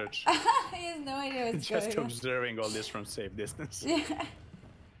far. He's in church. He has no idea what's Just going on. observing all this from safe distance. Yeah.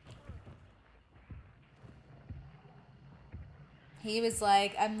 He was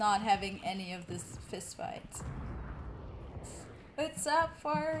like, I'm not having any of this fist fight. What's up,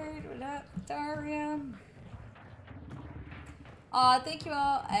 Ford? What up, Darium? Aw, thank you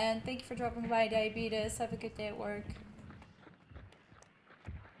all, and thank you for dropping by, Diabetes. Have a good day at work.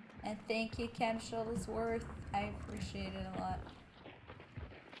 And thank you, Cam Shuttlesworth. I appreciate it a lot.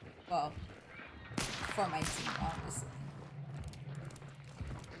 Well, for my team, obviously.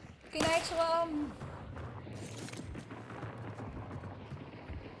 Good night, Shalom.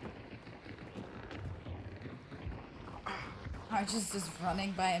 Archie's just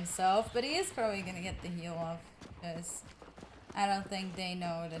running by himself, but he is probably gonna get the heal off because I don't think they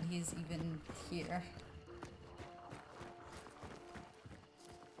know that he's even here.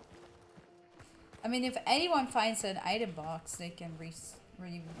 I mean, if anyone finds an item box, they can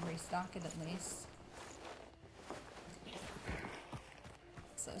restock it at least.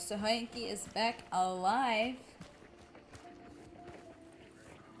 So Hanky is back alive.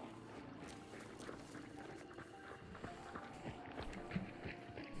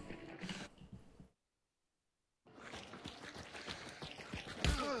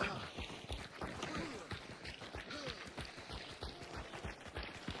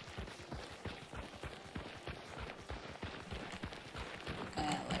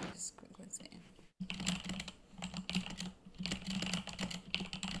 Let me just quickly see.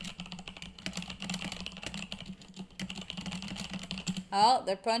 Oh,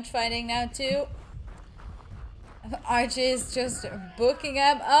 they're punch fighting now too. Archie is just booking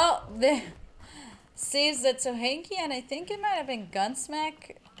up. Oh, the sees that Sohanky and I think it might have been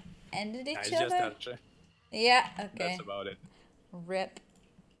Gunsmack ended each It's other. just Archie. Yeah, okay. That's about it. Rip.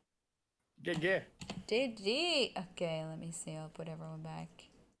 GG. GG. Okay, let me see. I'll put everyone back.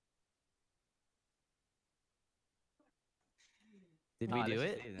 Did we do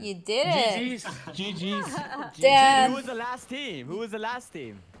it? You did it. GG's. Damn. Who was the last team? It was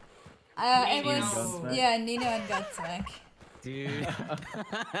Nino and Gunsmack. Dude,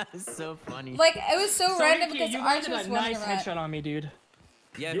 so funny. Like it was so random because you Archie landed was a running nice around. headshot on me, dude.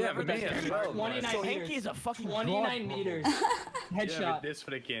 Yeah, Yeah, whoever but me that as well. 29 meters. Hanky is a fucking 29 god, meters. Yeah, Headshot. with this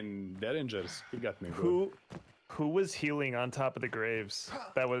freaking derringers, he got me, bro. Who was healing on top of the graves?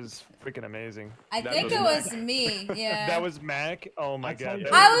 That was freaking amazing. I That think was it Mac. was me. Yeah. That was Mac. Oh my god.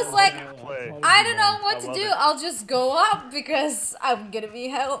 that I was like, a play. I don't know what to love do. it. I'll just go up because I'm gonna be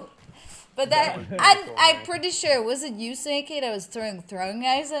held. But that, I'm pretty sure, was it you, Seiki, that was throwing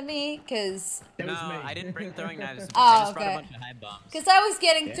knives at me? Cause No, I didn't bring throwing knives. Oh, I just brought okay. a bunch of high bombs. Cause I was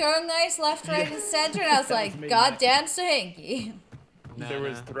getting throwing knives left, right, and center, and I was like, God damn, Sohanky. There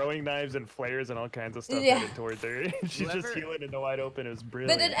was throwing knives and flares and all kinds of stuff Yeah. headed towards her. She's just Whoever- healing in the wide open. It was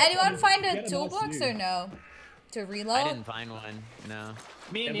brilliant. But did anyone find a Get a toolbox nice or no? To reload? I didn't find one. No.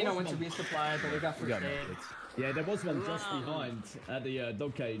 Me and There Nino was went to one. resupply, but we got first aid. Yeah, there was one just behind at the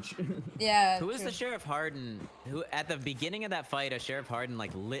dog cage. Yeah. Who was true. the Sheriff Harden? Who at the beginning of that fight, a Sheriff Harden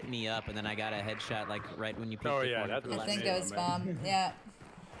like lit me up, and then I got a headshot like right when you picked Oh, the yeah, corner that for the I was last think me, it hit. was man. bomb. Yeah.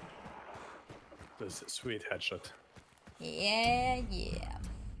 It was a sweet headshot. Yeah.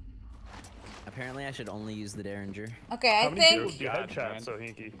 Apparently, I should only use the Derringer. Okay, How I many think. kills do you God, headshot, man. so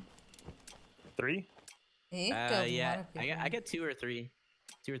Hinky? 3? He killed a lot Yeah, of people. I get 2 or 3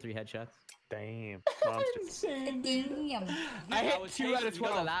 headshots. Damn. Insane. Damn. I hit 2 out of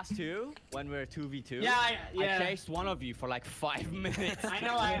 12. The last 2 when we were 2v2. Yeah, I chased one of you for like 5 minutes. I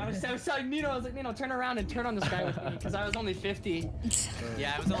know. I was telling Nino, I was like, Nino, turn around and turn on this guy with me because I was only 50.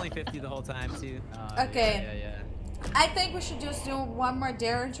 Yeah, I was only 50 the whole time too. Okay. Yeah. I think we should just do one more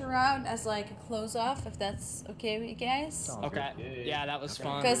Derringer round as like a close off, if that's okay with you guys. Okay. Yeah, that was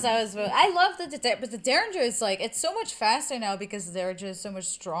fun. Because I love but the Derringer is like, it's so much faster now because the Derringer is so much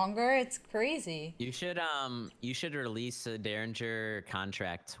stronger. It's crazy. You should release a Derringer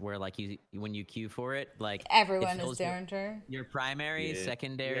contract where like when you queue for it, like everyone is Derringer. Your primary,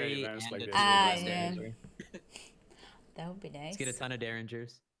 secondary, and like yeah. That would be nice. Let's get a ton of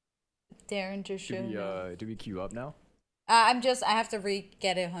Derringers. Derringer show. Do we queue up now? I have to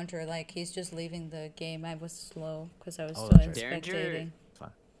get a hunter. Like he's just leaving the game. I was slow because I was still in spectating.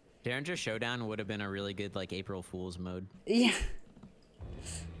 Derringer Showdown would have been a really good like April Fool's mode. Yeah.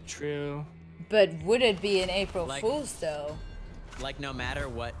 True. But would it be an April Fool's though? Like no matter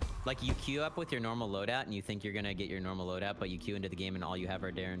what, like you queue up with your normal loadout and you think you're gonna get your normal loadout, but you queue into the game and all you have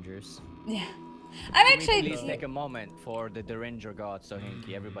are Derringers. Yeah. I'm actually. Please take a moment for the Derringer god, so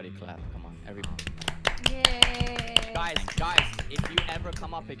Hinky. Everybody clap. Come on, everybody. Yay. Guys, if you ever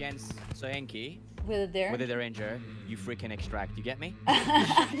come up against Sohenki with a Derringer, you freaking extract. You get me?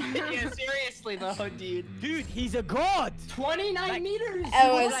 Yeah, seriously though, dude. Dude, he's a god. 29 meters.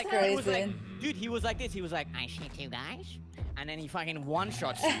 That was crazy. Dude, he was like this. He was like, I shit you guys. And then he fucking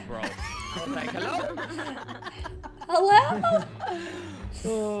one-shots you, bro. I was like, hello? Hello?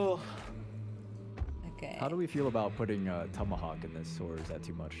 Oh. Okay. How do we feel about putting Tomahawk in this, or is that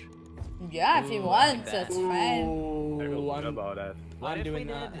too much? Yeah, if you want, that's fine. What about that?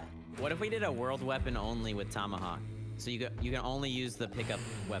 What if we did a world weapon only with Tomahawk? So you can only use the pickup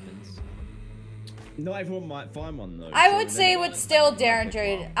weapons. Not everyone might find one though. I would say with still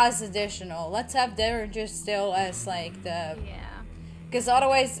Derringer as additional. Let's have Derringer still as like the. Yeah. Because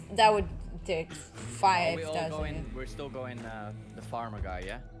otherwise that would take 5,000. We're still going the farmer guy,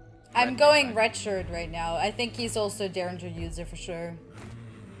 yeah? I'm going red shirt right now. I think he's also a Derringer user for sure.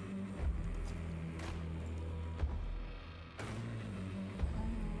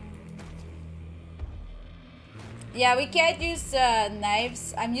 Yeah, we can't use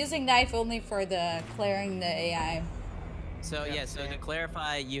knives. I'm using knife only for the clearing the AI. So so to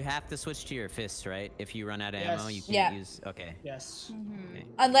clarify, you have to switch to your fists, right? If you run out of ammo, you can't use. Okay. Yes. Mm-hmm. Okay.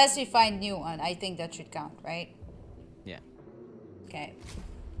 Unless you find new one, I think that should count, right? Yeah. Okay.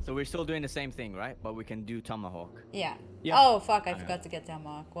 So we're still doing the same thing, right? But we can do Tomahawk. Yeah. Yep. Oh fuck! I forgot to get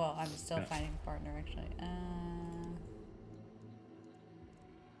Tomahawk. Well, I'm still finding a partner actually.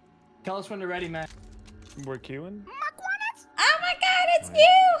 Tell us when you're ready, man. We're queuing. Oh my god, it's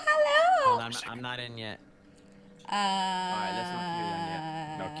you! Hello! Hold on, I'm not in yet. Alright, let's not queue then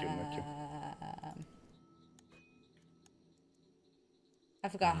yet. No queue. I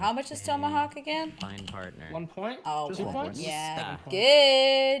forgot. How much is Tomahawk again? Find partner. 1 point? Oh, just 2 points? Yeah,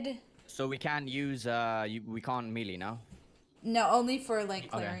 good. So we can't use, we can't melee now? No, only for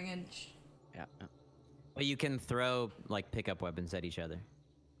like clearing and... Yeah. But you can throw like pickup weapons at each other.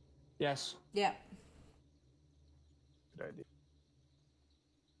 Yes. Yeah. Good idea.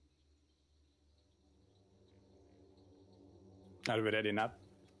 Are we ready now?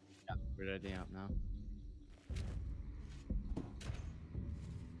 Yeah, we're ready up now.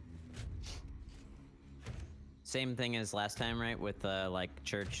 Same thing as last time, right? With like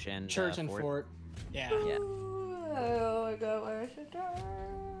church and fort. Yeah. Yeah. Oh my god, where should I?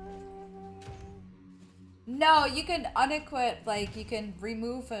 No, you can unequip, like you can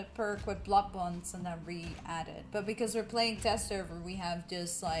remove a perk with blood bonds and then re-add it. But because we're playing test server, we have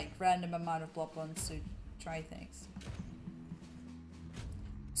just like random amount of blood bonds to try things.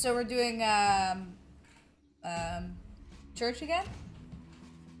 So we're doing church again?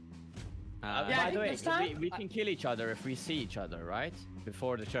 By the way, we can kill each other if we see each other, right?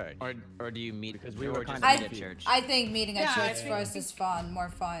 Before the church. Or do you meet? Because we were kind of at church. I think meeting at church first is fun, more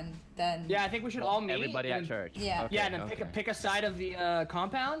fun than. Yeah, I think we should all meet. Everybody at church. Yeah. Okay, yeah, and then pick a side of the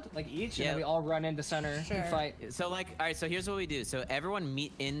compound, like each, and then we all run into center and fight. So like, all right. So here's what we do. So everyone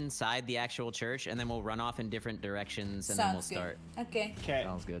meet inside the actual church, and then we'll run off in different directions, and then we'll start. Okay. Okay.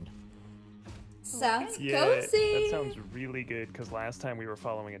 Sounds good. Sounds cozy. That sounds really good because last time we were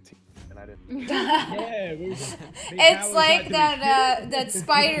following a team and I didn't. Yeah, it's like that that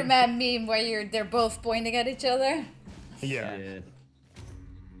Spider-Man meme where they're both pointing at each other. Yeah.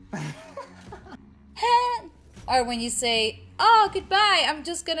 Or when you say, "Oh, goodbye, I'm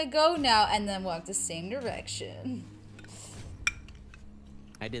just gonna go now," and then walk the same direction.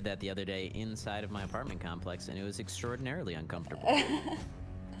 I did that the other day inside of my apartment complex, and it was extraordinarily uncomfortable.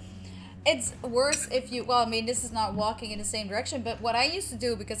 It's worse if you, well, I mean, this is not walking in the same direction, but what I used to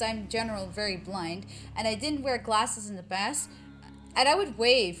do, because I'm in general very blind, and I didn't wear glasses in the past, and I would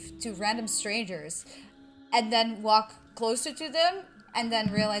wave to random strangers, and then walk closer to them, and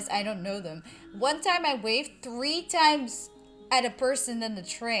then realize I don't know them. One time I waved 3 times at a person in the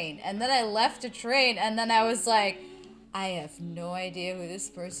train, and then I left the train, and then I was like, I have no idea who this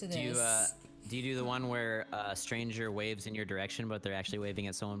person is. Do you do the one where a stranger waves in your direction, but they're actually waving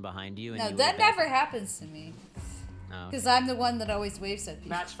at someone behind you? And No, you that wave back? never happens to me. Oh, because I'm the one that always waves at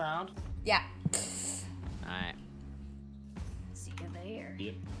people. Match found. Yeah. Alright. See you there.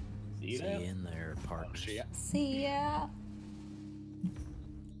 Yep. See See you in there, Parks. See ya.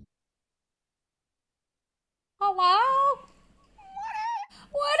 Hello?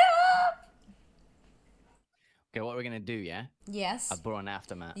 What up? Okay, what we're gonna do, yeah? Yes. I brought an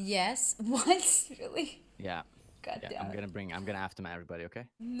aftermath. Yes. What? Really? Yeah. God Yeah, damn I'm gonna aftermath everybody, okay?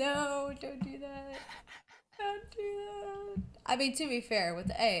 No, don't do that. Don't do that. I mean, to be fair, with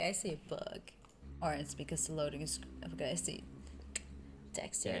the A, I see a bug. Or it's because the loading is... Okay, I see.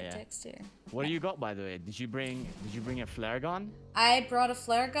 Text here, text here. What do you got, by the way? Did you bring a flare gun? I brought a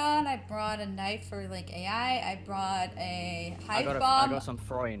flare gun, I brought a knife for like AI, I brought a hive bomb. I got some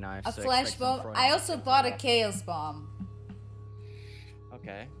throwing knives. A so flash bomb. I also bought a chaos bomb.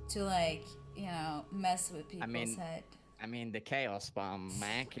 Okay. To like, you know, mess with people's head. I mean, the chaos bomb,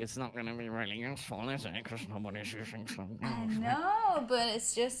 Mac, it's not gonna be really useful, is it? Because nobody's using something. I know, but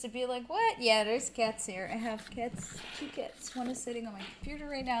it's just to be like, what? Yeah, there's cats here. I have cats, 2 cats. One is sitting on my computer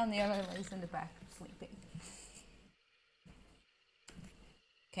right now, and the other one is in the back sleeping.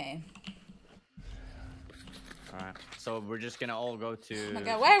 Okay. Alright, so we're just gonna all go to... Oh my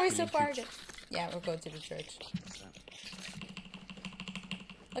god, why are we so far? Yeah, we'll go to the church.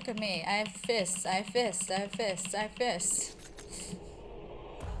 Look at me. I have fists. I have fists. I have fists. I have fists.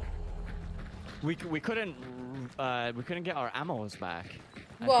 We couldn't get our ammos back.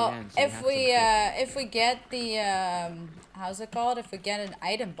 Well, if we get the how's it called? If we get an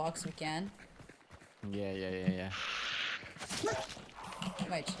item box, we can. Yeah.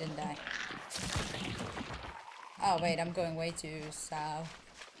 Wait, she didn't die. Oh wait, I'm going way too south.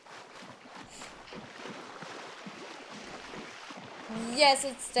 Yes,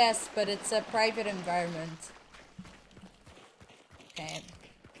 it's test, but it's a private environment. Okay.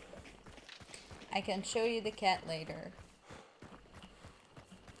 I can show you the cat later.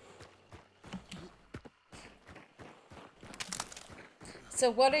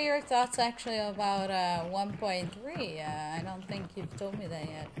 So what are your thoughts actually about 1.3? I don't think you've told me that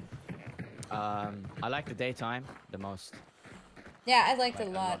yet. I like the daytime the most. Yeah, I liked it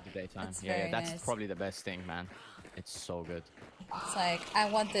a lot. I love the daytime. It's Yeah, that's nice. probably the best thing, man. It's so good. It's like, I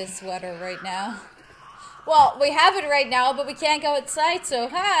want this sweater right now. Well, we have it right now, but we can't go outside, so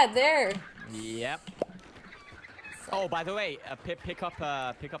there. Yep. Oh, by the way, pick up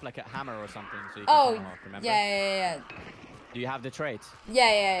like a hammer or something so you can Oh, turn them off, remember? yeah. Do you have the trait?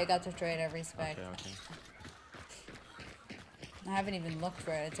 Yeah, I got the trade, I respect. Okay. I haven't even looked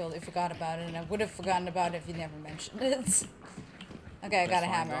for it. I totally forgot about it, and I would have forgotten about it if you never mentioned it. Okay, I got a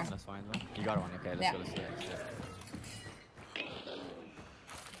hammer. That's fine, though. You got one, okay, let's go.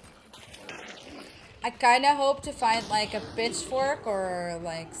 I kind of hope to find like a pitchfork or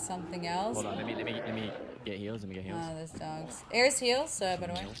like something else. Hold on, let me get heals. Oh, there's dogs. Here's heals, by the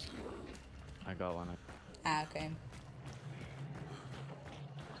way. I got one. Ah, okay.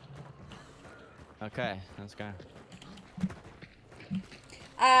 Okay, let's go.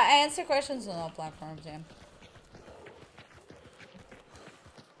 I answer questions on all platforms, yeah.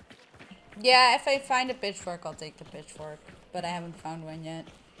 Yeah, if I find a pitchfork, I'll take the pitchfork. But I haven't found one yet.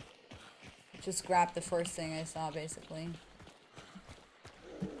 Just grab the first thing I saw, basically.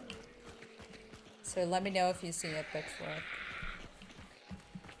 So let me know if you see a pitchfork.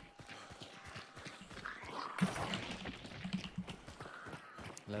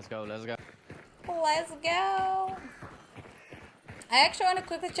 Let's go. Let's go! I actually want to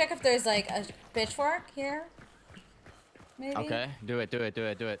quickly check if there's like a pitchfork here. Maybe? Okay, do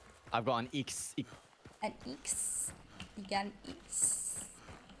it. I've got an X. An X? You got an X?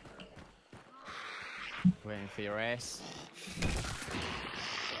 Waiting for your ass.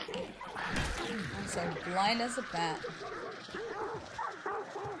 I'm so blind as a bat.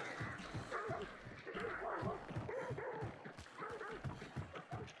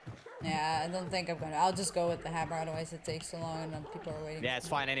 Yeah, I don't think I'm gonna. I'll just go with the hammer, otherwise it takes so long and then people are waiting. Yeah, it's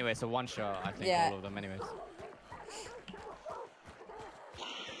fine anyway. So one shot, I think, all of them anyways.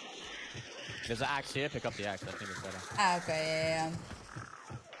 There's an axe here. Pick up the axe. I think it's better. Ah, okay, yeah.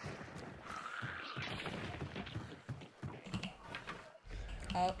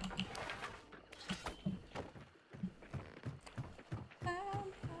 Oh.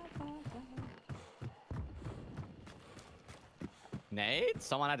 nade?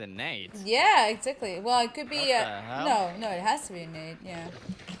 Someone had a nade. Yeah, exactly. Well, it could be What the hell? no, it has to be a nade. Yeah.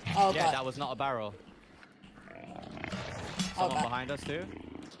 Oh Yeah, god. that was not a barrel. Someone behind us too.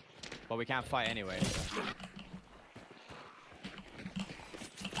 But we can't fight anyway. So.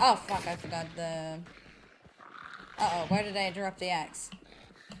 Oh fuck! I forgot the. Uh-oh, where did I drop the axe?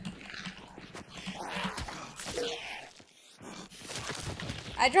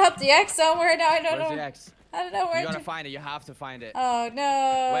 I dropped the axe somewhere now. I don't know. Where's the axe? I don't know where. You gotta find it. You have to find it. Oh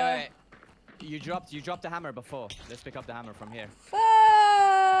no! Wait. You dropped the hammer before. Let's pick up the hammer from here.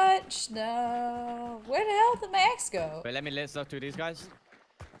 Fudge! No. Where the hell did my axe go? Wait, let's talk to these guys.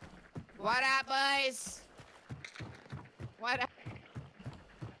 What up, boys? What up?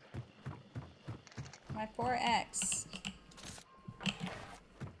 My poor axe.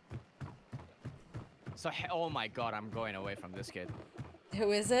 So, oh my god, I'm going away from this kid.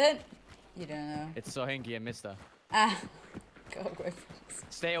 Who is it? You don't know. It's Sohinki and Mister. Ah. Go away from this.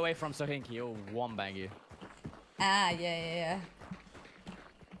 Stay away from Sohinki, he'll one-bang you. Ah, yeah.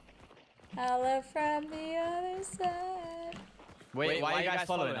 Hello from the other side. Wait, why are you guys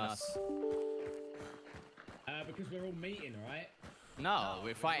following us? Because we're all meeting, right? No,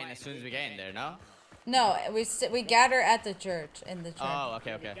 we're fighting as soon as we get in there, no? No, we gather at the church, in the church. Oh,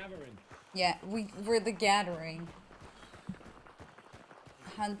 okay. Yeah, we're the gathering.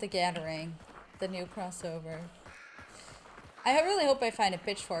 Hunt the Gathering, the new crossover. I really hope I find a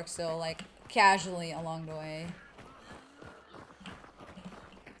pitchfork still, like, casually along the way.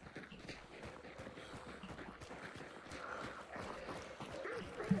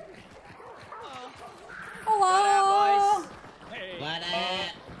 Hello! What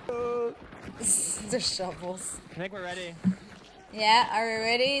up? The shovels. I think we're ready. Yeah, are we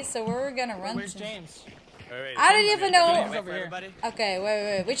ready? So where are we gonna run Where's to? James? Wait, I don't even know. James over here. Okay,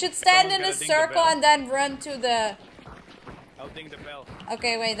 wait. We should stand in a Someone's gotta ding the circle bell. and then run to the... I'll ding the bell.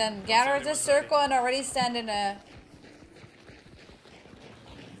 Okay, wait, then gather the circle and already stand in a...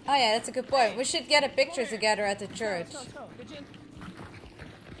 Oh yeah, that's a good point. We should get a picture together at the church.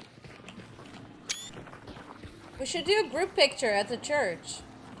 We should do a group picture at the church.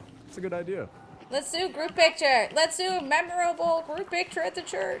 It's a good idea. Let's do a group picture. Let's do a memorable group picture at the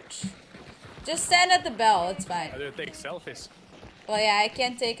church. Just stand at the bell, it's fine. How do you take selfies? Well, yeah, I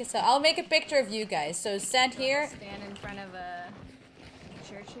can't take a selfie. I'll make a picture of you guys. So stand here. Stand in front of a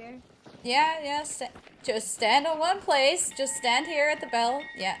church here. Yeah. Just stand on one place. Just stand here at the bell.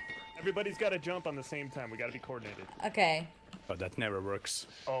 Yeah. Everybody's got to jump on the same time. We got to be coordinated. Okay. Oh, that never works.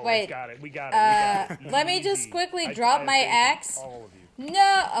 Oh, Wait. We got it. Let me just quickly drop my axe. All of you.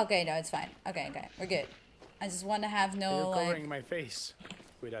 No. Okay, no, it's fine. Okay. We're good. I just want to have no, You're like... covering my face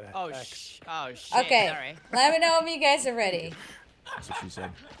with that axe. Oh shit, Okay, sorry. let me know if you guys are ready. That's what she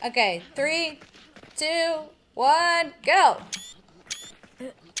said. Okay, 3, 2, 1, go!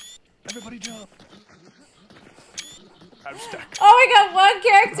 Everybody jump. I'm stuck. Oh my god, one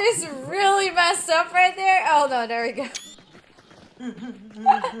character's really messed up right there. Oh no, there we go.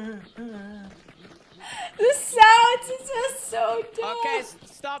 The sounds is just so dumb. Okay,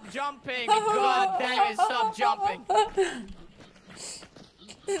 stop jumping. God damn it, stop jumping.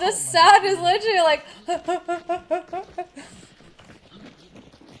 The sound is literally like...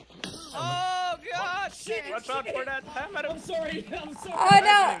 Oh god, shit. Watch out for that hammer. I'm sorry. Oh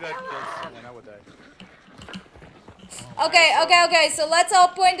no! Someone, I would die. Okay, so let's all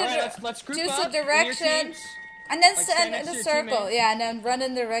point in Alright, let's group choose up a in your direction. teams. And then Like, stand stand in next a to your circle. teammates. Yeah, and then run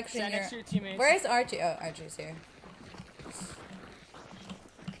in the direction Stand next to your teammates. Where's Archie? Oh, Archie's here.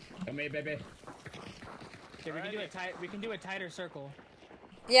 Come here, baby. Okay, we can do a tighter circle.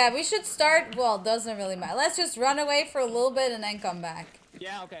 Yeah, we should start. Well, doesn't really matter. Let's just run away for a little bit and then come back.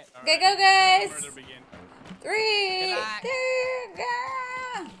 Yeah, okay. Okay, go guys! Murder begin. 3, 2, go!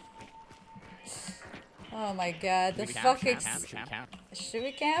 Oh my god, the fucking... Should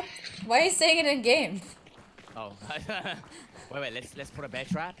we camp? Why are you saying it in game? Oh. wait, let's put a bear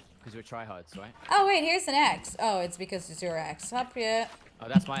trap because we're tryhards, right? Oh wait, here's an axe. Oh, it's because it's your axe. Up here. Oh,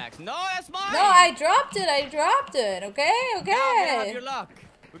 that's my axe. No, that's mine. No, I dropped it. Okay. Now we have your luck.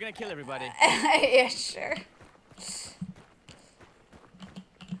 We're gonna kill everybody. Yeah, sure.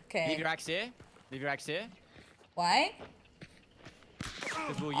 Okay. Leave your axe here. Why?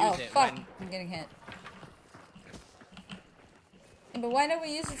 Because we'll Oh use it fuck! when... I'm getting hit. But why don't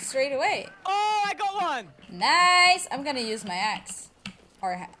we use it straight away? Oh, I got one! Nice! I'm gonna use my axe.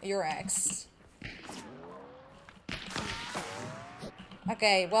 Or your axe.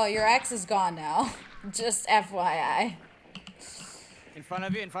 Okay, well, your axe is gone now. Just FYI. In front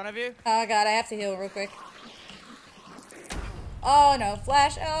of you. Oh god, I have to heal real quick. Oh no,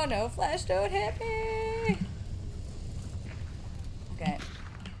 Flash! Oh no, Flash, don't hit me!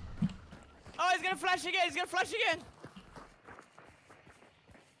 gonna flash again. He's gonna flash again.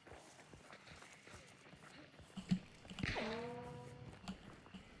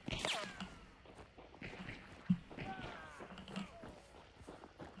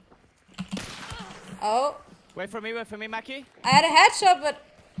 Oh. Wait for me, Mackie. I had a headshot, but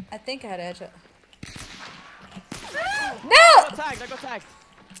I think I had a headshot. No! I got tagged.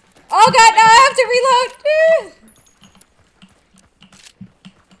 Oh god, now I have to reload!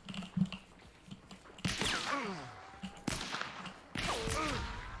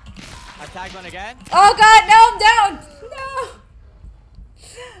 I tagged one again. Oh god, no, I'm down! No!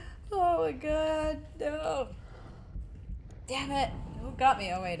 Oh my god, no. Damn it. Who got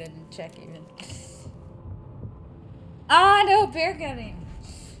me? Oh wait, I didn't check even. Ah, no, bear got me.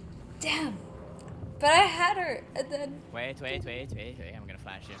 Damn. But I had her, and then... Wait. I'm gonna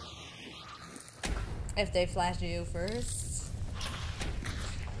flash you. If they flash you first.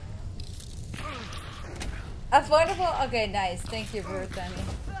 Affordable? Okay, nice. Thank you, Berthany.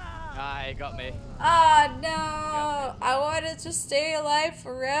 Ah, he got me. Ah, no. I wanted to stay alive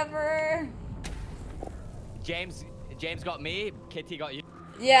forever. James got me. Kitty got you.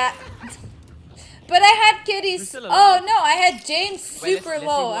 Yeah. But I had Kitty's. Oh, no. I had James super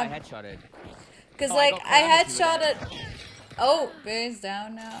low. I headshotted. Because, like, I headshotted. Oh, Barry's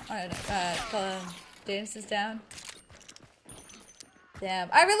down now. James is down. Damn.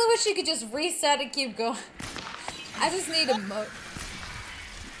 I really wish you could just reset and keep going. I just need a mo.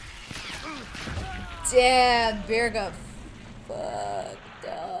 Damn, Bear got fucked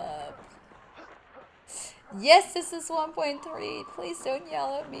up. Yes, this is 1.3. Please don't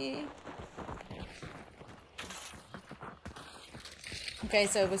yell at me. Okay,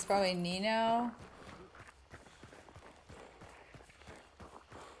 so it was probably Nino.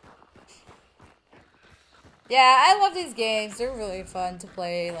 Yeah, I love these games. They're really fun to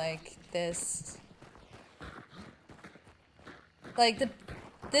play like this. Like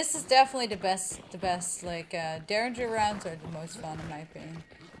this is definitely the best like Derringer rounds are the most fun in my opinion.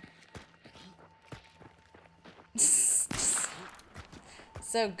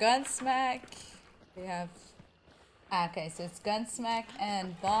 So Gunsmack, we have okay, so it's Gunsmack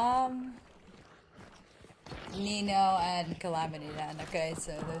and Bomb, Nino and Calamity then. Okay,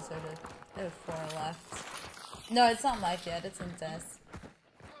 so those are the 4 left. No, it's not live yet, it's in test.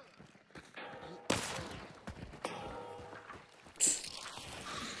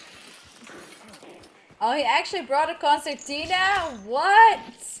 Oh, he actually brought a concertina? What?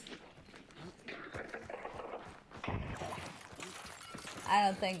 I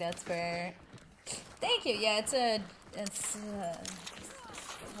don't think that's fair. Thank you. Yeah, it's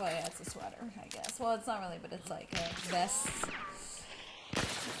well, yeah, it's a sweater, I guess. Well, it's not really, but it's like a vest.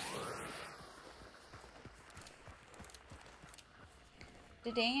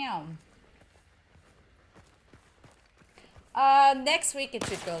 Damn. Next week it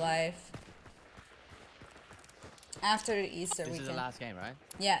should go live. After the Easter weekend. This is the last game, right?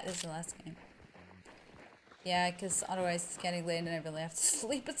 Yeah, this is the last game. Yeah, because otherwise it's getting late and I really have to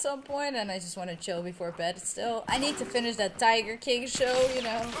sleep at some point and I just want to chill before bed still. I need to finish that Tiger King show, you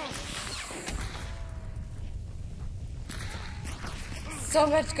know. So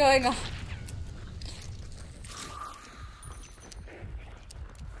much going on.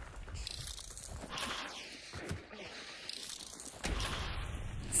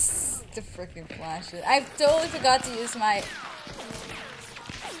 The freaking flashes. I totally forgot to use my...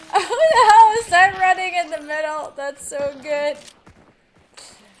 Who the hell is that running in the middle? That's so good.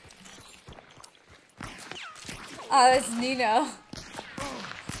 Oh, that's Nino.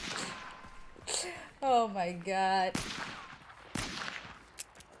 Oh my god.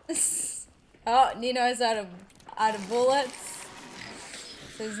 Oh, Nino is out of bullets.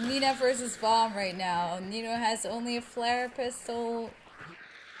 So it's Nina versus Bomb right now. Nino has only a flare pistol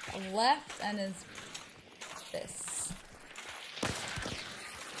left and is this.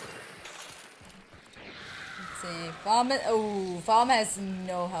 Let's see. Bomb has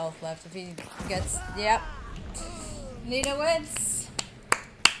no health left. If he gets, yep. Nina wins.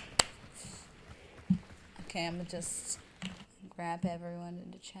 Okay, I'm gonna just grab everyone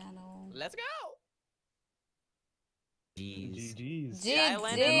in the channel. Let's go. GG's. Yeah, I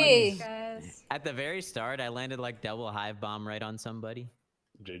landed like, at the very start, I landed like double hive bomb right on somebody.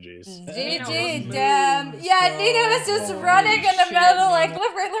 GG's. GG, damn. Yeah, Nina was just running in the middle like,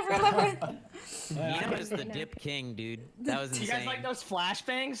 live right. Nino is the dip king, dude. That was insane. You guys like those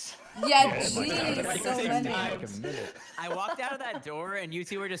flashbangs? Yeah, jeez, so many. I walked out of that door and you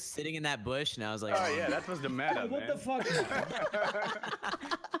two were just sitting in that bush, and I was like, oh yeah, that was the meta. What the fuck?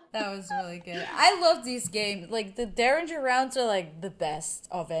 That was really good. I love these games. Like the Derringer rounds are like the best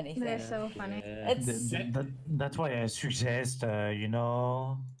of anything. They're so funny. Yeah. That's why I suggest, you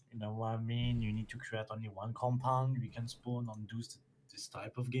know what I mean. You need to create only one compound. We can spawn on this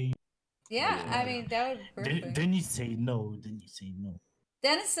type of game. Yeah, I mean that would be perfect. Dennis say no.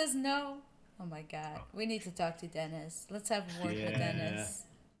 Dennis says no. Oh my god, we need to talk to Dennis. Let's have a word with Dennis.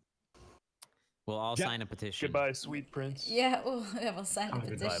 We'll all sign a petition. Goodbye, sweet prince. Yeah, we'll sign a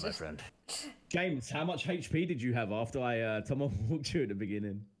petition. Goodbye, my friend. James, how much HP did you have after I tomahawked you at the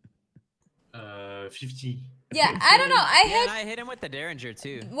beginning? 50. Yeah, I don't know. I hit him with the Derringer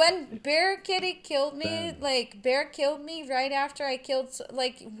too. When Bear Kitty killed me, Bear killed me right after I killed.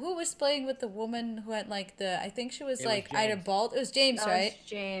 Who was playing with the woman who had I think she was either bald. It was James, right? Was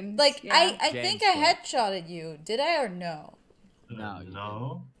James. I James think I headshotted you. Did I or no?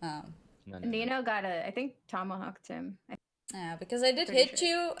 No. Oh. Nino got I think tomahawked him. Yeah, because I did hit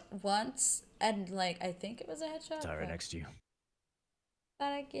you once, and I think it was a headshot. It's right next to you.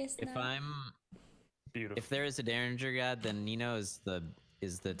 But I guess if not. Beautiful. If there is a Derringer god, then Nino is the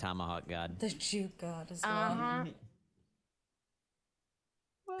tomahawk god. The juke god as well.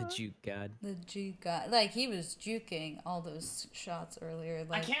 The juke god. The juke god. He was juking all those shots earlier.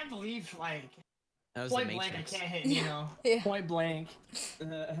 I can't believe that was point blank I can't hit Nino. Yeah. Point blank.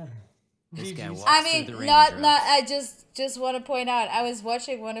 This guy walks I mean, through the not. raindrops. I just want to point out. I was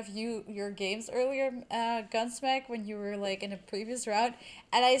watching one of your games earlier, Gunsmack, when you were in a previous round,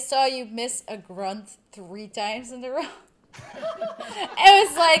 and I saw you miss a grunt 3 times in a row. It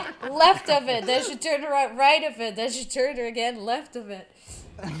was left of it, then she turned around, right of it, then she turned her again, left of it.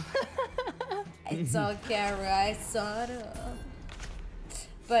 It's on camera. I saw it all.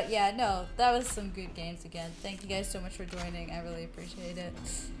 But yeah, no, that was some good games again. Thank you guys so much for joining. I really appreciate it.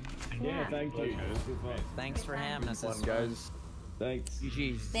 Yeah, thank you. Thanks for having us, guys. Thanks.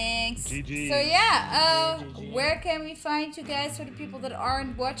 GG's. Thanks. GG. So yeah, where can we find you guys for the people that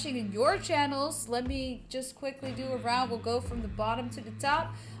aren't watching in your channels? Let me just quickly do a round. We'll go from the bottom to the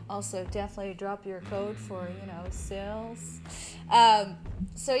top. Also, definitely drop your code for, sales.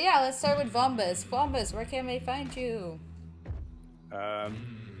 So yeah, let's start with Vombas. Vombas, where can we find you?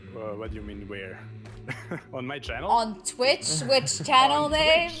 What do you mean where? On my channel? On Twitch? Which channel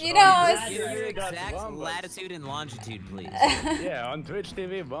name? Twitch. You know, Give your exact latitude and longitude, please. Yeah, on Twitch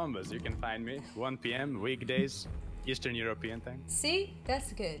TV Bombas. You can find me 1 p.m. weekdays, Eastern European time. See?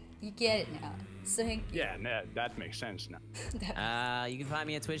 That's good. You get it now. Sohinky. Yeah, that makes sense now. You can find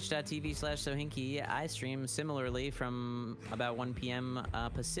me at twitch.tv/Sohinky. I stream similarly from about 1 p.m.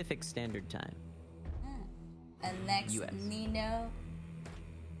 Pacific Standard Time. And next, US. Nino.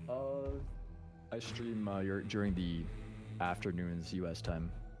 I stream during the afternoons U.S. time.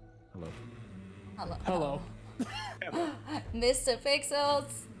 Hello. Hello. Mr.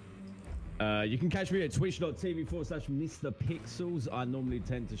 Pixels. You can catch me at twitch.tv/Mr. Pixels. I normally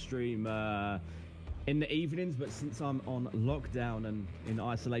tend to stream in the evenings, but since I'm on lockdown and in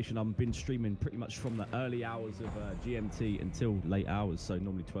isolation, I've been streaming pretty much from the early hours of GMT until late hours, so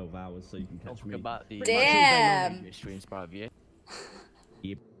normally 12 hours, so you can catch me. About the Damn. streams probably.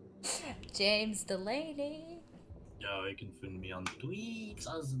 Yep. James Delaney. Yeah, you can find me on Twitch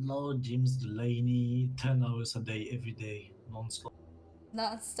as Lord James Delaney, 10 hours a day, every day, non-stop.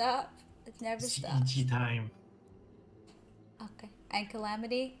 Non-stop. It never stops. CET time. Okay. And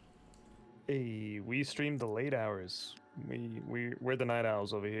Calamity. Hey, we stream the late hours. We're the night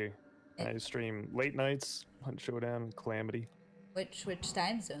owls over here. I stream late nights, Hunt Showdown, Calamity. Which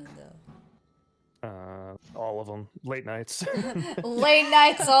time zone though? All of them. Late nights. Late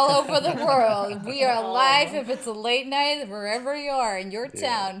nights all over the world. We are live if it's a late night wherever you are in your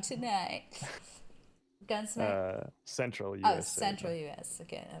town tonight. Gunsmack. Central US. Oh, Central US.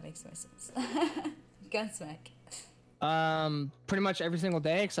 Okay, that makes more sense. Gunsmack. Pretty much every single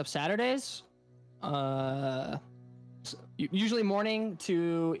day except Saturdays. Usually morning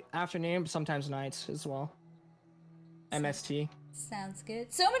to afternoon, but sometimes nights as well. MST. Sounds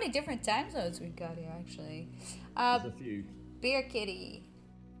good. So many different time zones we've got here, actually. There's a few. Beer Kitty.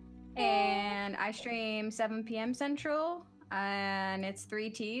 And I stream 7 p.m. Central, and it's 3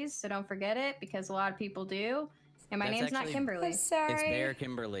 T's, so don't forget it, because a lot of people do. And my name's not Kimberly. I'm sorry. It's Bear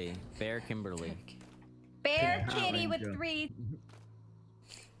Kimberly. Bear Kimberly. Bear Kitty with 3.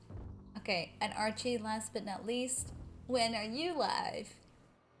 Okay, and Archie, last but not least, when are you live?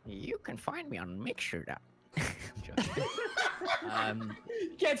 You can find me on Mixer.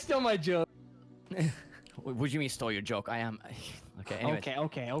 Can't steal my joke. What do you mean stole your joke? I am. Okay. Anyways.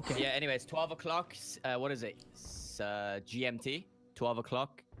 Okay. Yeah. Anyways, 12 o'clock. What is it? It's, GMT. 12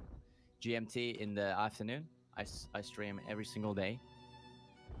 o'clock. GMT in the afternoon. I stream every single day.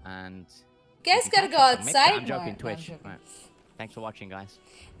 And. You guys gotta go outside. I'm joking. Twitch. Right. Thanks for watching, guys.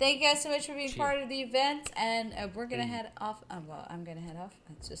 Thank you guys so much for being part of the event, and we're gonna head off. Well, I'm gonna head off.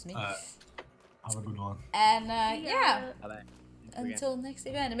 It's just me. Have a good one. And yeah. Bye-bye. Until next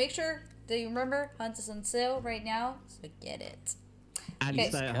event, and make sure that you remember Hunt is on sale right now, so get it. And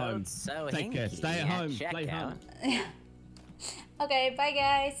stay at home. Take care. Stay at home. Play home. Okay, bye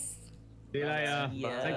guys. See you later.